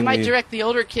teaching. I might direct the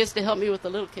older kids to help me with the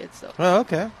little kids. So. Oh,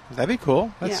 okay. That'd be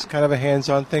cool. That's kind of a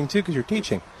hands-on thing, too, because you're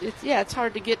teaching. It's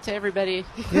hard to get to everybody.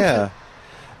 Yeah.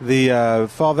 The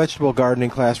fall vegetable gardening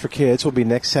class for kids will be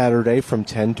next Saturday from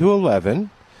 10 to 11.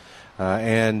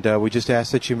 And we just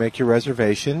ask that you make your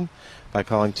reservation by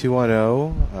calling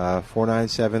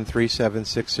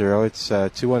 210-497-3760. It's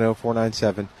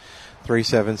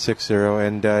 210-497-3760.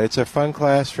 And it's a fun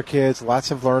class for kids.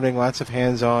 Lots of learning, lots of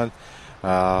hands-on,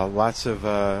 lots of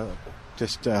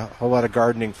just a whole lot of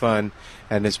gardening fun.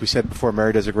 And as we said before,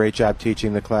 Mary does a great job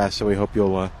teaching the class, so we hope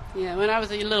you'll... Yeah, when I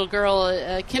was a little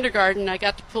girl, kindergarten, I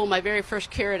got to pull my very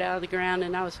first carrot out of the ground,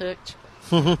 and I was hooked.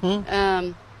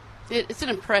 It's an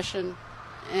impression,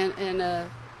 and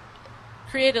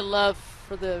create a love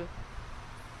for the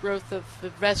growth of the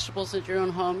vegetables at your own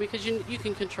home, because you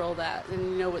can control that,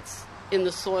 and you know what's in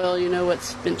the soil, you know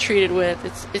what's been treated with.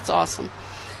 It's awesome.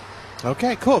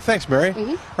 Okay, cool. Thanks, Mary.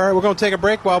 All right, we're going to take a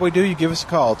break. While we do, you give us a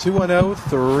call,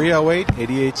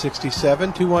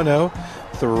 210-308-8867,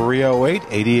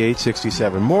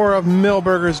 210-308-8867. More of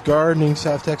Milberger's Gardening,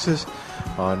 South Texas,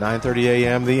 on 9:30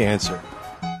 a.m. The Answer.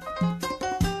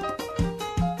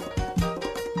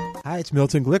 Hi, it's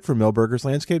Milton Glick from Milberger's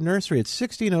Landscape Nursery at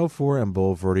 1604 on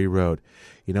Bulverde Road.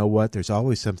 You know what? There's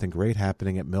always something great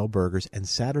happening at Milberger's, and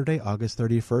Saturday, August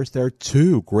 31st, there are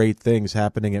two great things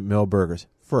happening at Milberger's.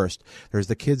 First, there's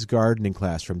the kids' gardening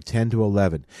class from 10 to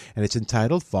 11, and it's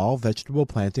entitled Fall Vegetable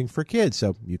Planting for Kids.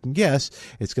 So you can guess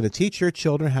it's going to teach your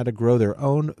children how to grow their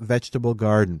own vegetable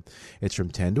garden. It's from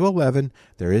 10 to 11.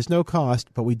 There is no cost,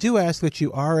 but we do ask that you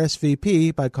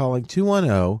RSVP by calling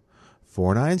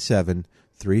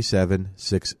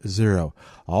 210-497-3760.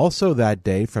 Also that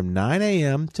day from 9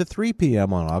 a.m. to 3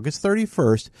 p.m. on August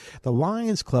 31st, the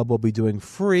Lions Club will be doing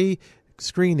free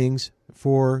screenings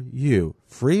for you.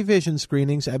 Free vision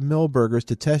screenings at Milberger's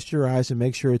to test your eyes and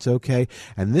make sure it's okay.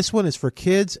 And this one is for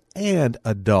kids and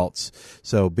adults.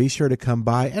 So be sure to come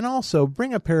by, and also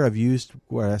bring a pair of used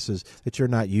glasses that you're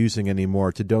not using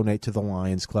anymore to donate to the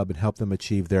Lions Club and help them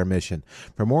achieve their mission.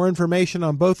 For more information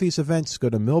on both these events, go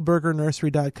to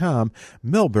milbergernursery.com,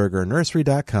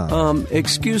 milbergernursery.com.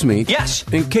 Excuse me. Yes.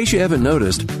 In case you haven't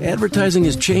noticed, advertising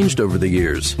has changed over the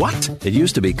years. What? It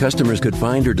used to be customers could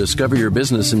find or discover your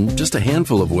business in just a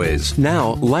handful of ways. Now,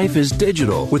 life is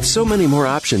digital with so many more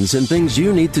options and things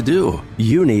you need to do.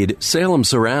 You need Salem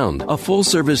Surround, a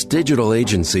full-service digital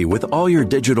agency with all your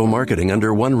digital marketing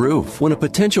under one roof. When a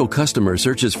potential customer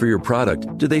searches for your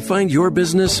product, do they find your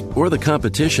business or the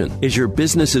competition? Is your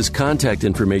business's contact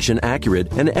information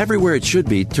accurate and everywhere it should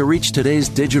be to reach today's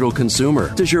digital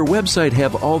consumer? Does your website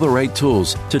have all the right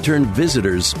tools to turn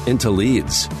visitors into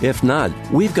leads? If not,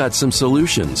 we've got some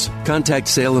solutions. Contact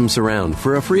Salem Surround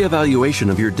for a free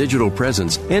evaluation of your digital presence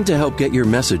and to help get your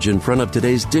message in front of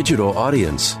today's digital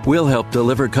audience. We'll help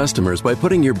deliver customers by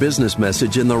putting your business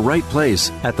message in the right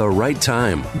place at the right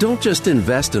time. Don't just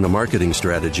invest in a marketing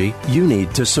strategy. You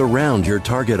need to surround your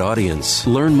target audience.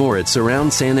 Learn more at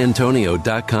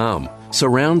surroundsanantonio.com.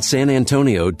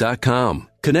 surroundsanantonio.com.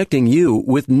 Connecting you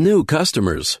with new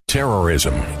customers.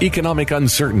 Terrorism, economic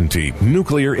uncertainty,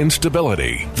 nuclear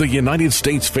instability. The United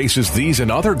States faces these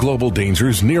and other global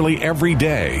dangers nearly every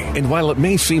day. And while it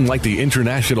may seem like the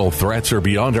international threats are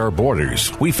beyond our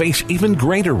borders, we face even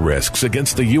greater risks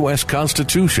against the U.S.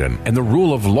 Constitution and the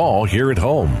rule of law here at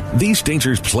home. These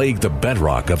dangers plague the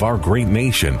bedrock of our great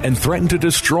nation and threaten to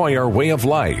destroy our way of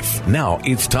life. Now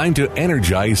it's time to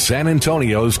energize San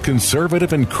Antonio's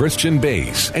conservative and Christian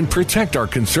base and protect our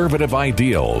conservative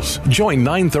ideals. Join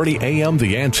 9:30 a.m.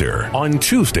 The Answer on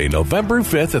Tuesday, November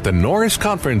 5th at the Norris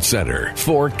Conference Center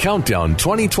for Countdown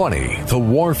 2020, The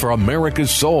War for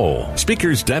America's Soul.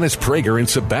 Speakers Dennis Prager and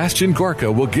Sebastian Gorka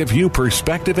will give you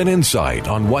perspective and insight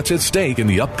on what's at stake in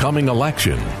the upcoming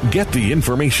election. Get the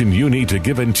information you need to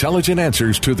give intelligent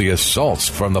answers to the assaults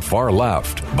from the far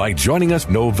left by joining us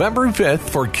November 5th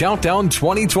for Countdown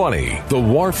 2020, The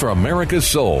War for America's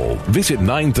Soul. Visit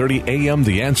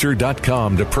 930amtheanswer.com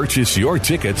to purchase your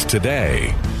tickets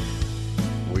today.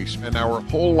 We spend our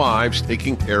whole lives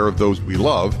taking care of those we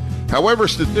love. However,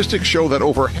 statistics show that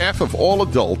over half of all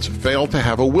adults fail to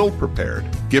have a will prepared.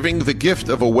 Giving the gift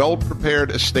of a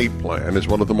well-prepared estate plan is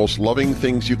one of the most loving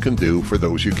things you can do for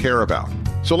those you care about.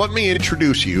 So let me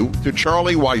introduce you to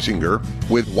Charlie Weisinger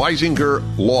with Weisinger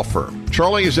Law Firm.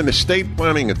 Charlie is an estate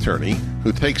planning attorney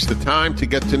who takes the time to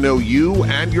get to know you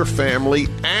and your family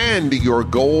and your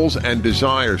goals and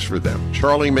desires for them.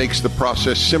 Charlie makes the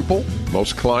process simple.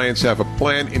 Most clients have a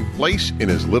plan in place in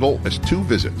as little as 2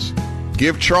 visits.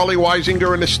 Give Charlie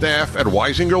Weisinger and the staff at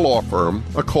Weisinger Law Firm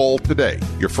a call today.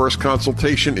 Your first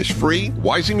consultation is free.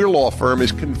 Weisinger Law Firm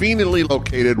is conveniently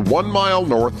located 1 mile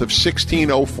north of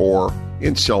 1604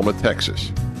 in Selma,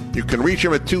 Texas. You can reach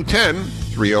them at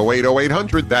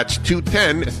 210-308-0800. That's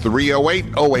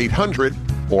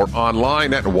 210-308-0800. Or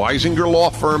online at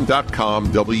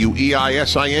weisingerlawfirm.com,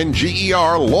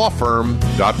 WEISINGER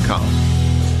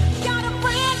lawfirm.com. Got a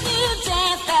brand new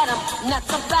dance that I'm nuts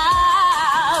about.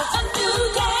 A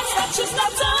new dance that she's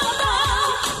nuts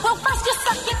about. Well, first you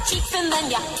suck your cheeks and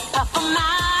then you puff them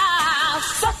out.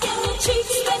 Sucking your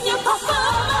cheeks, then you puff them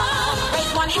out.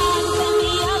 Raise one hand, then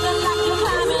the other like you're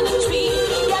climbing a tree.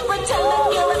 Yeah,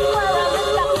 pretending you're a squirrel and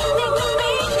nothing to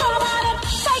be. Come on and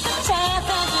take a chance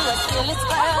and do a silly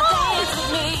squirrel dance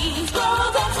with me.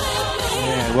 Squirrel dance with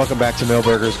me. And welcome back to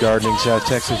Millburgers Gardening, South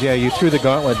Texas. Yeah, you threw the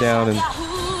gauntlet down, and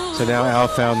so now Al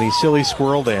found the silly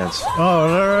squirrel dance. Oh,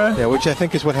 is that right? Yeah, which I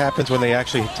think is what happens when they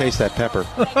actually taste that pepper.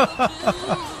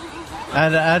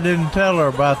 I didn't tell her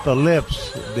about the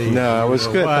lips. No, it was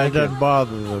good. Why it Thank you. doesn't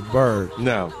bother the bird.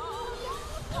 No.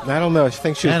 I don't know. I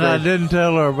think she was And I didn't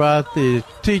tell her about the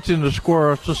teaching the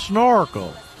squirrels to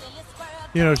snorkel.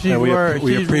 You know, she's Yeah, we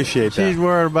she's- appreciate that. She's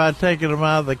worried about taking them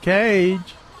out of the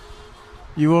cage.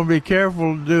 You want to be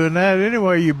careful doing that.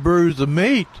 Anyway, you bruise the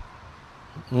meat.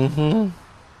 Mm-hmm.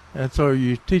 And so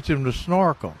you teach them to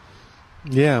snorkel.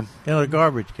 Yeah. In a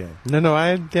garbage can. No,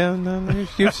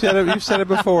 you've said it. You've said it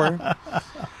before.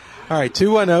 All right,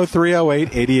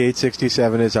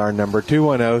 210-308-8867 is our number.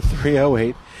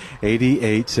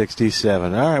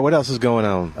 210-308-8867. All right, what else is going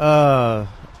on? I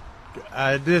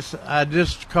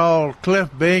just called Cliff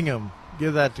Bingham.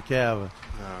 Give that to Calvin.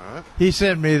 All right. He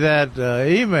sent me that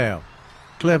email.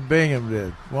 Cliff Bingham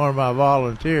did, one of my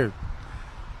volunteers,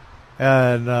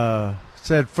 and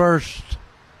said first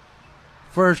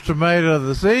tomato of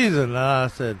the season. And I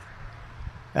said,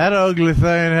 that ugly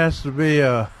thing has to be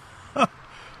a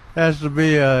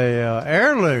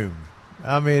heirloom.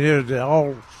 I mean, it's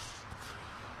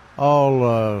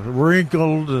all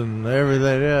wrinkled and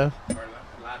everything else.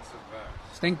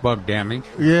 Stink bug damage.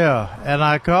 Yeah, and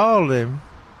I called him,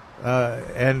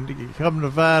 and come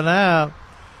to find out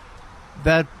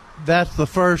that that's the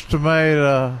first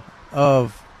tomato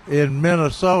in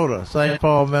Minnesota, St.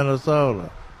 Paul, Minnesota,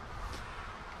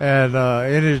 and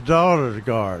in his daughter's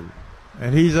garden,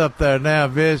 and he's up there now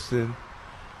visiting,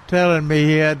 telling me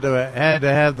he had to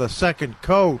have the second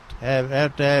coat,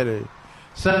 have to have a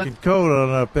second coat on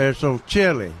up there, so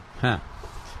chilly. Huh.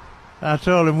 I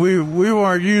told him we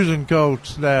weren't using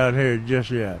coats down here just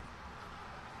yet.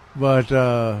 But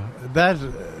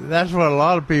that's what a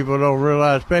lot of people don't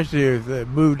realize, especially if they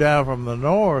move down from the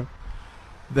north,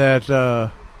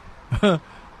 that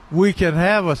we can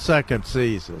have a second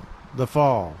season, the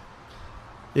fall,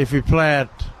 if you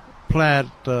plant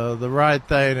the right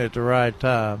thing at the right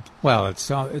time. Well,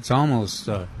 it's almost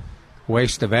a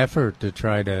waste of effort to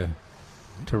try to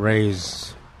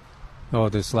raise.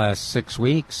 This last 6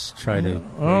 weeks, try to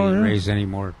raise any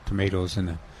more tomatoes in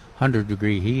the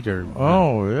 100-degree heat or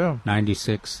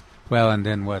 96. Well, and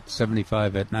then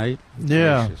 75 at night?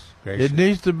 Yeah. Gracious. It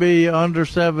needs to be under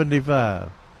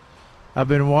 75. I've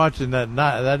been watching that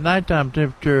nighttime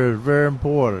temperature is very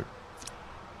important.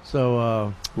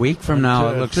 So week from now,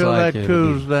 it looks until like that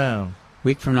cools down.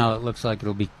 Week from now, it looks like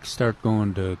it'll start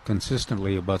going to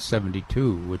consistently about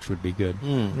 72, which would be good.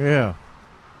 Yeah.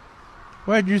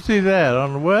 Where'd you see that?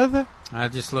 On the weather? I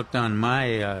just looked on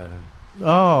my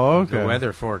the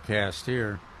weather forecast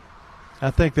here.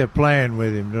 I think they're playing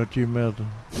with him, don't you,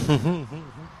 Milton?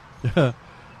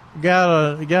 Got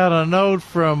a note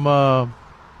from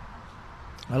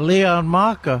Leon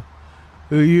Maka,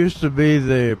 who used to be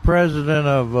the president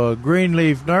of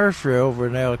Greenleaf Nursery over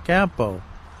in El Campo,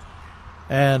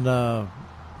 and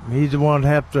he's the one who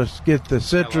helped us get the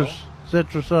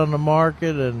citrus on the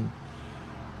market, and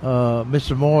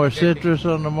Mr. Moore's citrus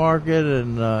on the market,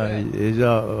 and his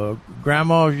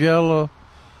Grandma's yellow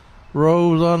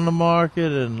rose on the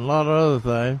market, and a lot of other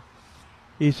things.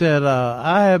 He said,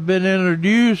 I have been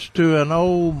introduced to an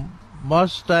old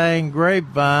Mustang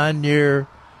grapevine near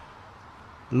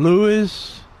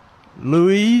Louise,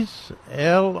 Louise,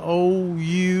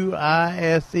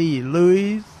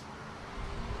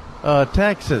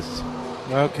 Texas.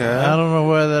 Okay. I don't know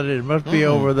where that is. Must be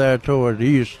over there toward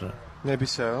Houston. Maybe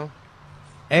so.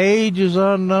 Age is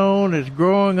unknown. It's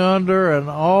growing under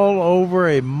and all over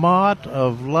a mott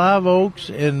of live oaks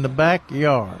in the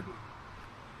backyard.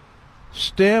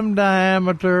 Stem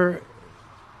diameter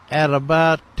at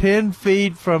about 10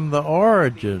 feet from the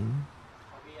origin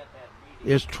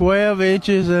is 12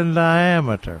 inches in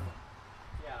diameter.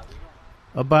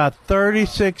 about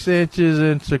 36 inches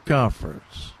in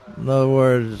circumference. In other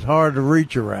words, it's hard to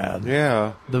reach around.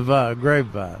 Yeah. The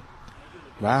grapevine.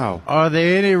 Wow. Are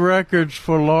there any records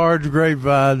for large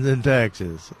grapevines in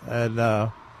Texas? And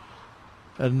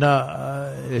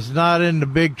it's not in the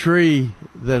big tree.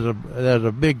 There's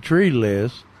a big tree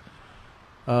list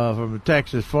from the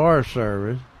Texas Forest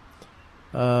Service,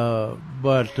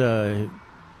 but it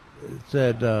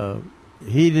said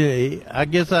I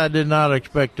guess I did not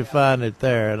expect to find it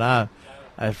there, and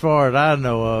as far as I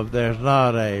know of, there's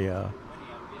not a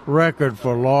record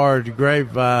for large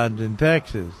grapevines in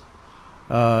Texas.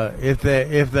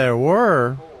 If there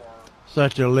were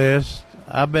such a list,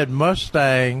 I bet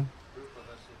Mustang,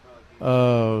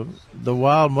 the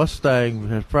wild Mustang,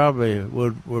 would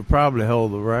probably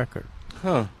hold the record.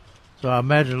 Huh. So I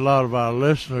imagine a lot of our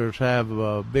listeners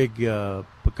have big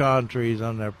pecan trees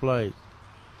on their plate,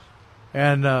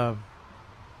 and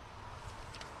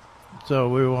so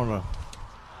we want to.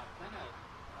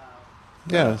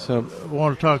 Yeah, so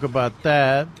want to talk about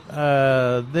that.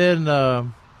 Then,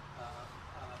 Doctor.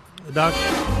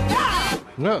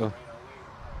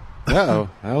 Uh-oh.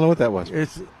 I don't know what that was.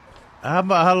 How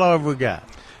long have we got?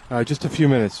 Just a few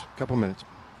minutes. Couple minutes.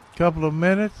 Couple of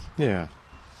minutes? Yeah.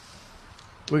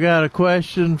 We got a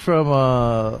question from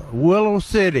Willow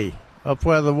City, up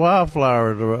where the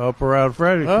wildflowers are, up around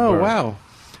Fredericksburg. Oh, wow.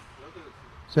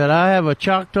 Said, I have a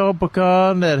Choctaw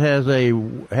pecan that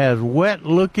has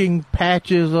wet-looking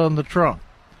patches on the trunk.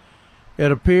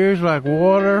 It appears like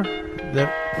water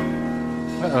that...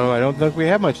 Uh-oh, I don't think we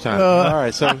have much time. All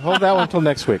right, so hold that one until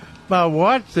next week. My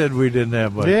watch said we didn't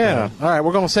have much time. All right,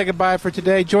 we're going to say goodbye for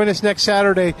today. Join us next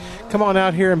Saturday. Come on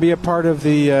out here and be a part of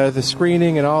the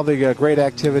screening and all the great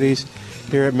activities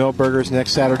here at Milberger's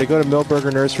next Saturday. Go to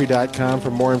milbergernursery.com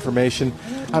for more information.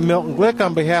 I'm Milton Glick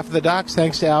on behalf of the docs.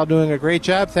 Thanks to Al doing a great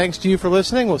job. Thanks to you for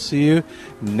listening. We'll see you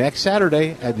next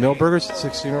Saturday at Milberger's at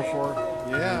 1604.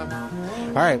 Yeah.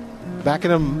 All right, back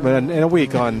in a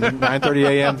week on 9:30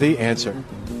 a.m. The Answer.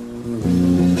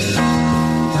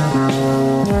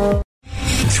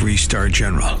 3-star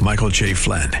General Michael J.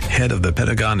 Flynn, head of the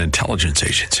Pentagon Intelligence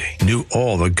Agency, knew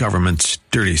all the government's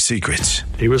dirty secrets.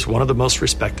 He was one of the most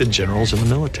respected generals in the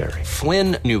military.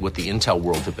 Flynn knew what the intel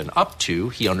world had been up to.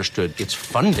 He understood its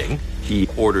funding. He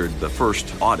ordered the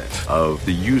first audit of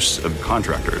the use of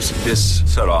contractors. This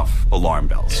set off alarm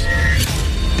bells.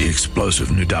 The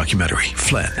explosive new documentary,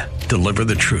 Flynn, Deliver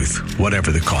the Truth,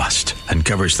 Whatever the Cost,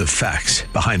 uncovers the facts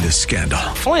behind this scandal.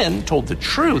 Flynn told the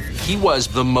truth. He was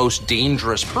the most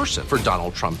dangerous person for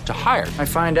Donald Trump to hire. I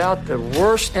find out the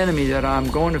worst enemy that I'm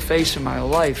going to face in my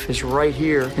life is right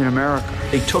here in America.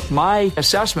 They took my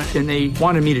assessment and they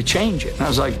wanted me to change it. And I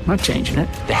was like, I'm not changing it.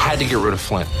 They had to get rid of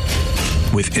Flynn.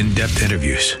 With in-depth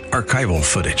interviews, archival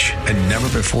footage, and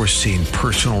never-before-seen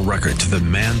personal records of the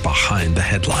man behind the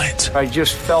headlines. I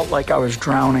just felt like I was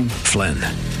drowning. Flynn,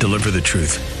 Deliver the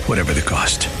Truth, Whatever the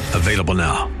Cost. Available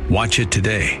now. Watch it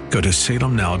today. Go to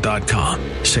salemnow.com.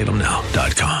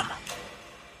 salemnow.com.